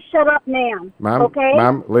don't say "shut up, ma'am." Ma'am, okay?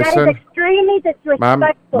 ma'am, listen. That is extremely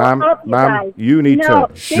disrespectful Ma'am, of you ma'am, guys. you need No,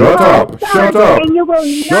 to this shut up. is Shut done, up. And you will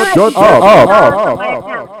Shut not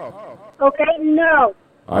up. Okay, no.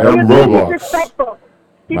 I am You're being Roblox. disrespectful.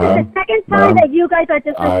 This Ma'am, is the second time ma'am, that you guys are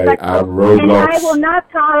disrespectful. am And Roblox. I will not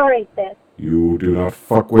tolerate this. You do not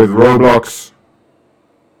fuck with Roblox.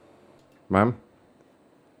 Ma'am?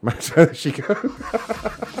 There she goes.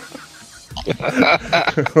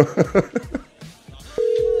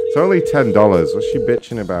 It's only $10. What's she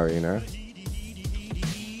bitching about, you know?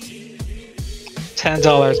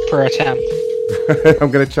 $10 per attempt.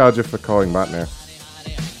 I'm going to charge her for calling back now.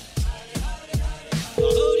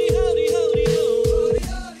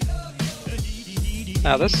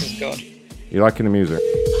 Now this is good. You liking the music?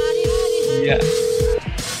 Yeah.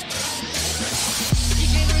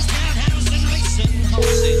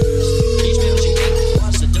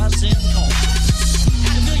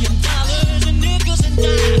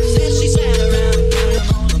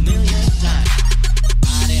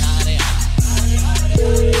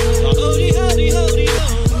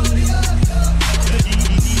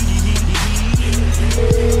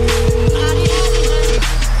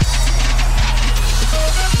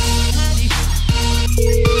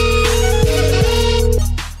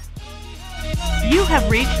 You have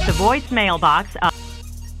reached the voicemail box of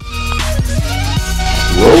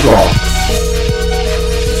Roblox.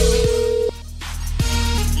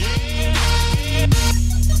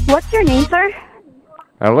 What's your name, sir?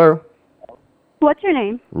 Hello? What's your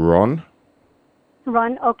name? Ron?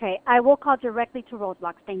 Ron. Okay, I will call directly to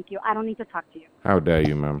Roadblocks. Thank you. I don't need to talk to you. How dare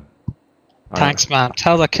you, ma'am? Thanks, man.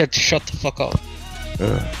 Tell the kid to shut the fuck up.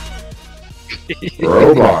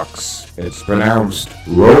 Roblox. It's pronounced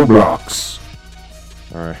Roblox.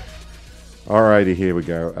 Alright. Alrighty, here we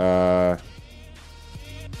go.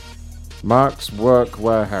 Mark's Work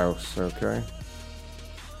Warehouse, okay.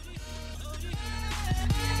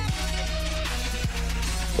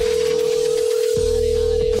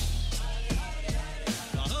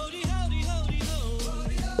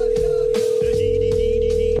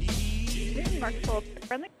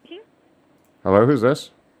 Hello, who's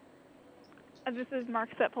this? This is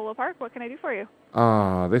Mark's at Polo Park. What can I do for you?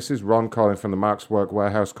 This is Ron calling from the Mark's Work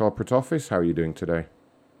Warehouse corporate office. How are you doing today?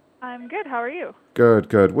 I'm good. How are you? Good,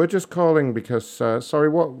 good. We're just calling because, sorry,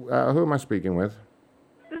 who am I speaking with?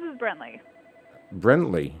 This is Brentley.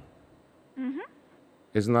 Brentley? Mm-hmm.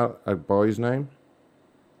 Isn't that a boy's name?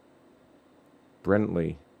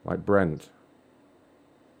 Brentley, like Brent.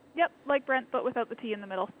 Yep, like Brent, but without the T in the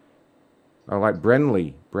middle. Oh, like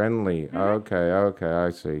Brentley. Brentley. Mm-hmm. Okay, I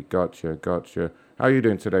see. Gotcha. How are you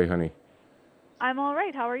doing today, honey? I'm all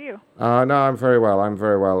right. How are you? No, I'm very well.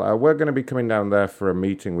 We're going to be coming down there for a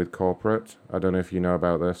meeting with corporate. I don't know if you know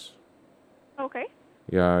about this. Okay.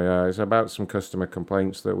 Yeah. It's about some customer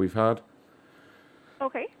complaints that we've had.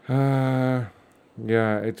 Okay.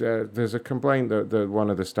 There's a complaint that one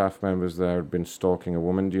of the staff members there had been stalking a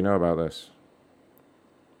woman. Do you know about this?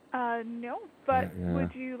 No, but Yeah.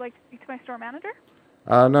 would you like to speak to my store manager?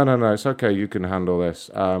 No, it's okay. You can handle this.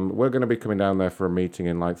 We're going to be coming down there for a meeting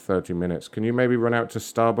in like 30 minutes. Can you maybe run out to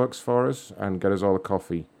Starbucks for us and get us all a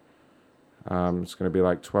coffee? It's going to be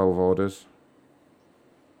like 12 orders.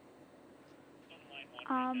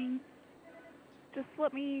 Just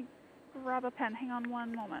let me grab a pen. Hang on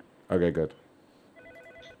one moment. Okay, good.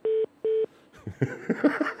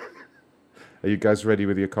 Are you guys ready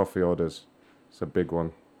with your coffee orders? It's a big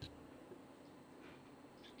one.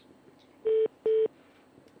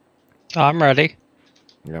 I'm ready.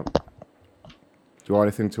 Yep. Do you want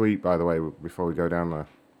anything to eat, by the way, before we go down there?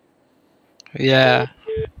 Yeah,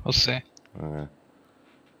 we'll see.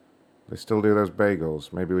 They still do those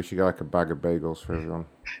bagels. Maybe we should get like a bag of bagels for everyone.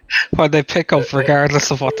 Well, they pick up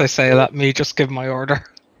regardless of what they say. Let me just give my order.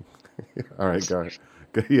 All right, go.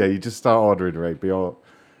 Yeah, you just start ordering, right? Be all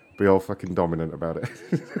fucking dominant about it.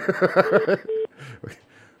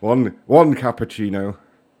 One cappuccino.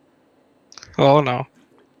 Oh no.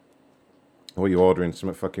 What are you ordering?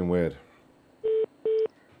 Something fucking weird.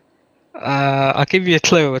 I'll give you a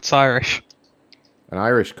clue. It's Irish. An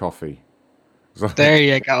Irish coffee. There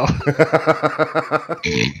you go. I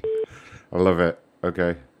love it.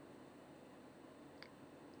 Okay.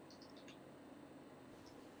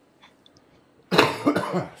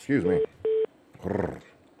 Excuse me.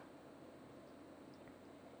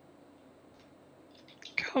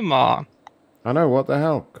 Come on. I know, what the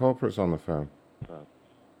hell? Corporate's on the phone.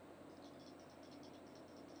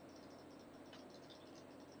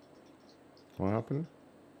 What happened?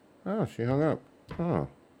 Oh, she hung up. Oh.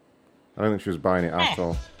 I don't think she was buying it at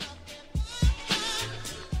all.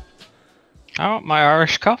 I want my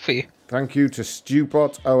Irish coffee. Thank you to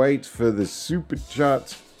Stewbot08 for the super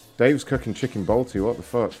chat. Dave's cooking chicken balti, what the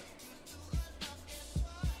fuck?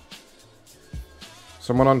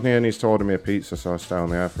 Someone on here needs to order me a pizza, so I'll stay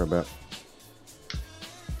on the air for a bit.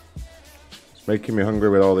 It's making me hungry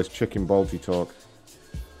with all this chicken balti talk.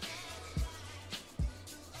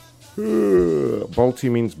 Balti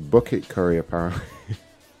means bucket curry, apparently.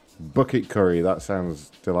 Bucket curry, that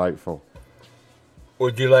sounds delightful.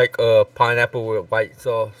 Would you like pineapple with white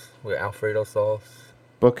sauce, with Alfredo sauce?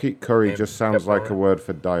 Bucket curry And just sounds like a word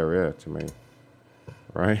for diarrhea to me.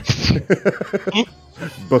 Right?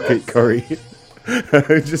 Bucket curry.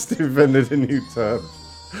 I just invented a new term.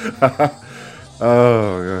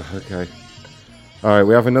 Oh, okay. All right,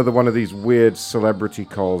 we have another one of these weird celebrity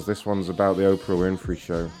calls. This one's about the Oprah Winfrey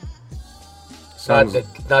Show.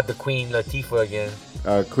 Not the Queen Latifah again.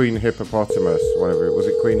 Queen Hippopotamus, whatever. Was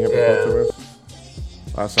it Queen Hippopotamus? Yeah.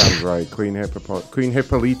 That sounds right. Queen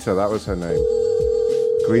Hippolyta, that was her name.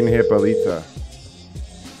 Queen Hippolyta.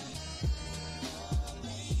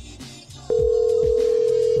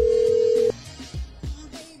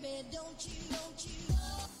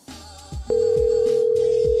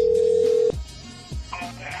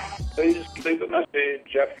 Please leave a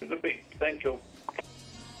message after the beep. Thank you.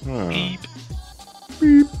 Beep.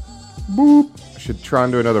 Beep. Boop. I should try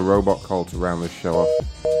and do another robot call to round this show off.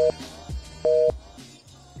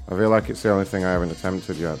 I feel like it's the only thing I haven't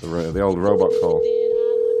attempted yet, the old robot call.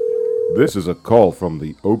 This is a call from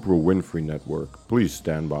the Oprah Winfrey Network. Please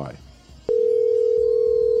stand by.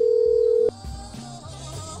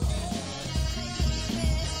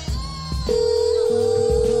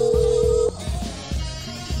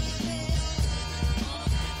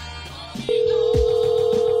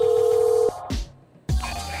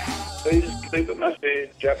 Please leave a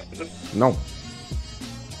message after the... No.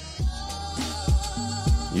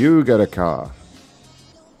 You get a car.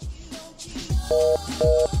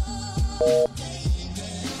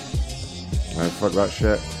 Alright, fuck that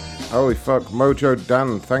shit. Holy fuck, Mojo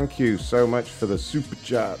Dan, thank you so much for the super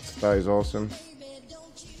chat. That is awesome.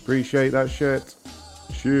 Appreciate that shit.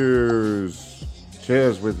 Cheers.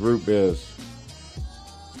 Cheers with root beers.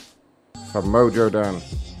 For Mojo Dan.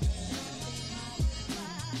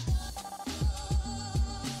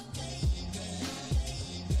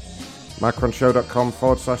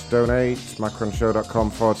 macronshow.com/donate,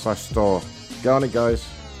 macronshow.com/store. Get on it, guys.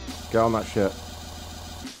 Get on that shit.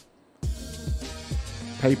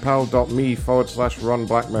 paypal.me/Ron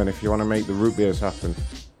Blackman if you want to make the root beers happen.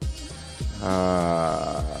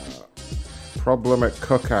 Problem at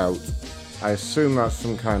Cookout. I assume that's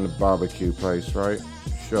some kind of barbecue place, right?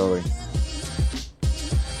 Surely.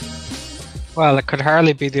 Well, it could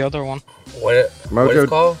hardly be the other one. What is it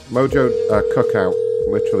called? Mojo Cookout.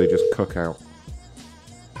 Literally just Cookout.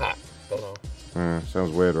 Don't know.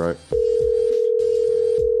 Sounds weird, right?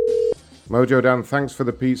 Mojo Dan, thanks for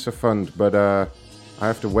the pizza fund, but I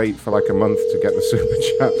have to wait for like a month to get the super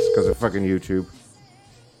chats because of fucking YouTube.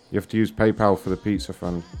 You have to use PayPal for the pizza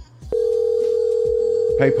fund.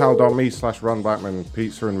 PayPal.me/Ron Blackman,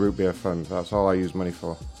 pizza and root beer fund. That's all I use money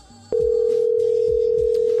for.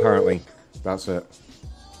 Apparently, that's it.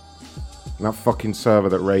 And that fucking server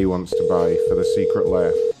that Ray wants to buy for the secret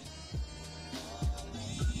lair.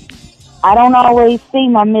 I don't always see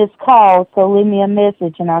my missed calls, so leave me a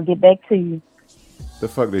message and I'll get back to you. The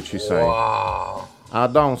fuck did she say? Wow. I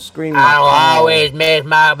don't scream my I'll call. always miss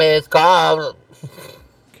my missed calls.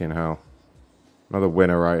 Fucking hell. Another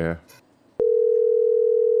winner right here.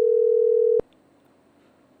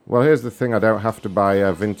 Well, here's the thing. I don't have to buy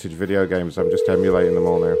vintage video games. I'm just emulating them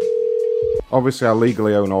all now. Obviously, I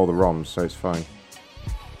legally own all the ROMs, so it's fine.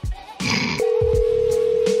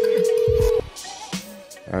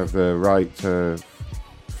 I have the right to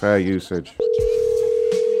fair usage.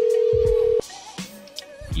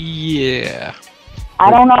 Yeah.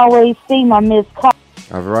 I don't always see my missed calls.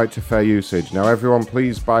 I have a right to fair usage. Now, everyone,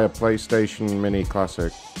 please buy a PlayStation Mini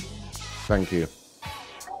Classic. Thank you.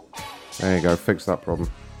 There you go. Fix that problem.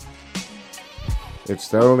 It's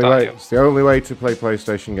the only way. It's the only way to play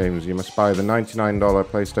PlayStation games. You must buy the $99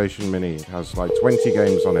 PlayStation Mini. It has like 20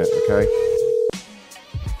 games on it. Okay.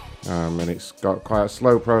 And it's got quite a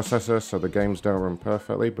slow processor, so the games don't run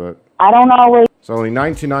perfectly. But I don't always. It's only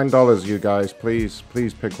 $99, you guys. Please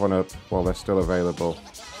pick one up while they're still available.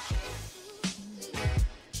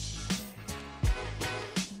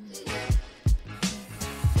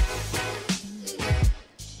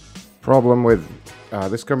 Problem with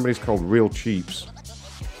this company's called Real Cheaps.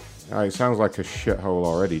 It sounds like a shithole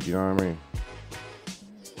already, do you know what I mean?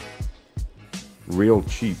 Real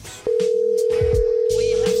Cheaps.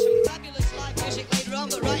 We have some fabulous live music later on,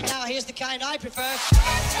 but right now here's the kind I prefer.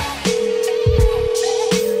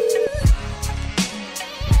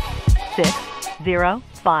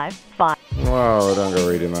 6055. Whoa, don't go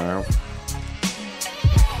reading that out.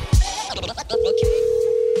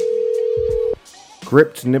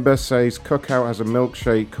 Gripped Nibber says Cookout has a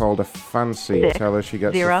milkshake called a Fancy. 6, Tell her she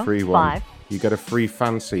gets 0, a free one. 5. You get a free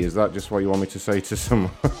Fancy. Is that just what you want me to say to someone?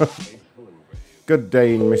 Good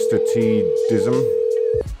day, Mr. T. Dism.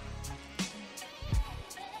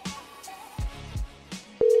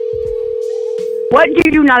 What do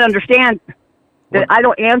you not understand? That I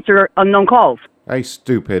don't answer unknown calls. Hey,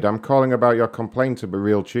 stupid. I'm calling about your complaint about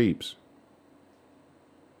Real Cheaps.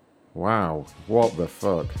 Wow. What the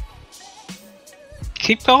fuck?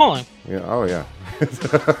 Keep calling. Yeah. Oh yeah.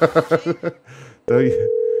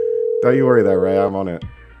 don't you worry there, Ray. I'm on it.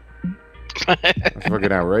 That's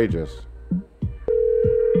fucking outrageous.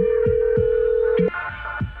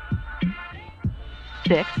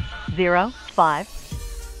 Six, 0, 5.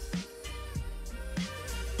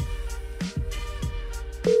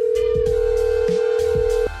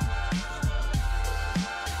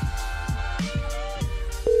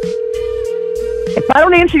 If I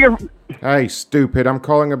don't answer your... Hey, stupid, I'm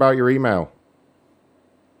calling about your email.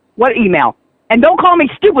 What email? And don't call me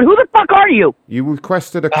stupid. Who the fuck are you? You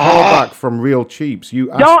requested a callback from Real Cheaps. You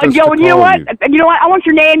asked us to you call know what? you. You know what? I want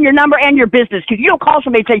your name, your number, and your business. Because you don't call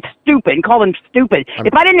somebody and say stupid and call them stupid.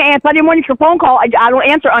 If I didn't want your phone call, I don't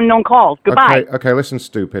answer unknown calls. Goodbye. Okay, listen,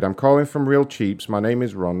 stupid. I'm calling from Real Cheaps. My name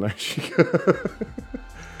is Ron.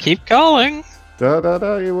 Keep calling.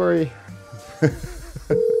 Don't you worry.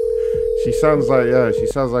 She sounds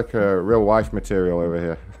like a real wife material over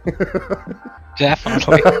here.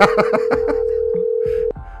 Definitely.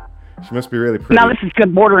 She must be really pretty. Now this is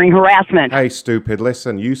good bordering harassment. Hey, stupid,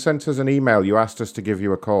 listen. You sent us an email. You asked us to give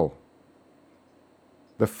you a call.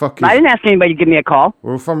 The fuck is... I didn't ask anybody to give me a call.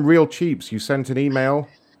 We're from Real Cheaps. You sent an email.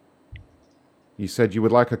 You said you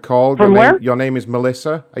would like a call. From where? Your name is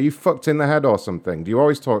Melissa. Are you fucked in the head or something? Do you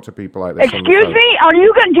always talk to people like this? Excuse me? Do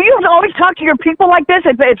you always talk to your people like this?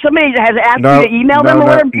 If somebody has asked you to email them or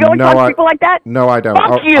whatever, do you always talk to people like that? No, I don't.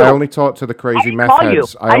 Fuck you. I only talk to the crazy meth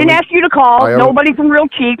heads. I didn't ask you to call. Nobody from Real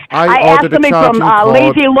Cheaps. I asked somebody from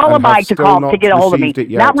Lazy Lullaby to call to get a hold of me.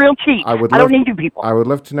 Not Real Cheaps. I don't need you people. I would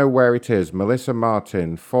love to know where it is. Melissa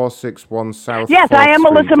Martin, 461 South. Yes, I am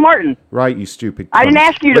Melissa Martin. Right, you stupid cunt. I didn't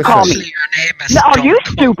ask you to call me. No, are you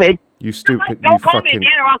stupid? You stupid. Don't call me again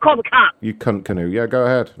or I'll call the cops. You cunt canoe. Yeah, go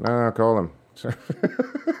ahead. No, call him.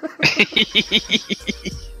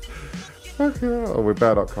 Oh, we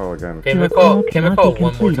better not call again. Your call cannot be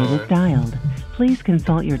completed as dialed. Please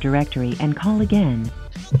consult your directory and call again.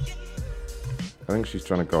 I think she's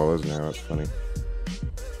trying to call us now. That's funny.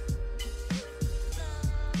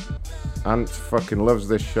 Ant fucking loves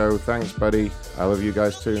this show. Thanks, buddy. I love you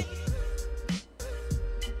guys too.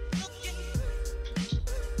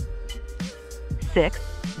 Six,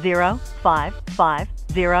 0, 5, 5,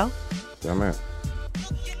 0. Damn it.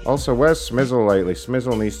 Also, where's Smizzle lately?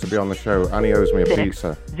 Smizzle needs to be on the show, and he owes me a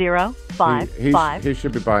pizza. 0, 5, 5. He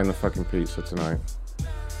should be buying the fucking pizza tonight.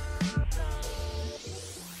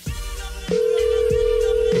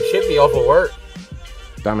 He should be off of work.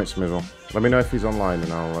 Damn it, Smizzle. Let me know if he's online,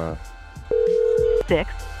 and I'll...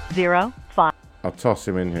 6, 0, 5. I'll toss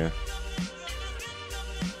him in here.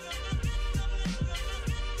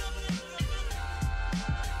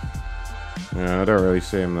 Yeah, I don't really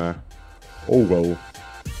see him there. Oh, well.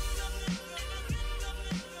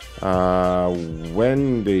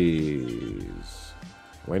 Wendy's.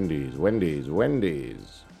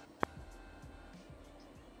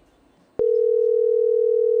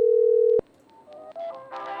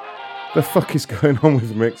 The fuck is going on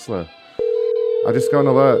with Mixler? I just got an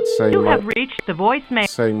alert saying you have reached the voicemail.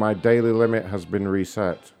 Saying my daily limit has been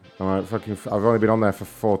reset. I've only been on there for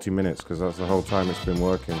 40 minutes because that's the whole time it's been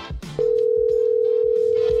working.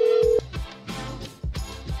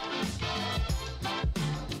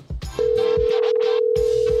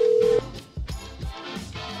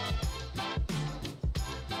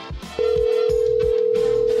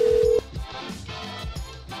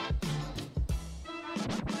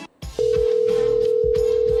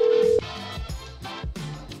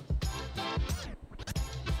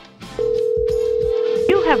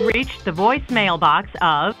 Reached the voicemail box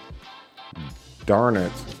of... Darn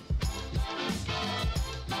it.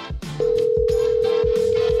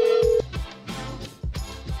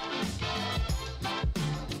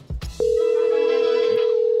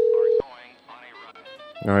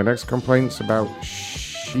 Alright, next complaint's about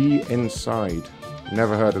She Inside.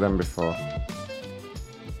 Never heard of them before.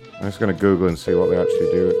 I'm just going to Google and see what they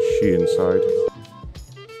actually do at She Inside.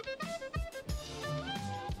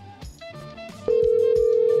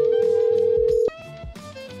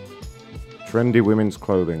 Trendy women's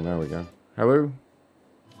clothing. There we go. Hello?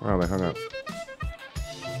 Oh, they hung up.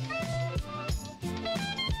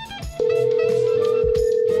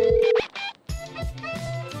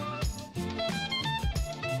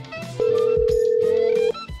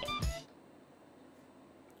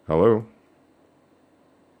 Hello?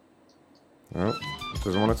 Oh,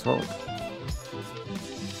 doesn't want to talk.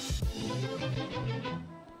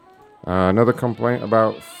 Another complaint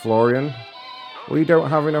about Florian. We don't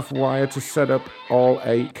have enough wire to set up all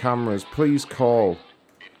 8 cameras. Please call.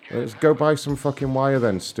 Let's go buy some fucking wire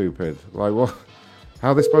then, stupid. Like, what?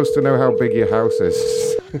 How are they supposed to know how big your house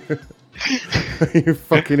is? You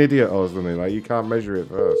fucking idiot or something. Like, you can't measure it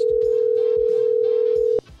first.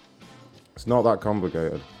 It's not that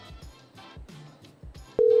complicated.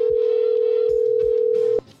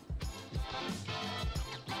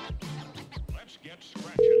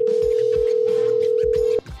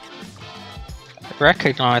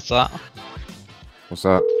 Recognize that. What's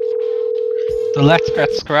that? The Let's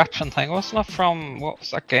Get Scratching thing. Wasn't it from, what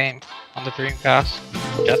was that game on the Dreamcast?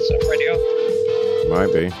 Jet Set Radio?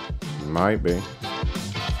 Might be.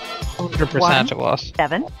 100% it was.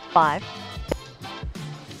 7, 5.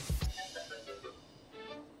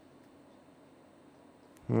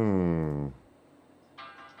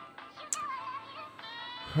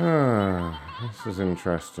 This is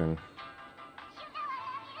interesting.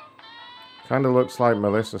 Kind of looks like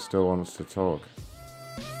Melissa still wants to talk.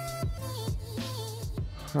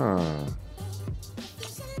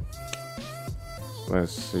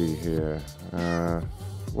 Let's see here.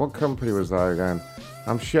 What company was that again?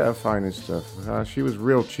 I'm shit at finding stuff. She was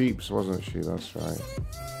Real Cheaps, wasn't she? That's right.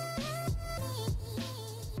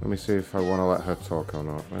 Let me see if I want to let her talk or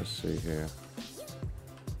not. Let's see here.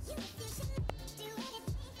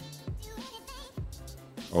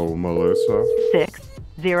 Oh, Melissa. 6,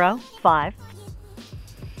 0, 5.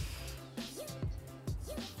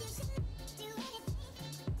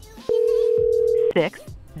 Six,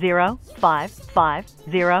 0, 5, 5,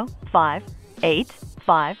 0, 5, 8,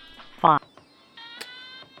 5, 5.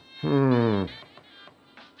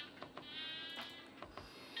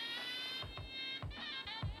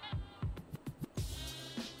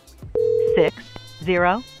 6,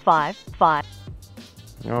 0, 5, 5.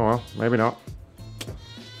 Oh well, maybe not.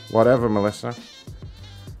 Whatever, Melissa.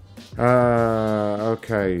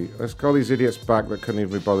 Okay. Let's call these idiots back that couldn't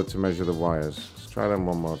even be bothered to measure the wires. Let's try them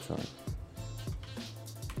one more time.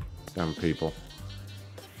 Damn people.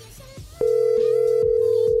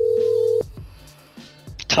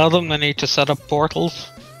 Tell them they need to set up portals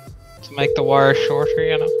to make the wires shorter,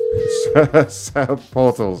 you know? Set up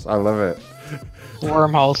portals. I love it.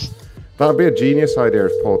 Wormholes. That'd be a genius idea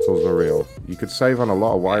if portals were real. You could save on a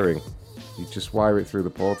lot of wiring. You just wire it through the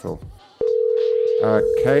portal.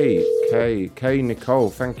 Kay, Nicole,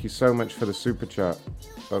 thank you so much for the super chat.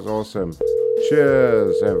 That was awesome.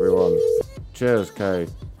 Cheers, everyone. Cheers, Kay.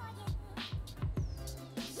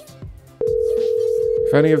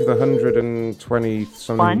 If any of the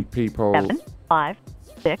 120-something people 7, 5,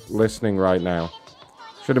 6. listening right now,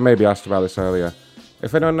 should have maybe asked about this earlier.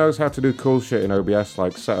 If anyone knows how to do cool shit in OBS,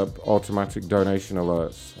 like set up automatic donation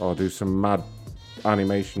alerts, or do some mad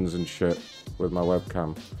animations and shit with my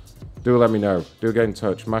webcam, do let me know. Do get in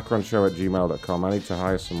touch. macronshow@gmail.com. I need to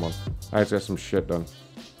hire someone. I need to get some shit done.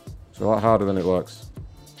 It's a lot harder than it looks.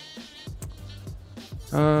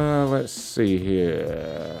 Let's see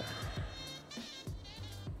here.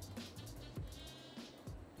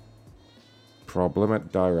 Problem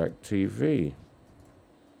at DirecTV.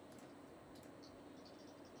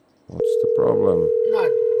 What's the problem?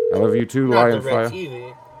 I love you too,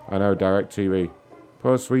 Lionfire. I know, DirecTV.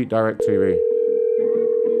 Poor sweet DirecTV.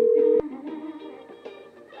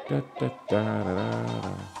 Da, da, da, da,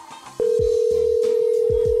 da.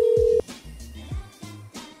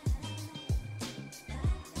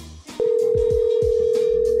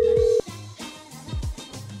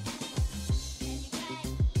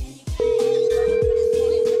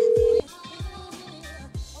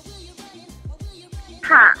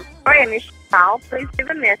 Hi, sorry I missed your call. Please leave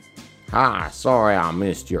a message. Hi, sorry I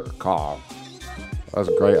missed your call. That's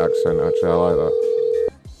a great accent, actually. I like that.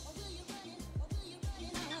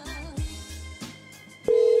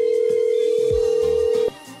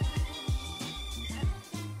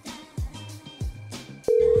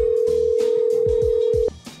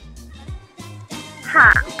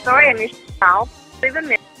 Hi, sorry I missed your call. Leave a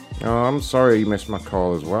message. Oh, I'm sorry you missed my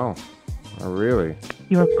call as well. Oh, really?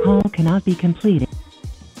 Your call cannot be completed.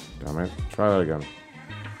 Damn it. Try that again.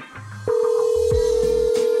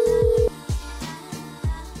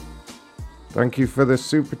 Thank you for the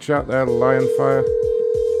super chat there, Lionfire.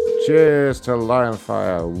 Cheers to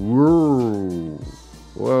Lionfire. Woo.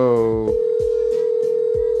 Whoa.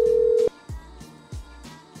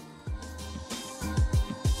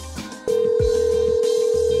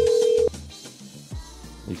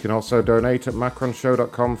 You can also donate at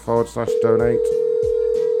macronshow.com/donate.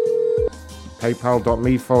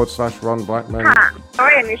 PayPal.me/Ron Blackman. Hi,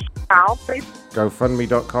 sorry I missed your call. Please.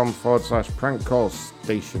 GoFundMe.com/prank call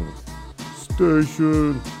station.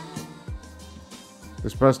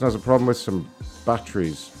 This person has a problem with some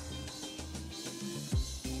batteries.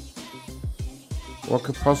 What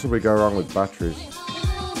could possibly go wrong with batteries?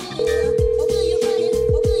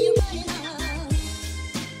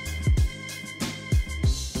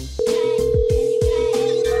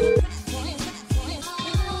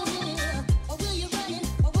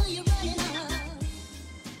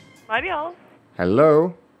 Mighty Hall.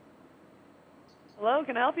 Hello? Hello,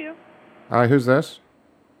 can I help you? Hi, who's this?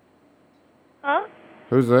 Huh?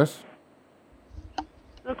 Who's this?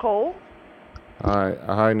 Nicole?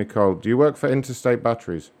 Hi, Nicole. Do you work for Interstate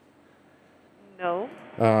Batteries? No.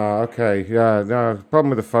 Okay. Yeah, no, problem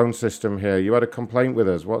with the phone system here. You had a complaint with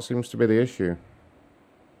us. What seems to be the issue?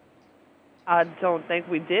 I don't think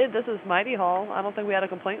we did. This is Mighty Hall. I don't think we had a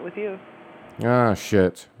complaint with you. Ah,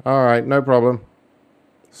 shit. All right, no problem.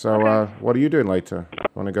 So, what are you doing later?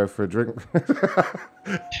 Want to go for a drink?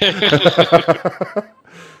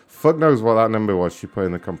 Fuck knows what that number was she put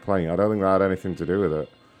in the complaint. I don't think that had anything to do with it.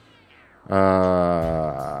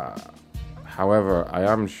 However, I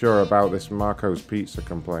am sure about this Marco's Pizza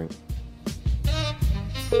complaint.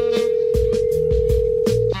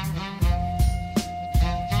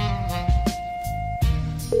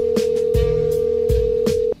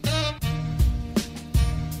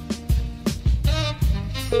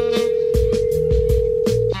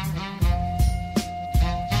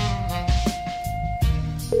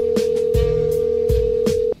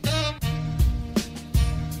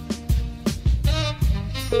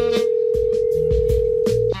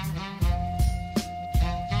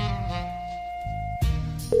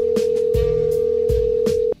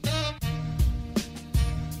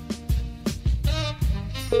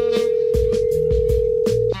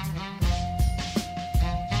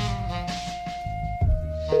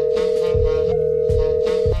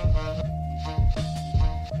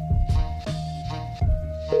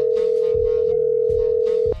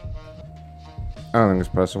 I don't think this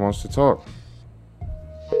person wants to talk.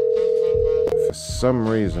 For some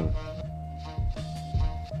reason.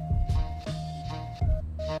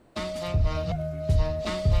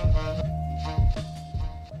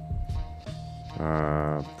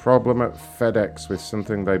 Problem at FedEx with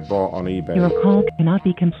something they bought on eBay. Your call cannot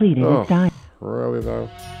be completed. Oh, It's died. really though?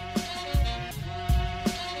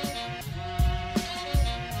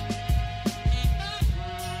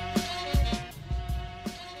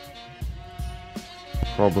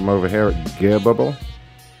 Problem over here at Gear Bubble.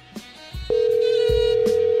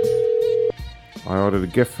 I ordered a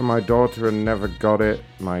gift for my daughter and never got it.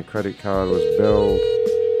 My credit card was billed.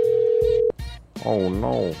 Oh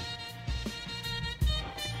no.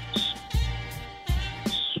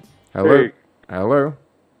 Hello? Hey. Hello?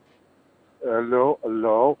 Hello,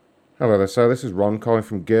 hello. Hello there, sir. This is Ron calling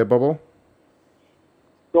from Gear Bubble.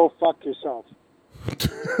 Go fuck yourself.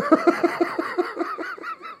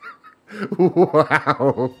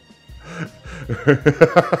 Wow.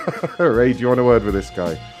 Ray, do you want a word with this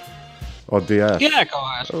guy? Or DS? Yeah, go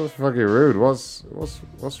ahead. That was fucking rude. What's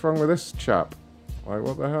wrong with this chap? Like,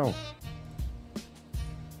 what the hell?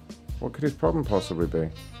 What could his problem possibly be?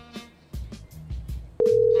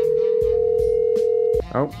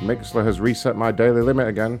 Oh, Mixler has reset my daily limit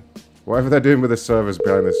again. Whatever they're doing with the servers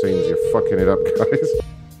behind the scenes, you're fucking it up, guys.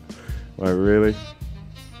 Like, really?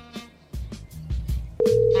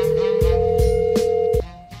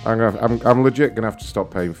 I'm legit gonna have to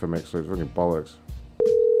stop paying for Mixler. It's fucking bollocks.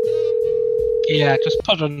 Yeah, just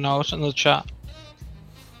put a note in the chat.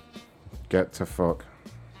 Get to fuck.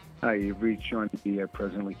 Hi, you've reached Sean D. I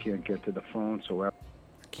presently can't get to the phone, so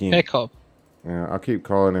Pick up. Yeah, I'll keep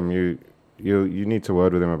calling him. You need to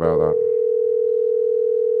word with him about that.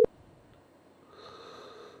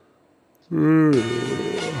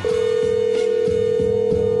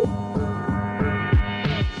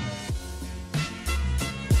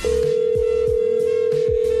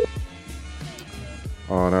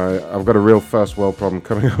 Oh no, I've got a real first world problem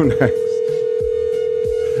coming up next.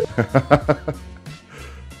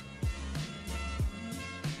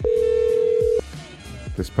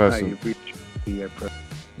 This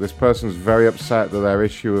person's very upset that their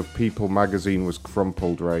issue of People magazine was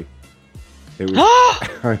crumpled, Ray. It was.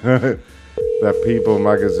 I know. Their People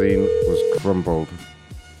magazine was crumpled.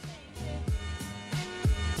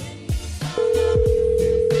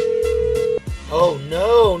 Oh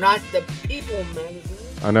no, not the People magazine.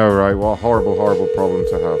 I know, right? What a horrible, horrible problem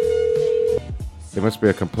to have. It must be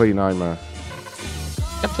a complete nightmare.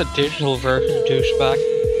 Get the digital version, douchebag.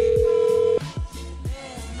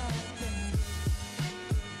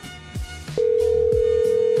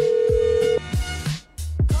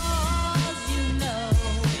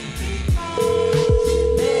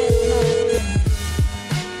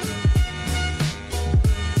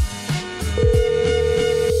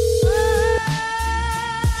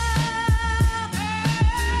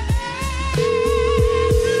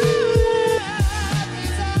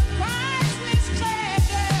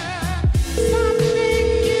 Something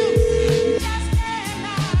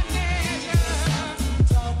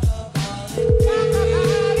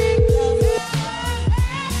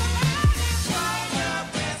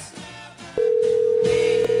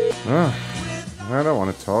I don't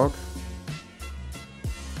want to talk.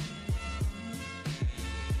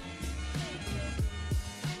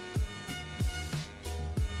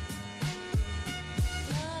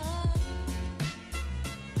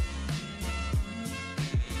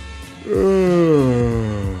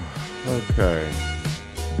 Okay.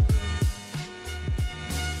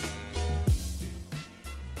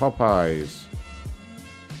 Popeyes.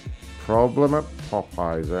 Problem at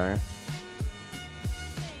Popeyes, eh?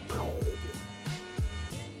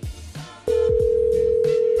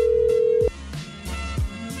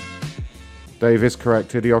 Dave is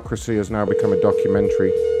correct. Idiocracy has now become a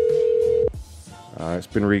documentary. It's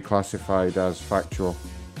been reclassified as factual.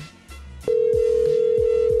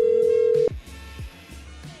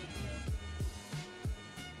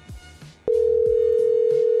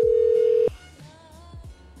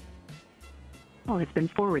 Call has been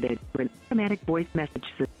forwarded for an automatic voice message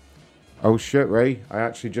system. Oh shit, Ray. I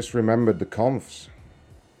actually just remembered the confs.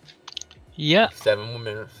 Yeah. 7 more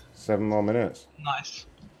minutes. 7 more minutes. Nice.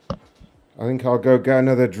 I think I'll go get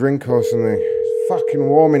another drink or something. It's fucking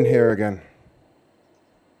warm in here again.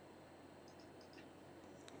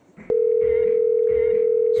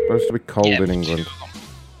 It's supposed to be cold in England.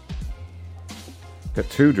 Get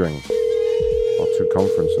 2 drinks. Or 2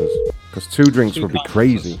 conferences. Because 2 drinks would be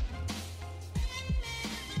crazy.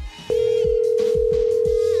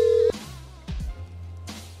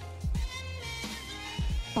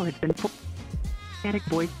 Call has been automatic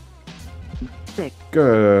voice 6.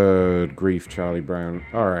 Good grief, Charlie Brown.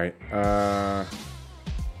 Alright, yeah,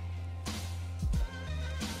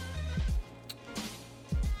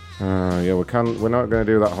 we're not going to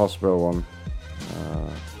do that hospital one.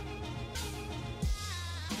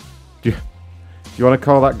 Do you want to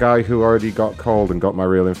call that guy who already got called and got my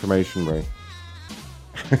real information, Ray?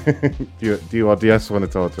 do you or DS want to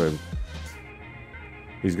talk to him?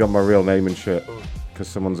 He's got my real name and shit. Because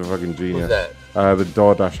someone's a fucking genius. Who's that? The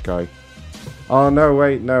DoorDash guy. Oh no,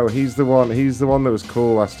 wait, no, he's the one that was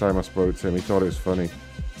cool last time I spoke to him. He thought it was funny.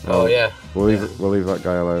 Oh yeah. We'll leave that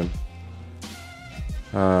guy alone.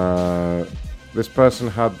 This person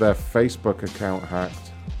had their Facebook account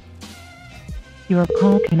hacked. Your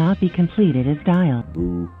call cannot be completed as dialed.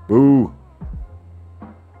 Boo. Boo.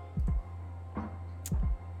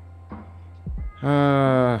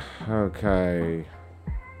 Okay.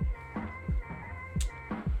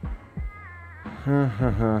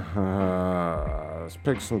 Let's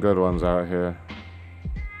pick some good ones out here.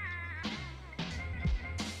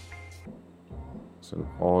 It's an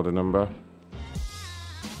order number.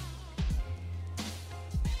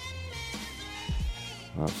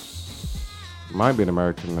 Might be an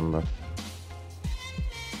American number.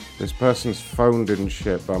 This person's phone didn't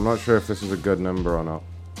ship, but I'm not sure if this is a good number or not.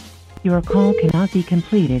 Your call cannot be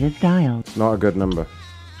completed as dialed. It's not a good number,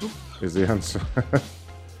 is the answer.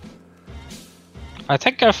 I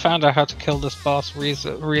think I found out how to kill this boss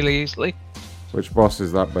really easily. Which boss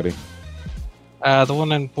is that, buddy? The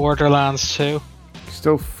one in Borderlands 2. You're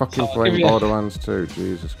still fucking playing Borderlands 2,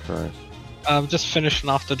 Jesus Christ. I'm just finishing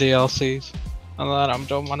off the DLCs, and then I'm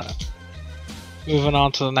done with it. Moving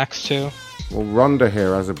on to the next 2. Well, Rhonda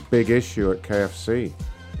here has a big issue at KFC,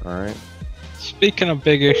 alright? Speaking of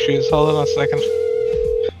big issues, hold on a second.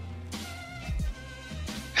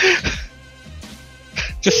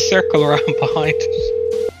 Just circle around behind it.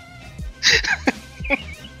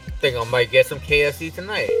 Think I might get some KFC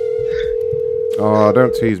tonight. Oh,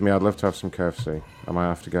 don't tease me. I'd love to have some KFC. I might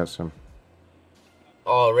have to get some.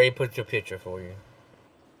 Oh, Ray put your picture for you.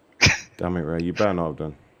 Damn it, Ray. You better not have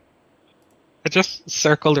done. I just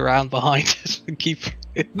circled around behind it and keep...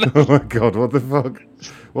 Oh my god, what the fuck?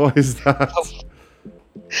 What is that?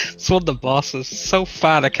 It's one of the bosses. So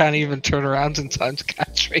fat I can't even turn around in time to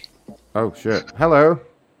catch me. Oh shit. Hello.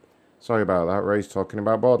 Sorry about that. Ray's talking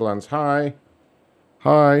about Borderlands. Hi.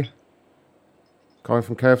 Hi. Calling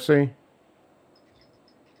from KFC.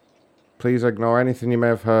 Please ignore anything you may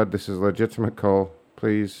have heard. This is a legitimate call.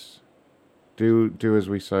 Please do as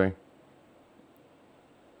we say.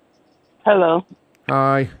 Hello.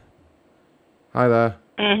 Hi. Hi there.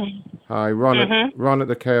 Mm-hmm. Hi, Ron at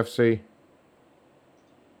the KFC.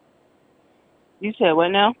 You said what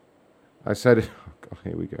now? I said, oh God,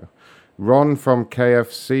 here we go. Ron from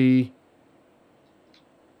KFC.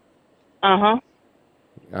 Uh-huh.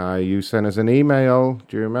 You sent us an email.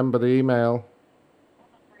 Do you remember the email?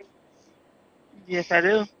 Yes, I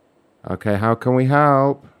do. Okay, how can we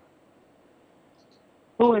help?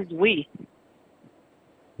 Who is we?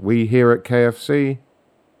 We here at KFC.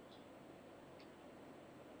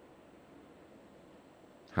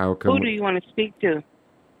 How can Who do you want to speak to?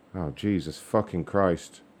 Oh, Jesus fucking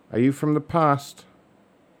Christ. Are you from the past?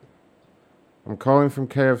 I'm calling from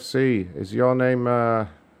KFC. Is your name, let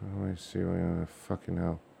me see, fucking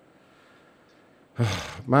hell.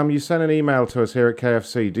 Ma'am, you sent an email to us here at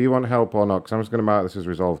KFC. Do you want help or not? Because I'm just going to mark this as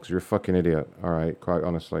resolved because you're a fucking idiot. All right, quite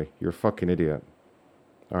honestly. You're a fucking idiot.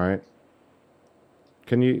 All right?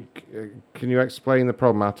 Can you explain the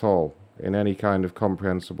problem at all in any kind of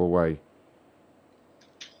comprehensible way?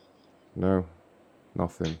 No?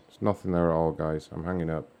 Nothing. There's nothing there at all, guys. I'm hanging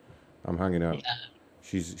up. I'm hanging up.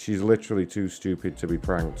 She's literally too stupid to be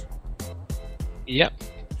pranked. Yep.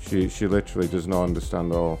 She literally does not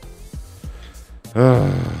understand at all.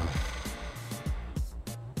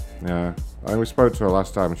 Yeah. We spoke to her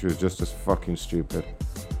last time and she was just as fucking stupid.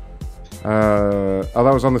 Oh,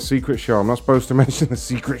 that was on the secret show. I'm not supposed to mention the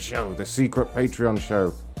secret show. The secret Patreon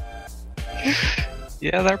show.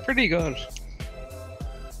 Yeah, they're pretty good.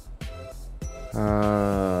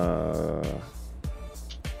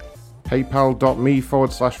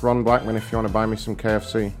 PayPal.me/Ron Blackman if you want to buy me some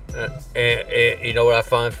KFC. And you know what I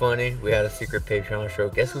find funny? We had a secret Patreon show.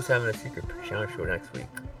 Guess who's having a secret Patreon show next week?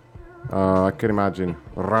 I can imagine.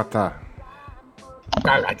 Rata.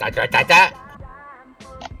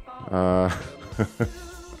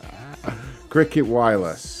 Cricket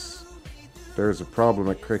Wireless. There's a problem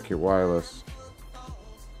at Cricket Wireless.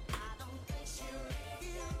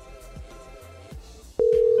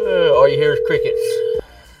 All you hear is crickets.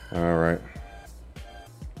 All right.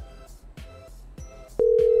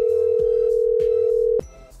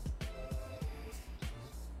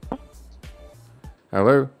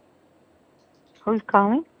 Hello? Who's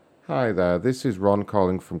calling? Hi there, this is Ron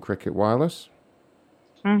calling from Cricket Wireless.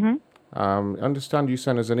 Mm-hmm. I understand you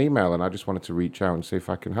sent us an email and I just wanted to reach out and see if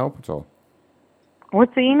I can help at all.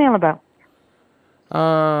 What's the email about?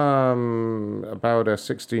 About a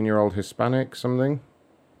 16-year-old Hispanic something.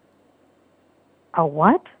 A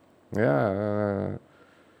what? Yeah,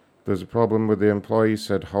 there's a problem with the employee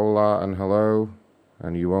said hola and hello,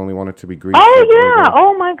 and you only wanted to be greeted. Oh, yeah.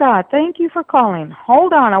 Oh, my God. Thank you for calling.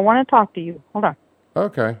 Hold on. I want to talk to you. Hold on.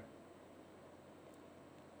 Okay.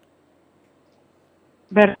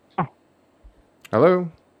 Better. Hello?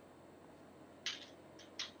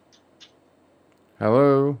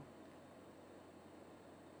 Hello?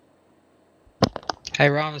 Hey,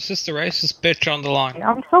 Ron, is this the racist bitch on the line?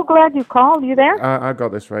 I'm so glad you called. You there? I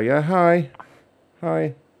got this right. Yeah, hi.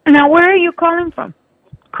 Hi. Now, where are you calling from?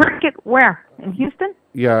 Cricket where? In Houston?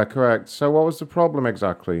 Yeah, correct. So what was the problem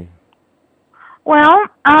exactly? Well,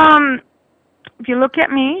 if you look at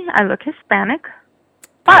me, I look Hispanic.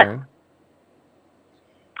 But Okay.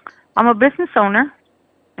 I'm a business owner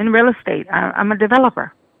in real estate. I'm a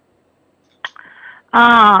developer.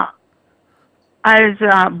 I was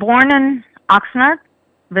born in Oxnard,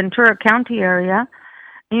 Ventura County area.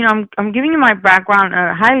 You know, I'm giving you my background,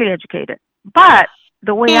 highly educated. But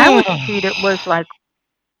the way I was treated was like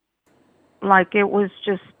it was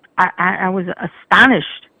just, I was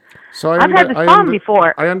astonished. So I've had this problem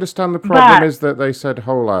before. I understand the problem is that they said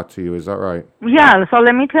hola to you, is that right? Yeah, so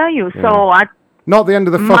let me tell you. Yeah. So Not the end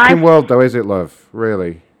of the fucking world though, is it, love?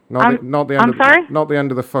 Really? Not the end I'm sorry? Not the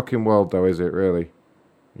end of the fucking world though, is it, really?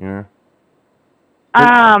 Yeah.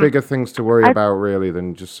 Bigger things to worry about really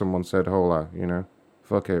than just someone said hola, you know?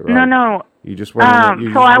 Fuck it, right? No. You just went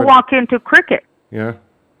so I walk into Cricket. Yeah.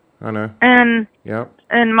 I know. And Yep.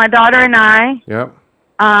 and my daughter and I, Yep.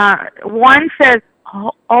 one says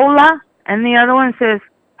hola and the other one says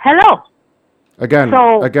hello. Again,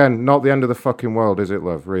 So- not the end of the fucking world, is it,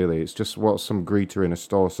 love? Really, it's just what some greeter in a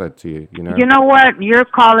store said to you. You know. You know what? Your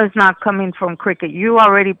call is not coming from Cricket. You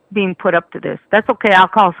already being put up to this. That's okay. I'll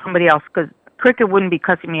call somebody else because Cricket wouldn't be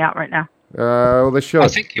cussing me out right now. Well, they should. I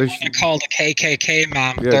think you want to call the KKK,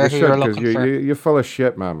 ma'am. Yeah, They're they who should you're because looking for. you're full of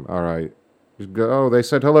shit, ma'am. All right. Just go, oh, they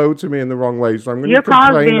said hello to me in the wrong way, so I'm going to Your complain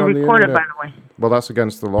call is being on the recorded, internet. by the way. Well, that's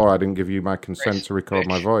against the law. I didn't give you my consent to record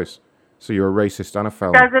my voice. So you're a racist and a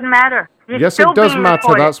felon. Doesn't matter. You're Yes, still it does being matter.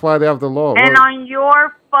 recorded. That's why they have the law. And Look, on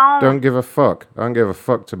your phone. don't give a fuck. I don't give a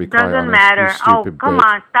fuck, to be quite Doesn't honest. matter. You Oh, stupid come bitch.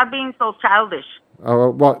 on. Stop being so childish.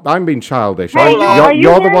 Oh, what? I'm being childish. Hey, are you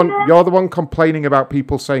You're the hearing one. that? You're the one complaining about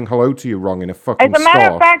people saying hello to you wrong in a fucking As a matter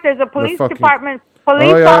store. of fact, there's a The police fucking- department, Oh,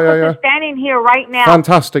 police yeah, officer standing here right now.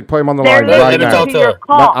 Fantastic. Put him on the They're line right listening now. to your No,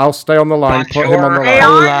 call. I'll stay on the line. Put him on the They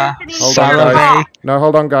line. are Hold listening to on, your call. guys. No,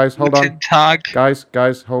 hold on, guys. Hold on. Tag.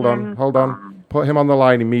 Guys, hold on. Hold on. Put him on the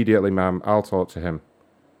line immediately, ma'am. I'll talk to him.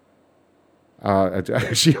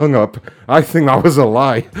 She hung up. I think that was a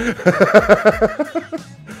lie.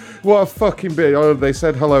 What a fucking bitch. Oh, they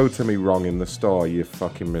said hello to me wrong in the store, you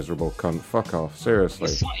fucking miserable cunt. Fuck off. Seriously.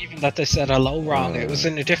 It's not even that they said hello wrong. It was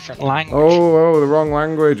in a different language. Oh, the wrong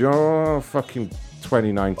language. Oh, fucking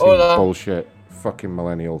 2019 Hola. bullshit. fucking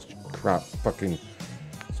millennials crap. Fucking.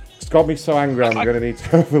 It's got me so angry. I'm gonna need to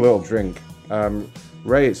have a little drink.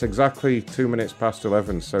 Ray, it's exactly 2 minutes past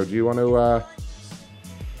 11. So do you want to?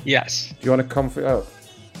 Yes. Do you want to comfort up?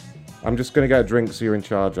 I'm just gonna get a drink, so you're in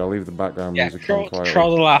charge. I'll leave the background music on quietly.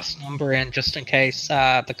 Throw the last number in just in case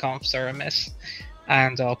the comps are amiss,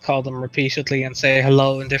 and I'll call them repeatedly and say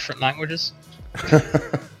hello in different languages.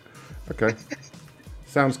 Okay.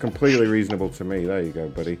 Sounds completely reasonable to me. There you go,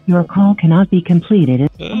 buddy. Your call cannot be completed.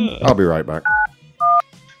 I'll be right back.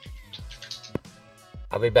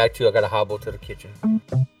 I'll be back too. I gotta hobble to the kitchen.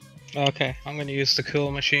 Okay, I'm gonna use the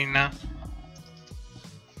cool machine now.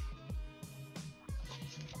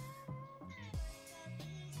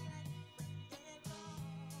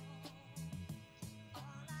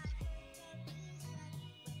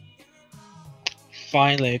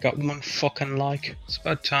 Finally, I got one fucking like. It's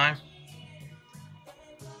about time.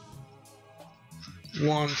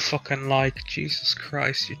 One fucking like. Jesus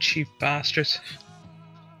Christ, you cheap bastards.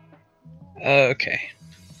 Okay.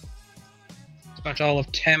 Spent all of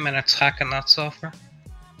 10 minutes hacking that software.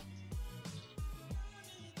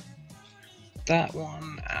 That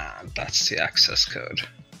one, and that's the access code.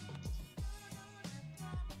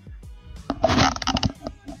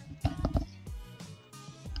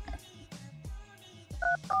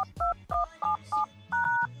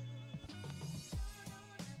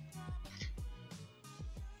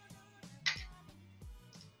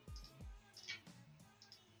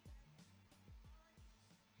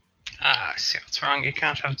 I see what's wrong. You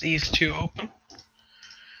can't have these two open.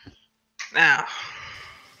 Now.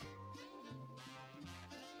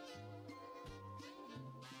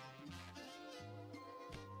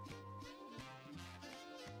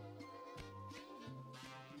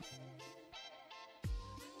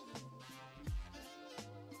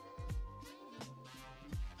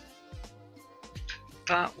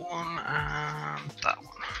 That one and that one.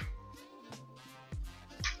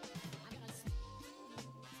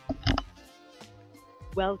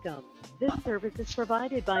 Welcome. This service is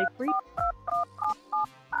provided by Free.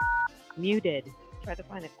 Muted. Try to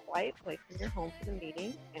find a quiet place in your home for the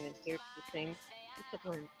meeting and adhere to the same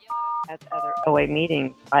discipline as other OA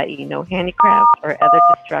meetings, i.e. no handicrafts or other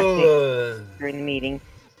distracting during the meeting,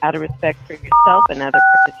 out of respect for yourself and other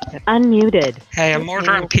participants. Unmuted. Hey, I'm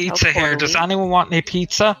ordering pizza here. Does anyone want any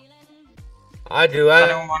pizza? I do.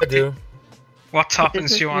 I do. What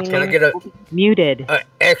toppings do you want? Can I get a muted?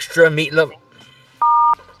 Extra meatloaf.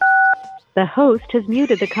 The host has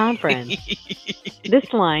muted the conference.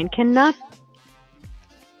 This line cannot.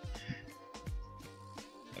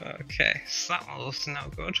 Okay, so that one looks no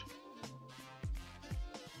good.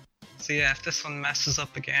 So yeah, if this one messes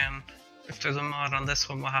up again, if there's a mod on this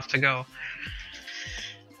one, we'll have to go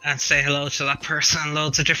and say hello to that person in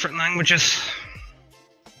loads of different languages.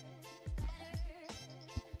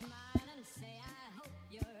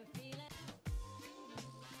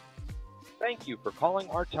 Thank you for calling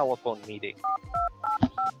our telephone meeting.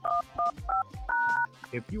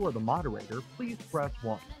 If you are the moderator, please press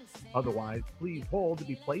 1. Otherwise, please hold to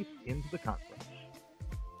be placed into the conference.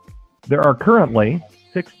 There are currently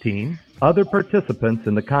 16 other participants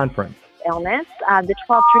in the conference. Illness, the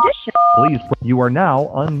 12 tradition. Please, you are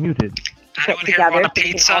now unmuted. Anyone here want a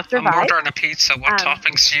pizza? I'm ordering a pizza. What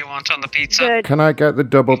toppings do you want on the pizza? Can I get the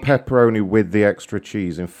double pepperoni with the extra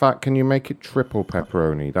cheese? In fact, can you make it triple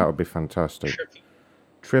pepperoni? That would be fantastic.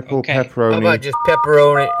 Triple pepperoni. How about just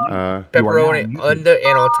pepperoni? Pepperoni under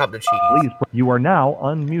and on top of the cheese. Please, you are now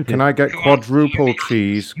unmuted. Can I get quadruple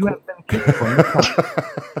cheese? You have been kicked from the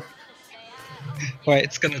conference. Wait,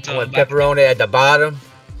 it's gonna do it. Pepperoni at the bottom,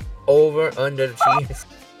 over, under the cheese.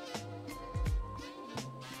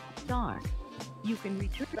 Star. You can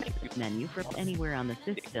return to the menu from anywhere on the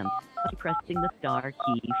system by pressing the star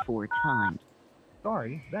key 4 times.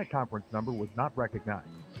 Sorry, that conference number was not recognized.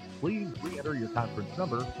 Please re-enter your conference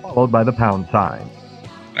number followed by the pound sign.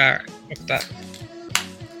 Alright, look at that.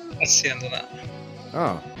 That's the end of that.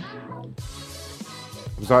 Oh.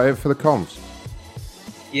 Was that it for the comms?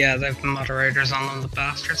 Yeah, they've moderators on them, the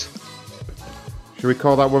bastards. Should we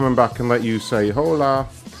call that woman back and let you say hola?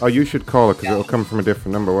 Oh, you should call her because it'll come from a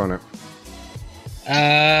different number, won't it?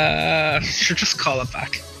 Should just call it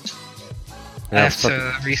back. Yeah, I have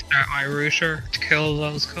to restart my router to kill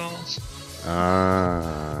those calls.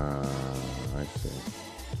 Ah, I see.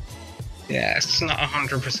 Yeah, it's not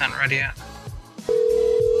 100% ready yet.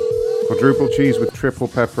 Quadruple cheese with triple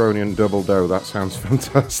pepperoni and double dough. That sounds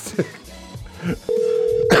fantastic.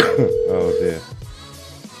 Oh dear.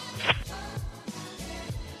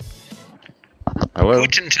 Hello?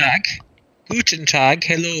 Guten Tag. Guten Tag.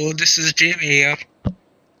 Hello, this is Jimmy here.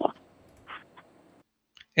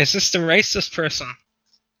 Is this the racist person?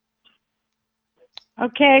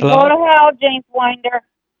 Okay, Hello? go to hell, James Winder.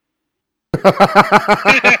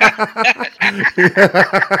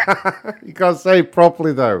 You can't say it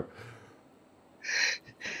properly though.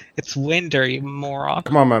 It's Winder, you moron.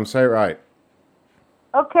 Come on, man, say it right.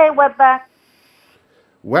 Okay, wetback.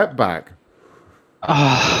 Wetback.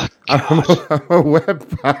 Oh, I'm a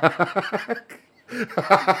wetback.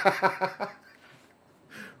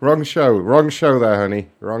 Wrong show there, honey.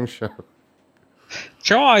 Wrong show. Do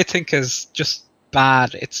you know what I think is just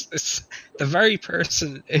bad? It's the very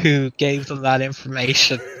person who gave them that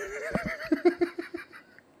information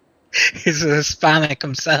is a Hispanic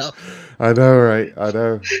himself. I know, right? I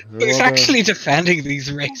know. He's actually defending these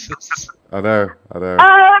racists. I know. Oh, okay.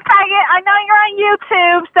 I know you're on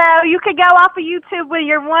YouTube, so you could go off of YouTube with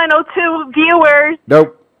your 102 viewers.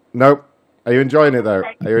 Nope. Are you enjoying it though?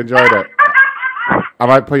 Are you enjoying it? I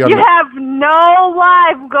might put you on. You have no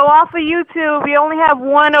life. Go off of YouTube. You only have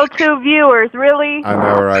 102 viewers. Really? I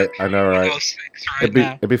know, right?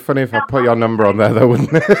 It'd be funny if I put your number on there, though, wouldn't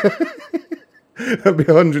it? There'd be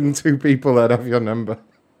 102 people that have your number.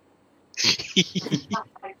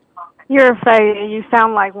 You're a failure. You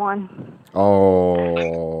sound like one.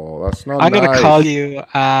 Oh, that's not I'm nice. gonna call you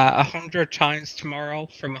 100 times tomorrow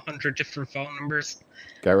from 100 different phone numbers.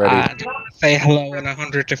 Get ready. And say hello in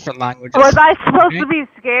 100 different languages. Was I supposed to be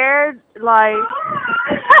scared? Like.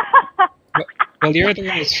 Well, you're the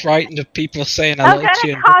one who's frightened of people saying I'm hello to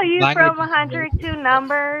you gonna in call you different from languages. 102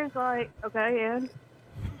 numbers. Like, okay, yeah.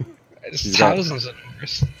 It's She's got- thousands of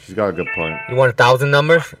numbers. She's got a good point. You want 1,000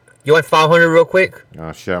 numbers? You want 500 real quick?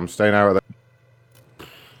 Oh shit, I'm staying out of there.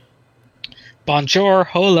 Bonjour,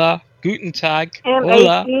 hola, guten tag,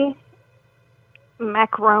 hola. M-A-C.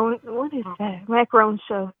 Macaron. What is that? Macaron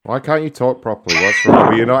show. Why can't you talk properly? What's wrong?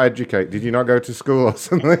 Were you not educated? Did you not go to school or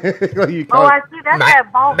something? You Oh, I can't. see. That's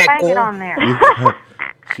that bald faggot on there.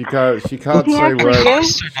 She can't Is he say actually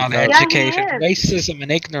words. gay? They're not Yeah, he educated. is. Racism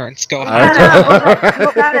and ignorance go I hand know. in hand.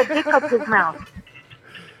 Look at a dick up his mouth.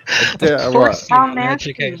 Yeah, Of what? course they're How not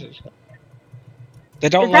nasty. educated. They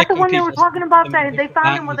don't Is like that the when one they were people talking about? speak That they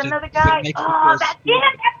found him with languages another that guy? make Oh, people that's speak.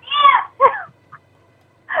 it.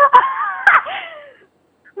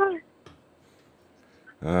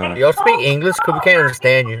 Y'all speak English? Because we can't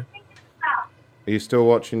understand you. Are you still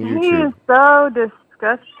watching He is YouTube? so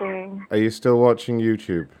disgusting. Are you still watching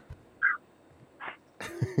YouTube?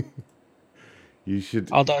 You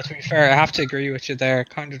should. Although, to be fair, I have to agree with you there. It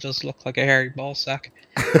kind of does look like a hairy ball sack.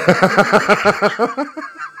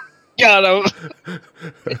 Got him.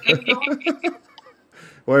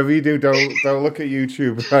 Whatever you do, don't look at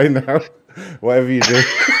YouTube right now. Whatever you do,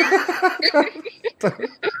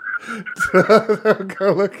 don't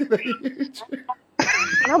go looking at YouTube.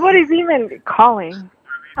 Nobody's even calling.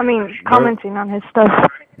 I mean, commenting on his stuff.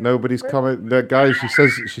 Nobody's comment. No, guys,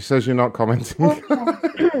 she says you're not commenting.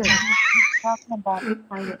 Talking about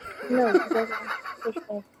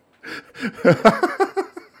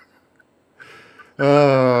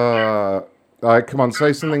All right, come on,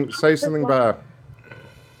 say something better.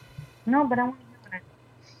 No, but I want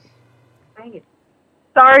to hear it.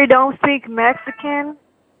 Sorry, don't speak Mexican.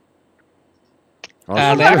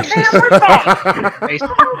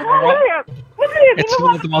 It's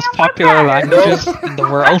one of the most popular languages in the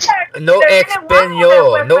world. No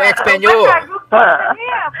español. No español. Yeah,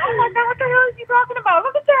 oh my God, what the hell is he talking about?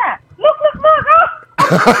 Look at that. Look.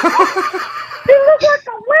 He looks like a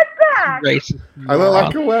wetback. I look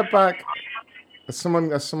like a wetback. Has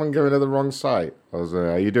someone given her the wrong site?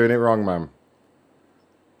 Are you doing it wrong, ma'am?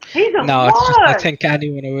 He's a No, it's just, I whore. think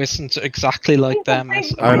anyone who isn't exactly like them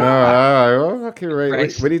is. I know. Oh, okay, we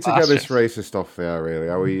need to get this Racist. racist off there. Really,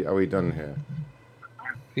 are we done here?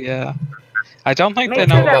 Yeah. I don't think Make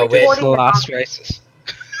they sure know that about the recording is last on. racist.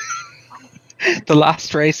 The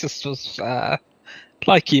last racist was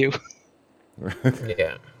like you.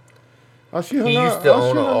 Yeah. Oh, she hung He up. used to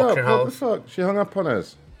own She an hung up. auction What the house. fuck? She hung up on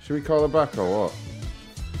us. Should we call her back or what?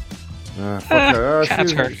 Fuck her.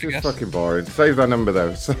 Can't hurt, I She's guess. fucking boring. Save that number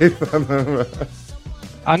though. Save that number.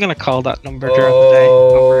 I'm gonna call that number during the day.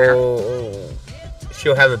 Over here. Oh,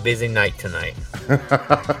 she'll have a busy night tonight.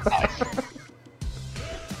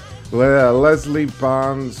 Leslie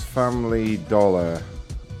Barnes Family Dollar.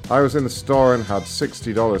 I was in the store and had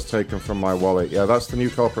 $60 taken from my wallet. Yeah, that's the new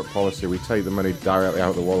corporate policy. We take the money directly out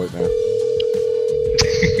of the wallet now.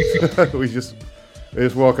 we just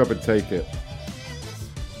walk up and take it.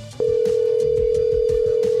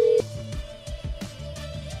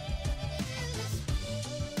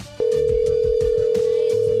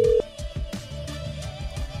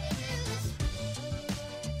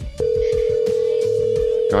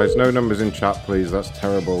 Guys, no numbers in chat, please. That's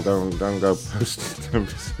terrible. Don't go posting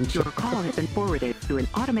numbers in Your chat. call has been forwarded to an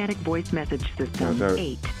automatic voice message system. No,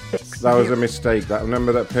 860. that was a mistake. That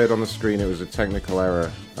number that appeared on the screen, it was a technical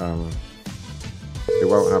error. It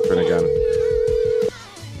won't happen again.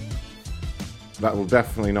 That will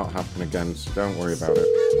definitely not happen again, so don't worry about it.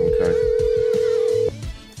 Okay.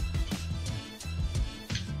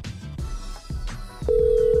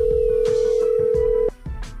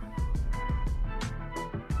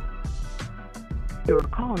 Your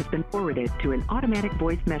call has been forwarded to an automatic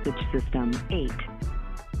voice message system. 8.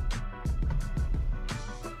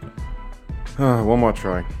 One more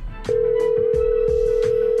try.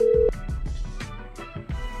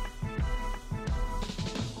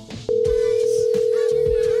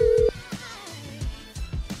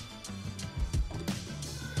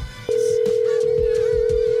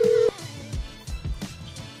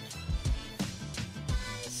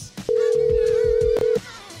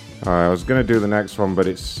 Alright, I was going to do the next one, but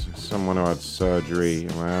it's someone who had surgery.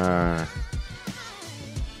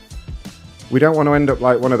 We don't want to end up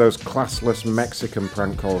like one of those classless Mexican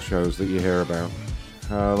prank call shows that you hear about.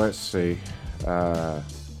 Let's see. I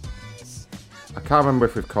can't remember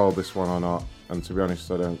if we've called this one or not, and to be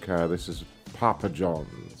honest, I don't care. This is Papa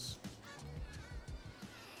John's.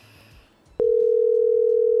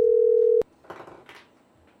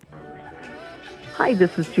 Hi,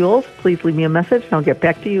 this is Jules. Please leave me a message and I'll get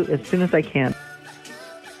back to you as soon as I can.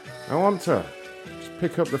 I want to. Just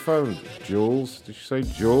pick up the phone. Jules? Did you say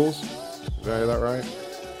Jules? Did I hear that right?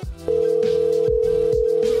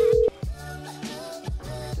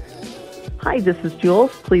 Hi, this is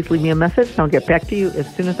Jules. Please leave me a message and I'll get back to you as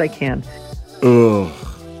soon as I can. Ugh.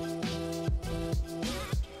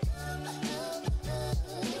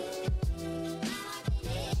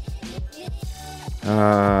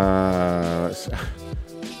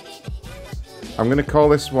 I'm gonna call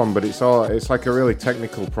this one, but it's like a really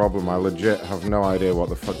technical problem. I legit have no idea what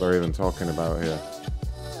the fuck they're even talking about here.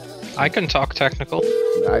 I can talk technical.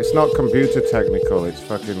 It's not computer technical, it's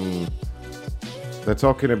fucking... They're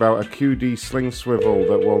talking about a QD sling swivel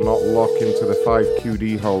that will not lock into the 5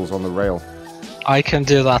 QD holes on the rail. I can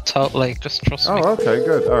do that totally, just trust me. Oh, okay,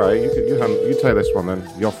 good. Alright, you take this one then.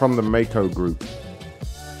 You're from the Mako group.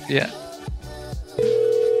 Yeah.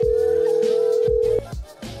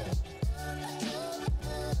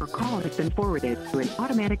 Your call has been forwarded to an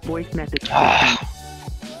automatic voice message system. I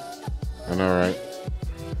know, right?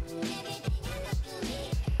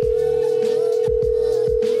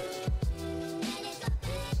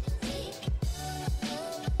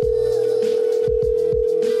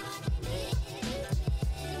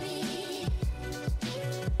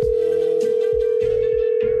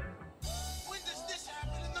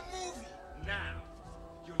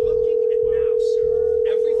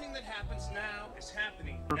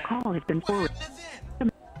 Your call has been forwarded.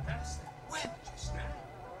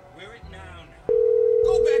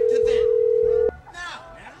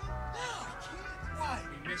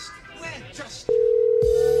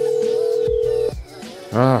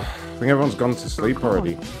 I think everyone's gone to sleep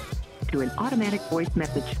already. To an automatic voice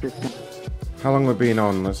message system. How long we've been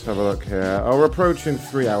on? Let's have a look here. Oh, we're approaching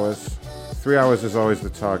 3 hours. 3 hours is always the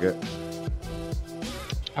target.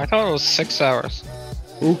 I thought it was 6 hours.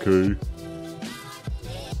 Okay.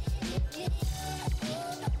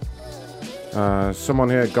 Someone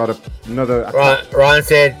here got another... Ron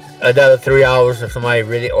said another 3 hours if somebody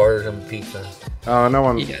really orders some pizza. No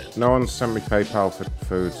one sent me PayPal for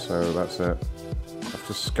food, so that's it. I have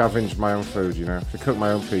to scavenge my own food, you know. I have to cook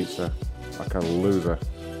my own pizza. Like a loser.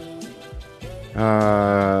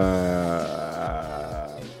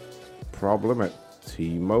 Problem at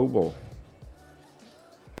T-Mobile.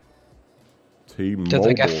 T-Mobile. Did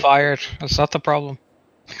they get fired? Is that the problem?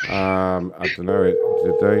 I don't know.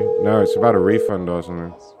 Did they? No, it's about a refund or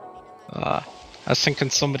something. I was thinking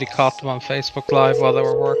somebody caught them on Facebook Live while they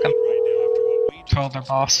were working. Told their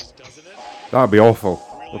boss. That'd be awful.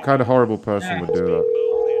 What kind of horrible person would do that?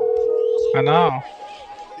 I know.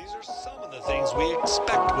 These are some of the things we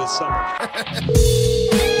expect with summer.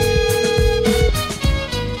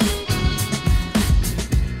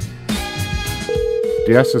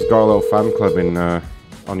 DS has got a little fan club in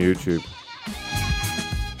on YouTube.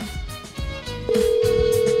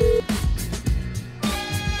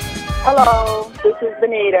 Hello, this is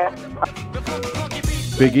Benita.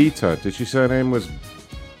 Big Eater. Did she say her name was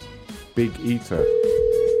Big Eater?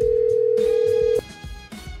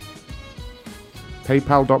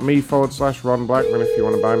 PayPal.me/Ron Blackman if you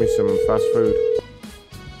want to buy me some fast food.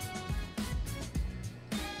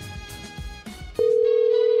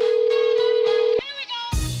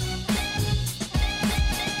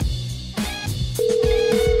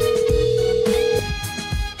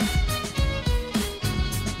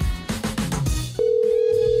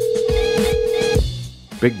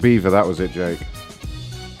 Big Beaver, that was it, Jake.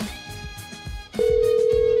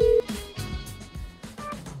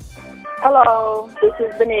 Hello, this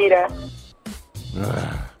is Benita.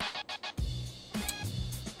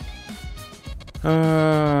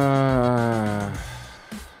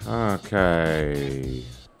 Okay.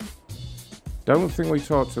 Don't think we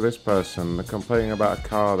talked to this person. They're complaining about a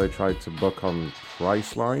car they tried to book on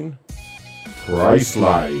Priceline.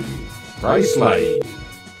 Priceline. Priceline.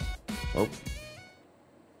 Oh.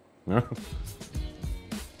 No.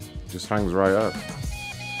 Just hangs right up.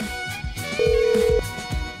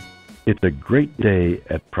 It's a great day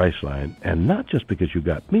at Priceline, and not just because you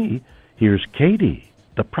got me. Here's Katie,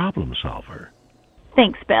 the problem solver.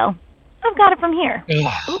 Thanks, Bill. I've got it from here.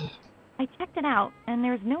 Oops. I checked it out, and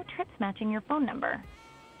there's no trips matching your phone number.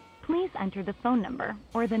 Please enter the phone number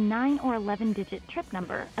or the 9 or 11-digit trip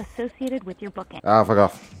number associated with your booking. Ah, fuck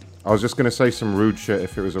off. I was just going to say some rude shit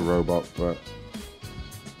if it was a robot, but...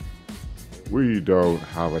 we don't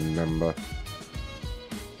have a number.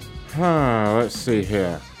 Let's see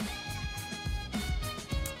here.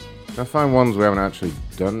 I find ones we haven't actually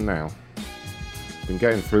done now. Been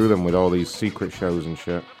getting through them with all these secret shows and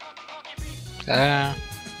shit. I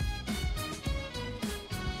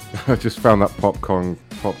just found that popcorn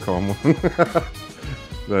one.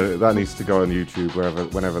 That needs to go on YouTube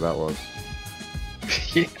whenever that was.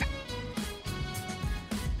 Yeah.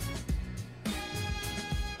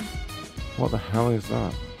 What the hell is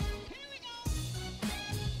that?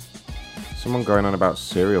 Someone going on about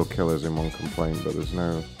serial killers in one complaint, but there's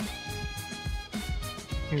no...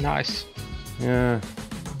 Nice. Yeah.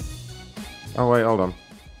 Oh wait, hold on.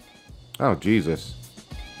 Oh Jesus.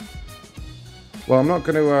 Well, I'm not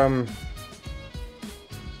gonna.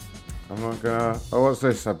 Oh, what's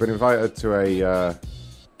this? I've been invited to a.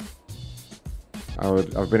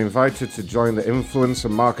 I've been invited to join the influencer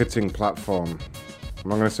marketing platform. I'm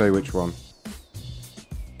not gonna say which one.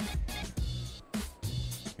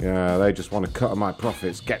 Yeah, they just want to cut my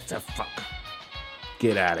profits. Get the fuck.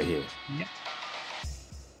 Get out of here. Yeah.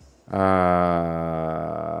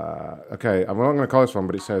 Okay, I'm not going to call this one,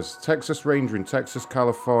 but it says, Texas Ranger in Texas,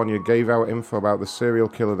 California gave out info about the serial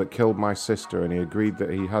killer that killed my sister, and he agreed that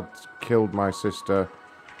he had killed my sister,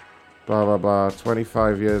 blah, blah, blah.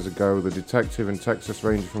 25 years ago, the detective and Texas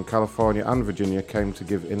Ranger from California and Virginia came to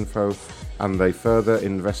give info and a further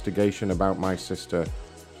investigation about my sister.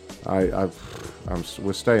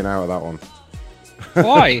 We're staying out of that one.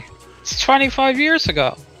 Why? It's 25 years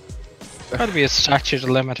ago. Got to be a statute of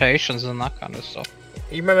limitations and that kind of stuff.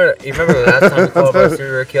 You remember the last time you called about a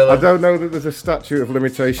serial killer? I don't know that there's a statute of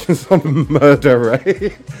limitations on murder,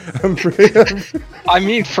 right? I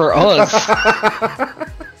mean, for us.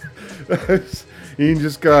 You can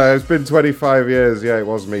just go, it's been 25 years. Yeah, it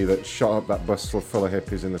was me that shot up that bus full of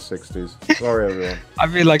hippies in the 60s. Sorry, everyone. I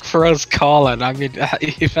mean, like, for us, Colin, I mean,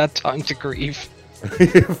 you've had time to grieve.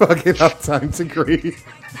 You fucking have time to grieve.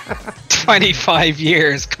 25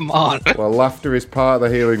 years, come on. Well, laughter is part of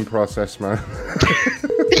the healing process, man.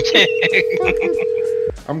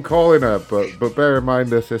 I'm calling her, but bear in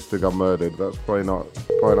mind her sister got murdered. That's probably not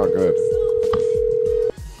good.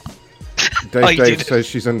 Dave says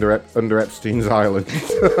she's under Epstein's island.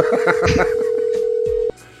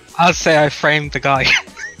 I'll say I framed the guy.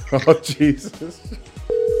 Oh Jesus!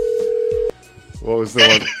 What was the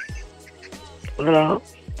one? Hello?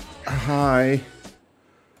 Hi.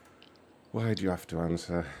 Why do you have to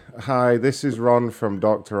answer? Hi, this is Ron from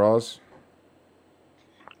Dr. Oz.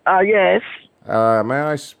 Yes. May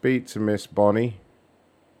I speak to Miss Bonnie?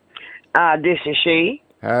 This is she.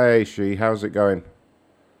 Hey, she. How's it going?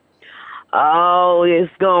 Oh, it's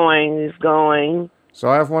going. So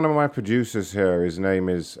I have one of my producers here. His name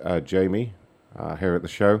is Jamie, here at the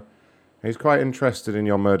show. He's quite interested in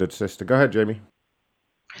your murdered sister. Go ahead, Jamie.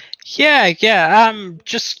 Yeah.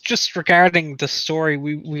 Just regarding the story,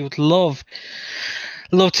 we would love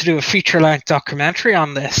to do a feature-length documentary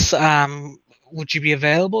on this. Would you be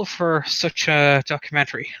available for such a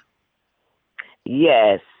documentary?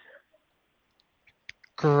 Yes.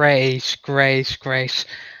 Great.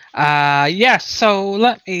 Yeah, so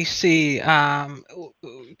let me see.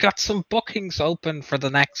 Got some bookings open for the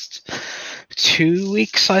next 2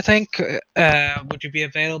 weeks, I think. Would you be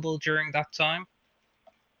available during that time?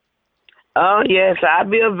 Oh, yes, I'll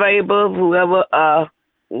be available. Whoever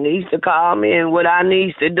needs to call me and what I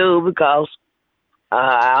need to do, because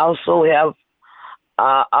I also have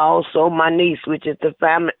also my niece, which is the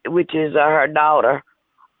family, which is her daughter,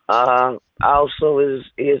 also is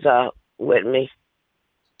with me.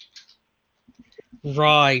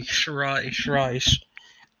 Right.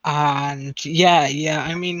 And yeah,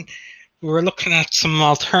 I mean, we're looking at some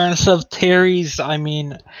alternative theories. I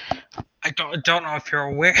mean, I don't know if you're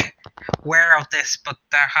aware of this, but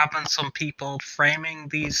there have been some people framing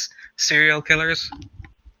these serial killers.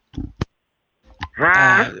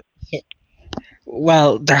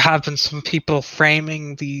 Well, there have been some people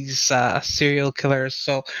framing these serial killers,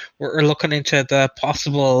 so we're looking into the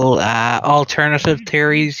possible alternative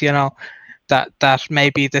theories. You know, that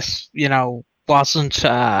maybe this, you know, wasn't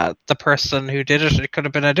the person who did it. It could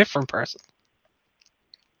have been a different person.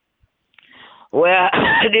 Well,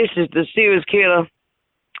 this is the serial killer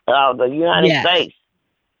of the United States.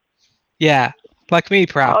 Yeah, like me,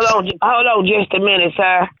 perhaps. Hold on just a minute,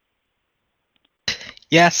 sir.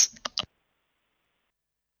 Yes.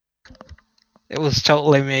 It was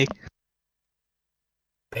totally me.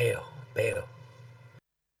 Bail.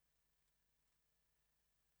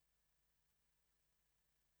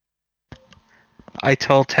 I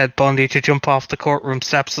told Ted Bundy to jump off the courtroom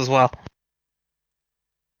steps as well.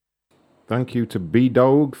 Thank you to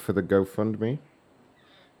B-Dog for the GoFundMe.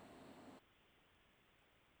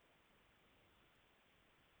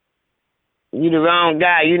 You the wrong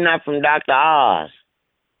guy. You're not from Dr. Oz.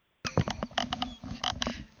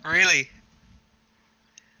 Really?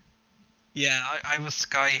 Yeah, I was the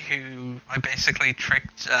guy who I basically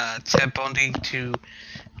tricked Ted Bundy to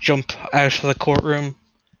jump out of the courtroom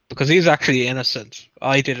because he's actually innocent.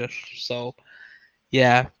 I did it, so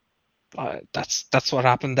yeah, that's what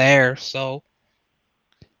happened there. So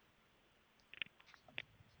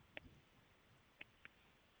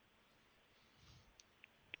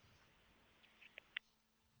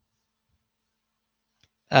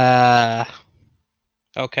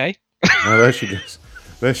okay. Oh, there she goes.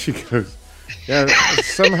 There she goes. Yeah,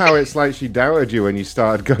 somehow it's like she doubted you when you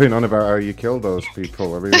started going on about how you killed those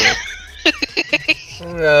people. I mean,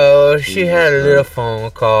 No, she had a little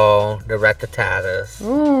phone call. The rat-a-tatas.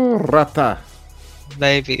 Oh, rata.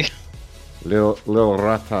 Maybe. Little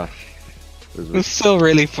rata. It's still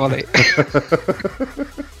really funny.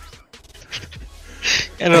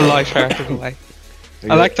 In a light-hearted way.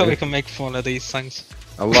 I like that we can make fun of these things.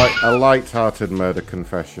 A light-hearted murder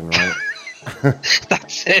confession, right?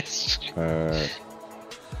 That's it.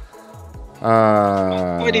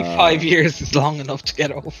 25 years is long enough to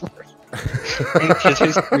get over it. Ancient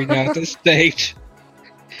history now at this stage.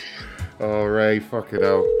 Oh, Ray, fuck it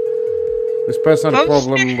out. This person had a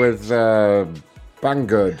problem with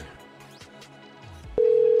Banggood.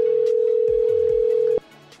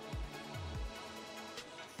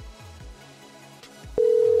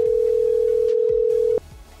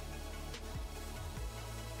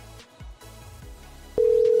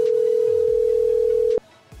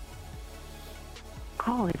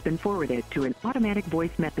 Call has been forwarded to an automatic voice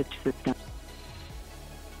message system.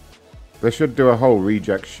 They should do a whole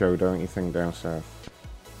reject show, don't you think, down south?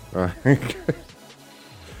 Right.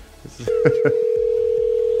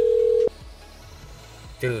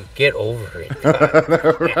 Dude, get over it.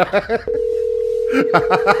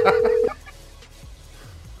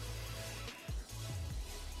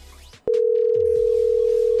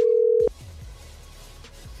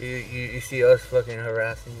 You see us fucking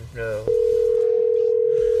harassing you? No.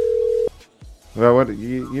 Well, what,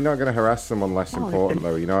 you're not going to harass someone less important,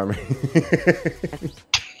 though, you know what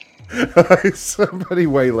I mean? Somebody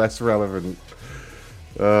way less relevant.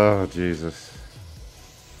 Oh, Jesus.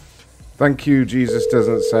 Thank you, Jesus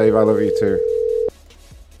Doesn't Save. I love you too.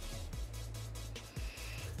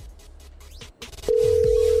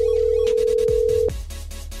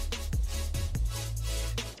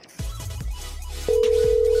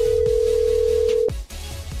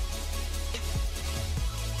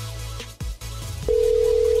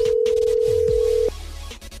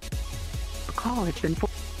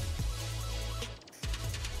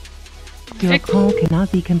 Your call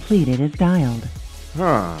cannot be completed as dialed.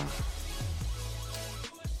 Huh.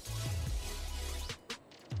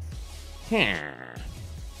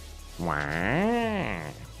 Wow.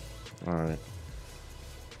 Alright.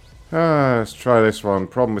 Let's try this one.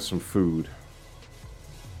 Problem with some food.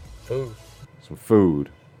 Food? Some food.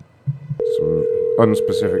 Some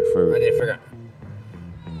unspecific food. I didn't forget.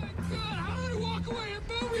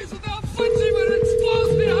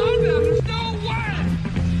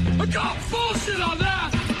 I got bullshit on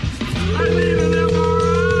that! I need an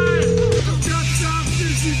MRI! I've got soft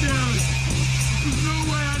tissue damage! There's no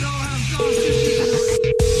way I don't have soft tissue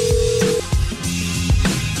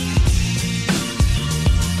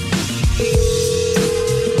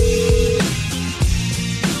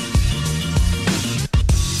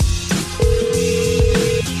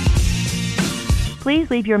damage! Please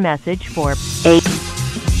leave your message for 8.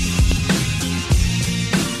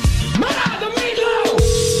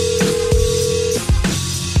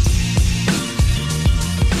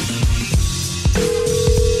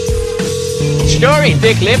 story,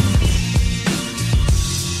 thick lip.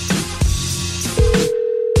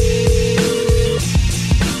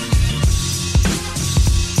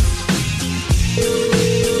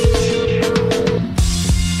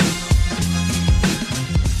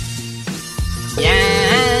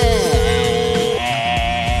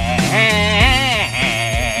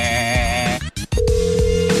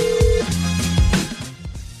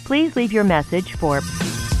 Please leave your message for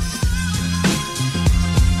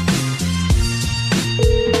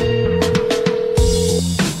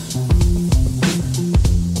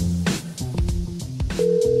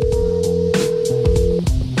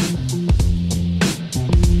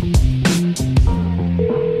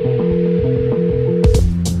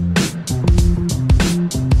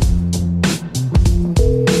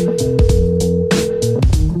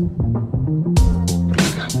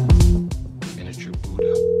Miniature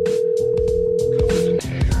Buddha. Covered in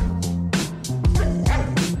hair.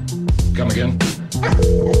 Come again?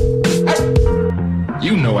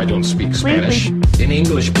 You know I don't speak Spanish. In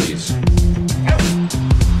English, please.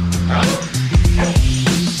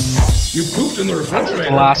 You pooped in the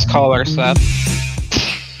refrigerator. Last caller said.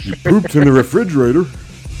 You pooped in the refrigerator.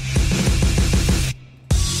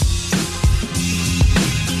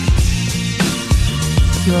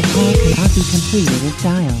 Your call cannot be completed as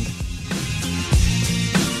dialed.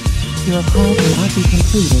 Your call cannot be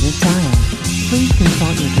completed as dialed. Please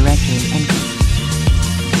consult your directory and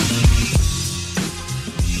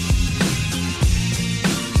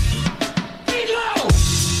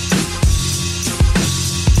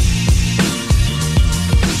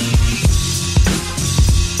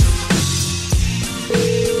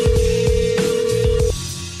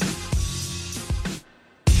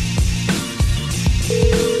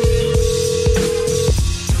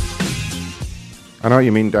I know what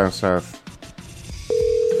you mean down south.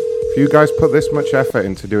 If you guys put this much effort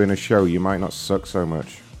into doing a show, you might not suck so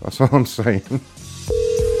much. That's all I'm saying.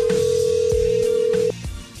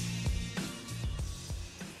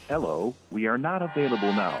 Hello, we are not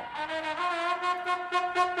available now.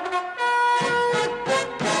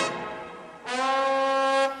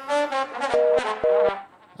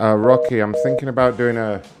 Rocky, I'm thinking about doing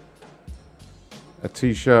a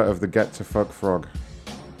t-shirt of the Get to Fuck Frog.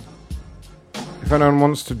 If anyone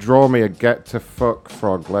wants to draw me a Get to Fuck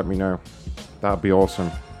Frog, let me know. That'd be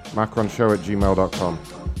awesome. macronshow@gmail.com.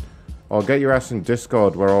 Or get your ass in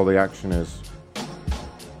Discord where all the action is.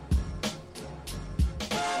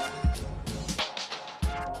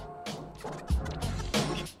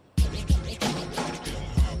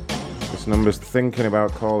 This number's thinking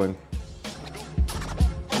about calling.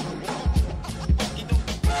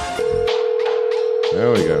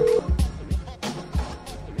 There we go.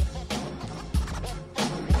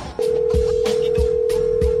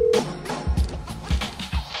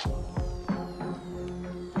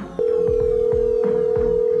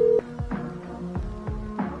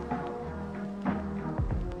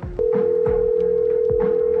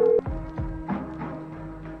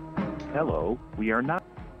 Hello, we are not.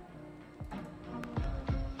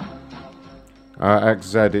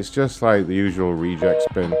 XZ, it's just like the usual reject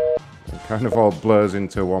spin. It kind of all blurs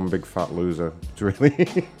into one big fat loser. It's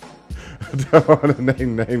really... I don't want to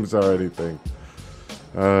name names or anything.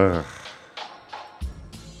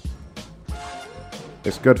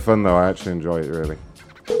 It's good fun though, I actually enjoy it really.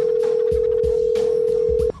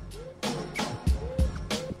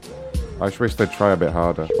 I just wish they'd try a bit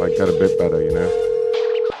harder, like get a bit better, you know?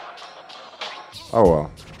 Oh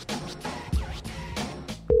well.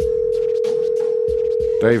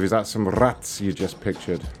 Dave, is that some rats you just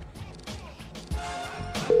pictured?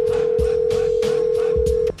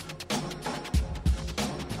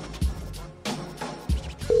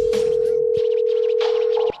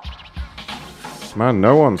 Man,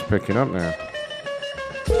 no one's picking up now.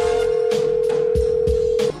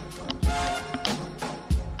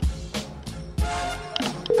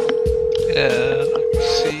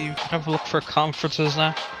 Let's see, you can have a look for conferences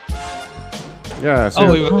now. Yeah,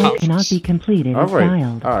 so your call cannot be completed as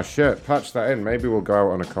dialed. Ah, shit, patch that in. Maybe we'll go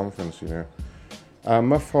out on a conference, you know.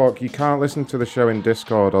 Muffhawk, you can't listen to the show in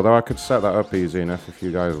Discord, although I could set that up easy enough if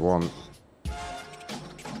you guys want.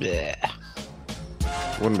 Yeah.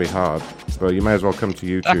 Wouldn't be hard, but you may as well come to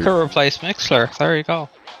YouTube. That could replace Mixler. There you go.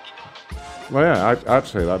 Well, yeah,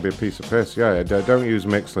 actually, that'd be a piece of piss. Yeah, don't use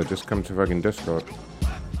Mixler, just come to fucking Discord.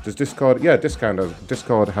 Does Discord... Yeah,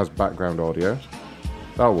 Discord has background audio.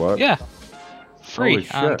 That'll work. Yeah. Free, Holy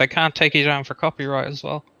and shit. they can't take you down for copyright as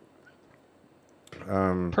well.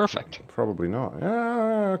 Perfect. Probably not.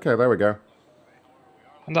 Yeah, okay, there we go.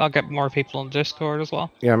 And that'll get more people on Discord as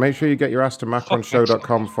well. Yeah, make sure you get your ass to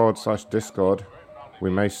macronshow.com/Discord. We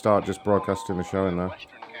may start just broadcasting the show in there.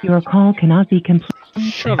 Your call cannot be completed.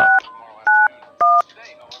 Shut up.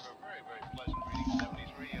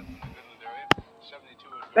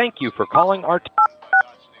 Thank you for calling our...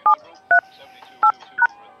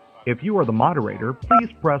 If you are the moderator, please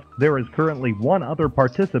press. There is currently one other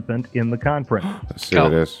participant in the conference. Let's see who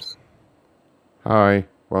it is. Hi,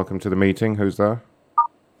 welcome to the meeting. Who's there?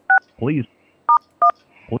 Please.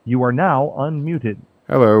 You are now unmuted.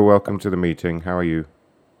 Hello, welcome to the meeting. How are you?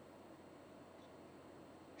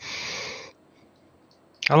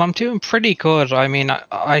 Well, I'm doing pretty good. I mean,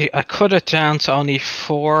 I cut it down to only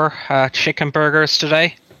 4 chicken burgers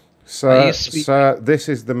today. Sir, this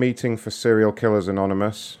is the meeting for Serial Killers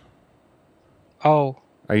Anonymous. Oh.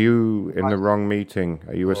 Are you in the wrong meeting?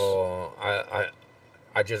 Are you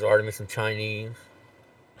I just ordered me some Chinese.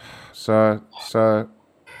 Sir,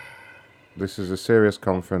 this is a serious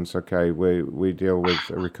conference, okay? We deal with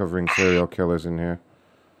recovering serial killers in here.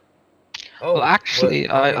 Oh, well, actually,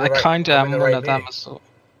 I kind of am one of them as well.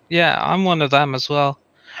 Yeah, I'm one of them as well.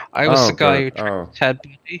 I was the guy who framed Ted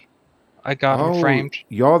Bundy. I got him framed.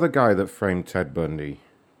 You're the guy that framed Ted Bundy.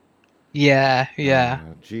 Yeah.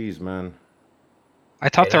 Jeez, man. I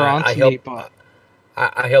thought they were on to me, but...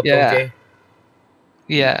 I helped OJ.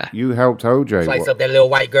 Yeah. You helped OJ? Slice up that little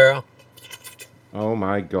white girl. Oh,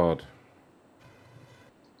 my God.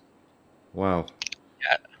 Wow.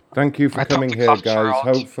 Yeah. Thank you for coming here, guys.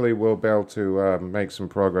 Hopefully we'll be able to make some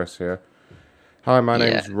progress here. Hi, my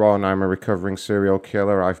name's Ron. I'm a recovering serial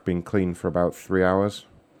killer. I've been clean for about 3 hours.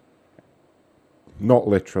 Not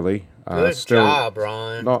literally. Good job,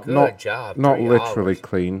 Ron. Good job. Not literally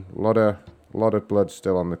clean. A lot of blood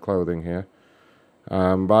still on the clothing here.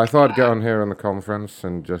 But I thought I'd get on here on the conference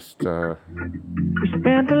and just... Oh,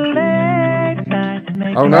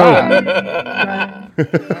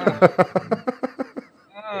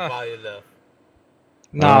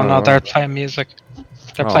 no! No, they're playing music.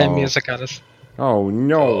 They're playing music at us. Oh,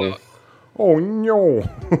 no. Oh, no.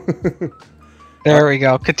 There we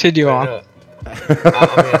go. Continue on.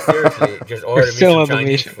 I mean, seriously, just order me some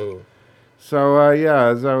Chinese food. So, yeah,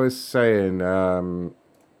 as I was saying,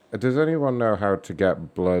 does anyone know how to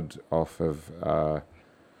get blood off of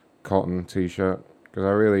cotton t-shirt? Because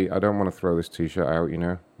I don't want to throw this t-shirt out, you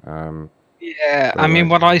know? Yeah, I mean,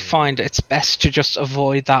 what I find, it's best to just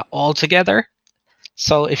avoid that altogether.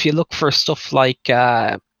 So if you look for stuff like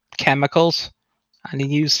chemicals and you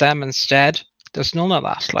use them instead, there's none of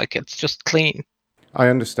that. Like, it's just clean. I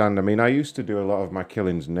understand. I mean, I used to do a lot of my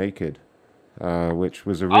killings naked, which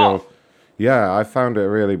was a real... Yeah, I found it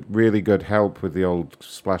really, really good help with the old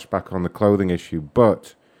splashback on the clothing issue.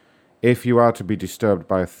 But if you are to be disturbed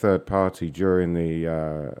by a third party during the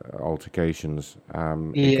altercations, it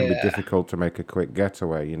can be difficult to make a quick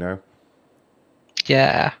getaway, you know?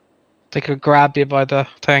 Yeah. They could grab you by the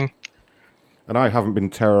thing. And I haven't been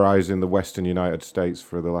terrorizing the Western United States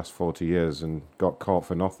for the last 40 years and got caught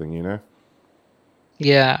for nothing, you know?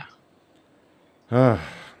 Yeah. Who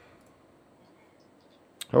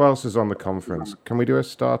else is on the conference? Can we do a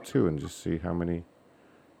star 2 and just see how many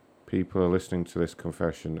people are listening to this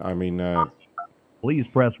confession? I mean... Please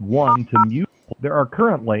press 1 to mute. There are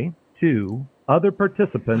currently 2 other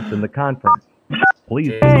participants in the conference.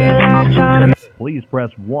 Please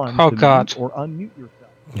press 1 to mute or unmute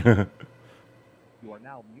yourself. You are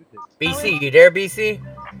now muted. BC, you there, BC?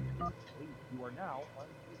 You are now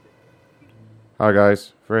unmuted. Hi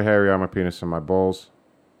guys, very hairy on my penis and my balls.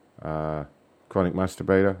 Chronic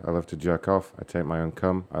masturbator. I love to jerk off. I take my own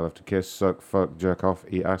cum. I love to kiss, suck, fuck, jerk off,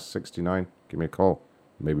 eat ass. 69. Give me a call.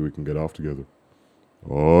 Maybe we can get off together.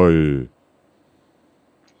 Oh yeah.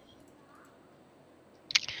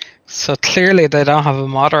 So clearly they don't have a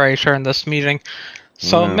moderator in this meeting.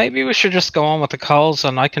 So maybe we should just go on with the calls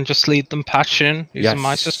and I can just lead them patch in using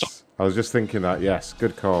my system. I was just thinking that. Yes,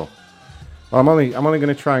 good call. Well, I'm only going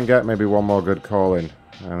to try and get maybe one more good call in,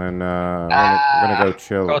 and then I'm going to go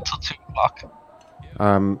chill. Go till 2 o'clock.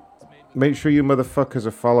 Make sure you motherfuckers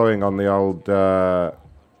are following on the old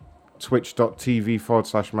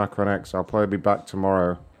twitch.tv/MacronX. I'll probably be back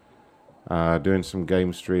tomorrow doing some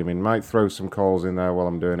game streaming. Might throw some calls in there while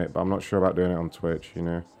I'm doing it, but I'm not sure about doing it on Twitch, you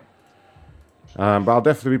know. But I'll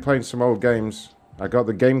definitely be playing some old games. I got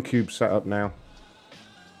the GameCube set up now.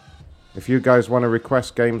 If you guys want to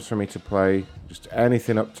request games for me to play, just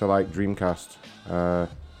anything up to like Dreamcast,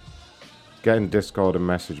 get in Discord and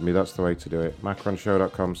message me. That's the way to do it.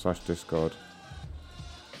 macronshow.com/Discord.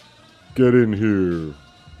 Get in here.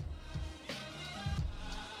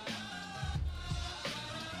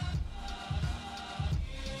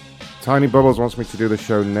 Tiny Bubbles wants me to do the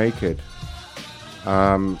show naked.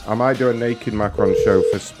 I might do a naked Macron show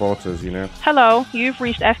for spotters, you know. Hello, you've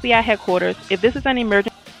reached FBI headquarters. If this is an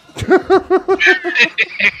emergency...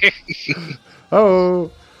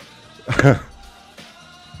 Oh.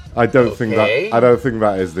 I don't think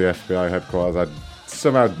that is the FBI headquarters. I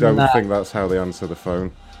somehow don't think that's how they answer the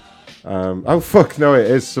phone. Oh fuck, no, it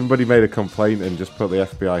is. Somebody made a complaint and just put the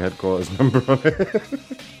FBI headquarters number on it.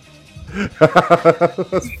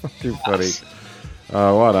 That's fucking funny.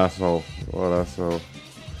 What an asshole. What an asshole.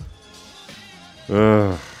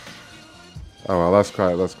 Ugh. Oh well, that's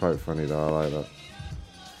quite funny though. I like that.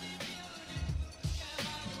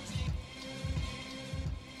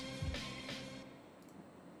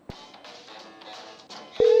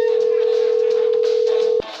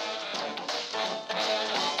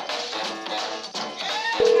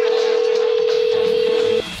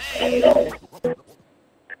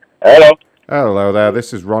 Hello. Hello there.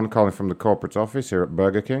 This is Ron calling from the corporate office here at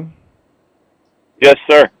Burger King. Yes,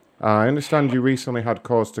 sir. I understand you recently had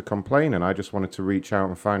cause to complain, and I just wanted to reach out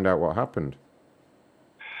and find out what happened.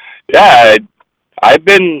 Yeah,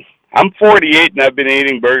 I'm 48 and I've been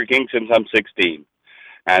eating Burger King since I'm 16.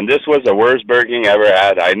 And this was the worst Burger King I ever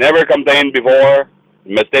had. I never complained before.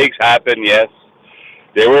 Mistakes happen, yes.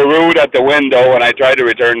 They were rude at the window when I tried to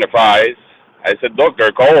return the fries. I said, look,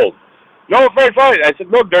 they're cold. No, fries. I said,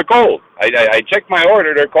 look, they're cold. I checked my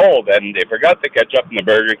order, they're cold. And they forgot the ketchup in the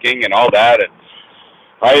Burger King and all that. And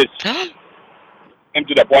I came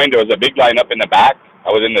to the point there was a big line up in the back. I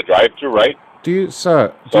was in the drive-thru, right? Do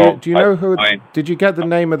you know who? Did you get the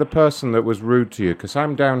name of the person that was rude to you? Because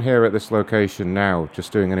I'm down here at this location now,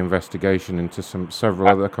 just doing an investigation into several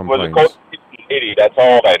other complaints. Was a cold lady, that's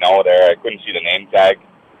all I know there. I couldn't see the name tag.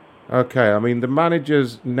 Okay, I mean, the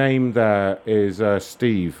manager's name there is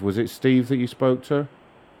Steve. Was it Steve that you spoke to?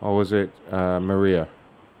 Or was it Maria?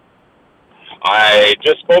 I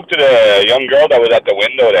just spoke to the young girl that was at the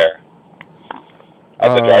window there.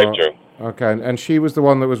 At the drive-thru. Okay, and she was the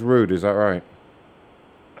one that was rude, is that right?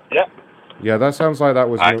 Yeah. Yeah, that sounds like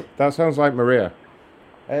that sounds like Maria.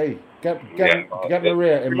 Hey, get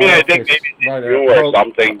Maria in my office. I think maybe right or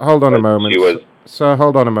something. Hold on a moment. Sir,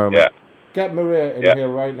 hold on a moment. Yeah. Get Maria in here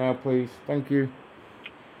right now, please. Thank you.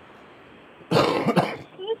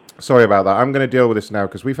 Sorry about that. I'm going to deal with this now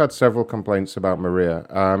because we've had several complaints about Maria.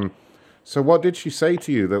 So what did she say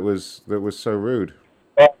to you that was so rude?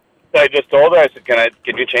 Well, I just told her, I said,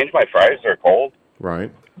 can you change my fries? They're cold.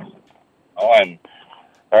 Right. Oh, and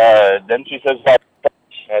then she says, I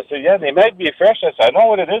said, yeah, they might be fresh. I said, I know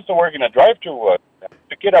what it is to work in a drive-thru.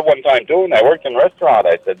 The kid at one time too, and I worked in a restaurant.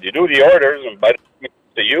 I said, you do the orders and by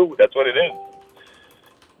to you, that's what it is.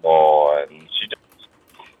 Oh, and she just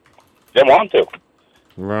didn't want to.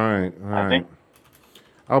 Right.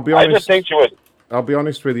 I just think she was. I'll be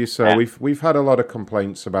honest with you, sir. Yeah. We've had a lot of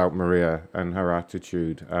complaints about Maria and her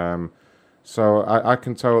attitude. So I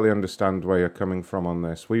can totally understand where you're coming from on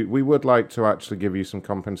this. We would like to actually give you some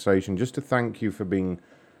compensation just to thank you for being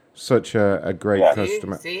such a great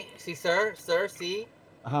customer. See, sir, see.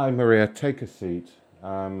 Hi, Maria. Take a seat.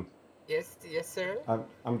 Yes, sir.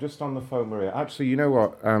 I'm just on the phone, Maria. Actually, you know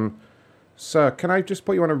what? Sir, can I just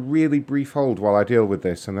put you on a really brief hold while I deal with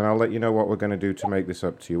this, and then I'll let you know what we're going to do to make this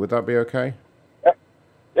up to you. Would that be okay?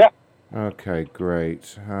 Yeah. Okay,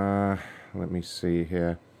 great. Let me see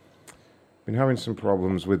here. Been having some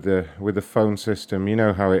problems with the phone system. You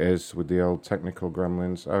know how it is with the old technical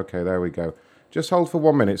gremlins. Okay, there we go. Just hold for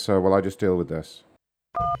 1 minute, sir, while I just deal with this.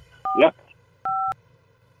 Yeah.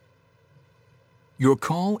 Your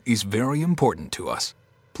call is very important to us.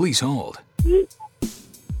 Please hold. This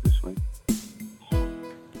way.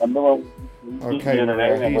 Okay,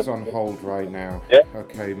 Maria, he's on hold right now. Yeah.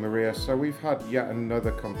 Okay, Maria, so we've had yet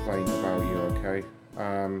another complaint about you, okay?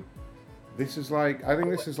 I think this is like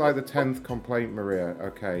the 10th complaint, Maria,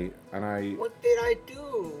 okay? And What did I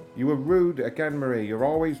do? You were rude again, Maria. You're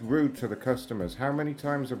always rude to the customers. How many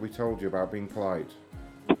times have we told you about being polite?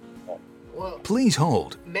 Well, please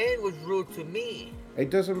hold. Man was rude to me. It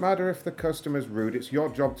doesn't matter if the customer's rude. It's your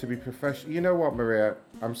job to be professional. You know what, Maria?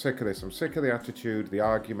 I'm sick of this. I'm sick of the attitude, the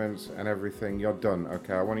arguments, and everything. You're done,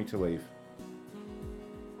 okay? I want you to leave.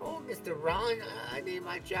 Oh, Mr. Ron, I need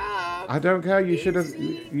my job. I don't care. You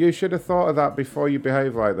should have thought of that before you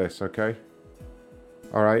behave like this, okay?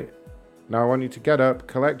 All right. Now I want you to get up,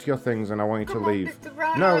 collect your things, and I want you to leave. Mr.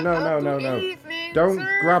 Ron, No. Don't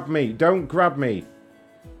grab me. Don't grab me.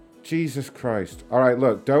 Jesus Christ. All right,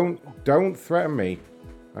 look, don't threaten me.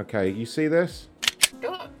 Okay, you see this?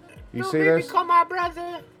 You see this? Call my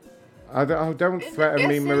brother. Don't threaten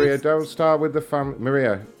me, Maria. Don't start with the family.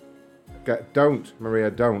 Maria, don't.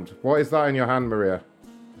 Maria, don't. What is that in your hand, Maria?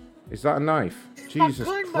 Is that a knife? Jesus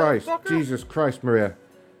Christ. Jesus Christ, Maria.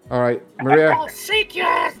 All right, Maria. I'll shake your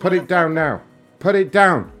ass. Put it down now. Put it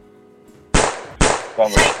down.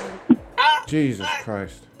 Jesus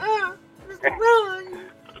Christ. Can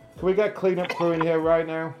we get cleanup crew in here right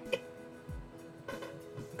now?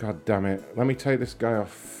 God damn it. Let me take this guy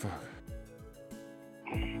off. Fuck.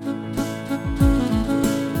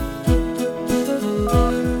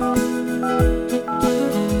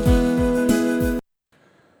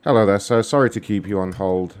 Hello there, so sorry to keep you on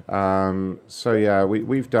hold. So yeah,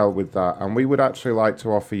 we've dealt with that, and we would actually like to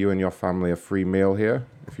offer you and your family a free meal here,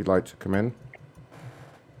 if you'd like to come in.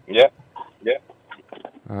 Yeah.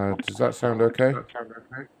 Does that sound okay?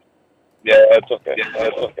 Yeah, that's okay.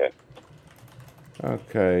 That's okay.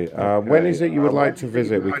 Okay, when is it you would like to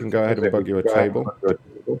visit? We can go ahead and book you a table.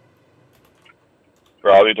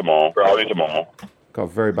 Probably tomorrow. Got a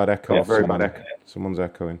very bad echo. Someone's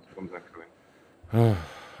echoing.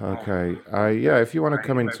 Okay. Yeah, if you want to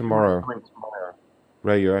come in tomorrow.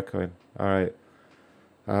 Ray, you're echoing. All right.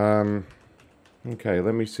 Okay,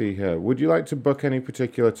 let me see here. Would you like to book any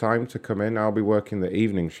particular time to come in? I'll be working the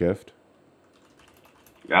evening shift.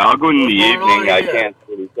 Yeah, I'll go in the evening. I can't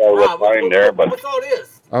really tell what time there, but... What's all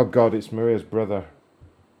this? Oh, God, it's Maria's brother.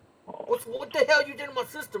 What the hell you did in my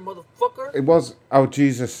sister, motherfucker? It was... Oh,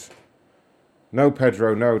 Jesus. No,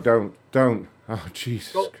 Pedro, no, don't. Oh,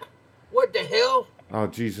 Jesus. What the hell? Oh,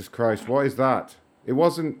 Jesus Christ, what is that? It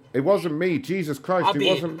wasn't me. Jesus Christ, it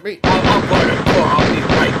wasn't me. I'll be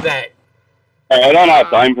right back. I don't have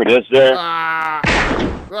time for this there. Come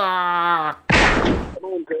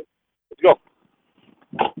on, Chris. Let's go.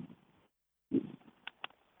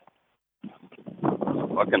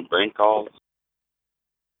 Fucking prank calls.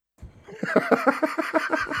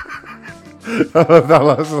 That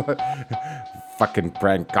was like, fucking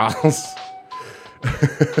prank calls.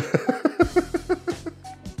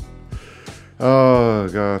 Oh,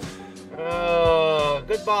 God.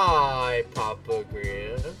 Goodbye, Papa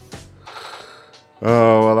Griff.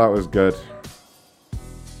 Oh, well, that was good.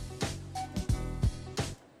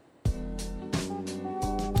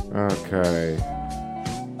 Okay.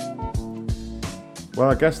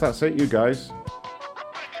 Well, I guess that's it, you guys.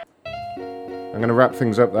 I'm going to wrap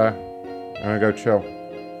things up there. I'm going to go chill.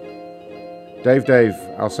 Dave,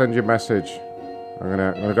 I'll send you a message. I'm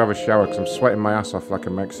gonna go have a shower because I'm sweating my ass off like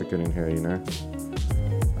a Mexican in here, you know.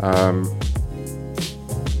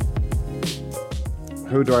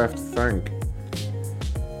 Who do I have to thank?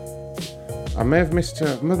 I may have missed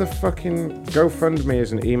a motherfucking GoFundMe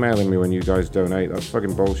isn't emailing me when you guys donate. That's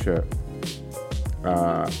fucking bullshit.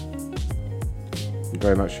 I'm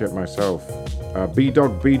doing that shit myself.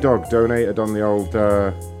 B-Dog donated on the old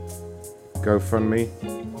GoFundMe.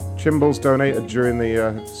 Chimbles donated during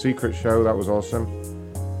the secret show. That was awesome.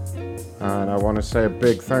 And I want to say a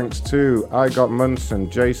big thanks to I Got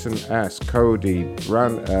Munson, Jason S, Cody,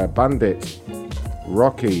 Bandit,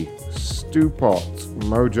 Rocky, Stupot,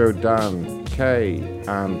 Mojo Dan, Kay,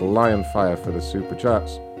 and Lionfire for the super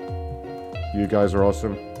chats. You guys are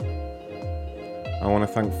awesome. I want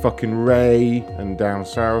to thank fucking Ray and Down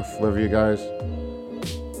South. Love you guys.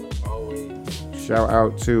 Shout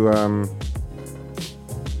out to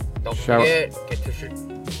Don't forget, get the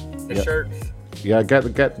shirts. Yeah, get the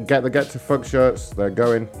Get to Fuck shirts. They're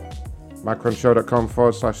going.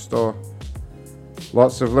 macronshow.com/store.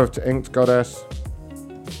 Lots of love to Inked Goddess.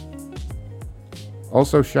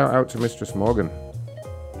 Also, shout out to Mistress Morgan.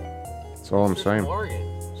 That's all I'm saying.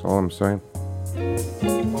 That's all I'm saying.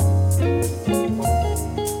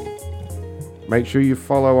 Make sure you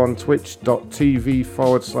follow on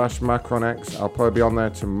twitch.tv/MacronX. I'll probably be on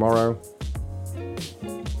there tomorrow.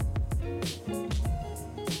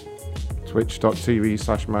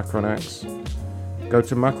 twitch.tv/MacronX. Go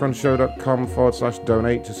to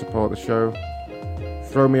macronshow.com/donate to support the show.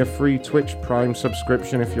 Throw me a free Twitch Prime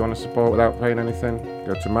subscription if you want to support without paying anything.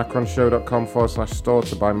 Go to macronshow.com/store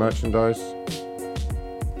to buy merchandise.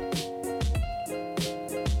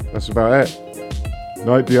 That's about it.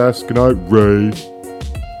 Night, DS. Good night, Ray.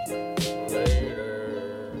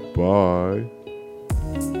 Bye.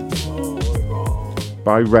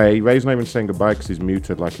 Bye, Ray. Ray's not even saying goodbye because he's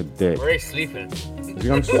muted like a dick. Ray's sleeping. Is he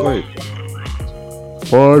on sleep?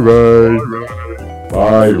 Bye, Ray.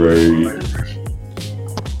 Bye, Ray.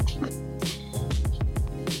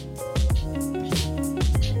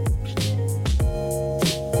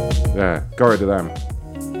 Yeah, go rid of them.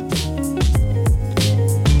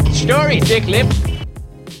 Story, dick lip.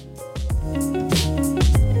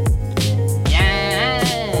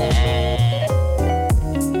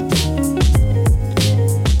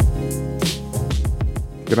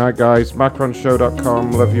 Good night, guys.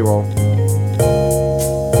 macronshow.com. Love you all.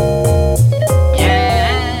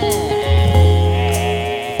 Yeah.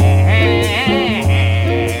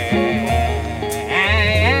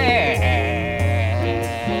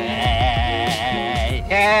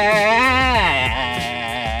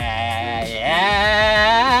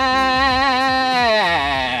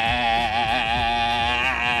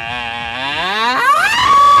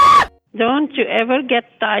 Don't you ever get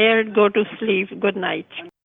tired, go to sleep. Good night.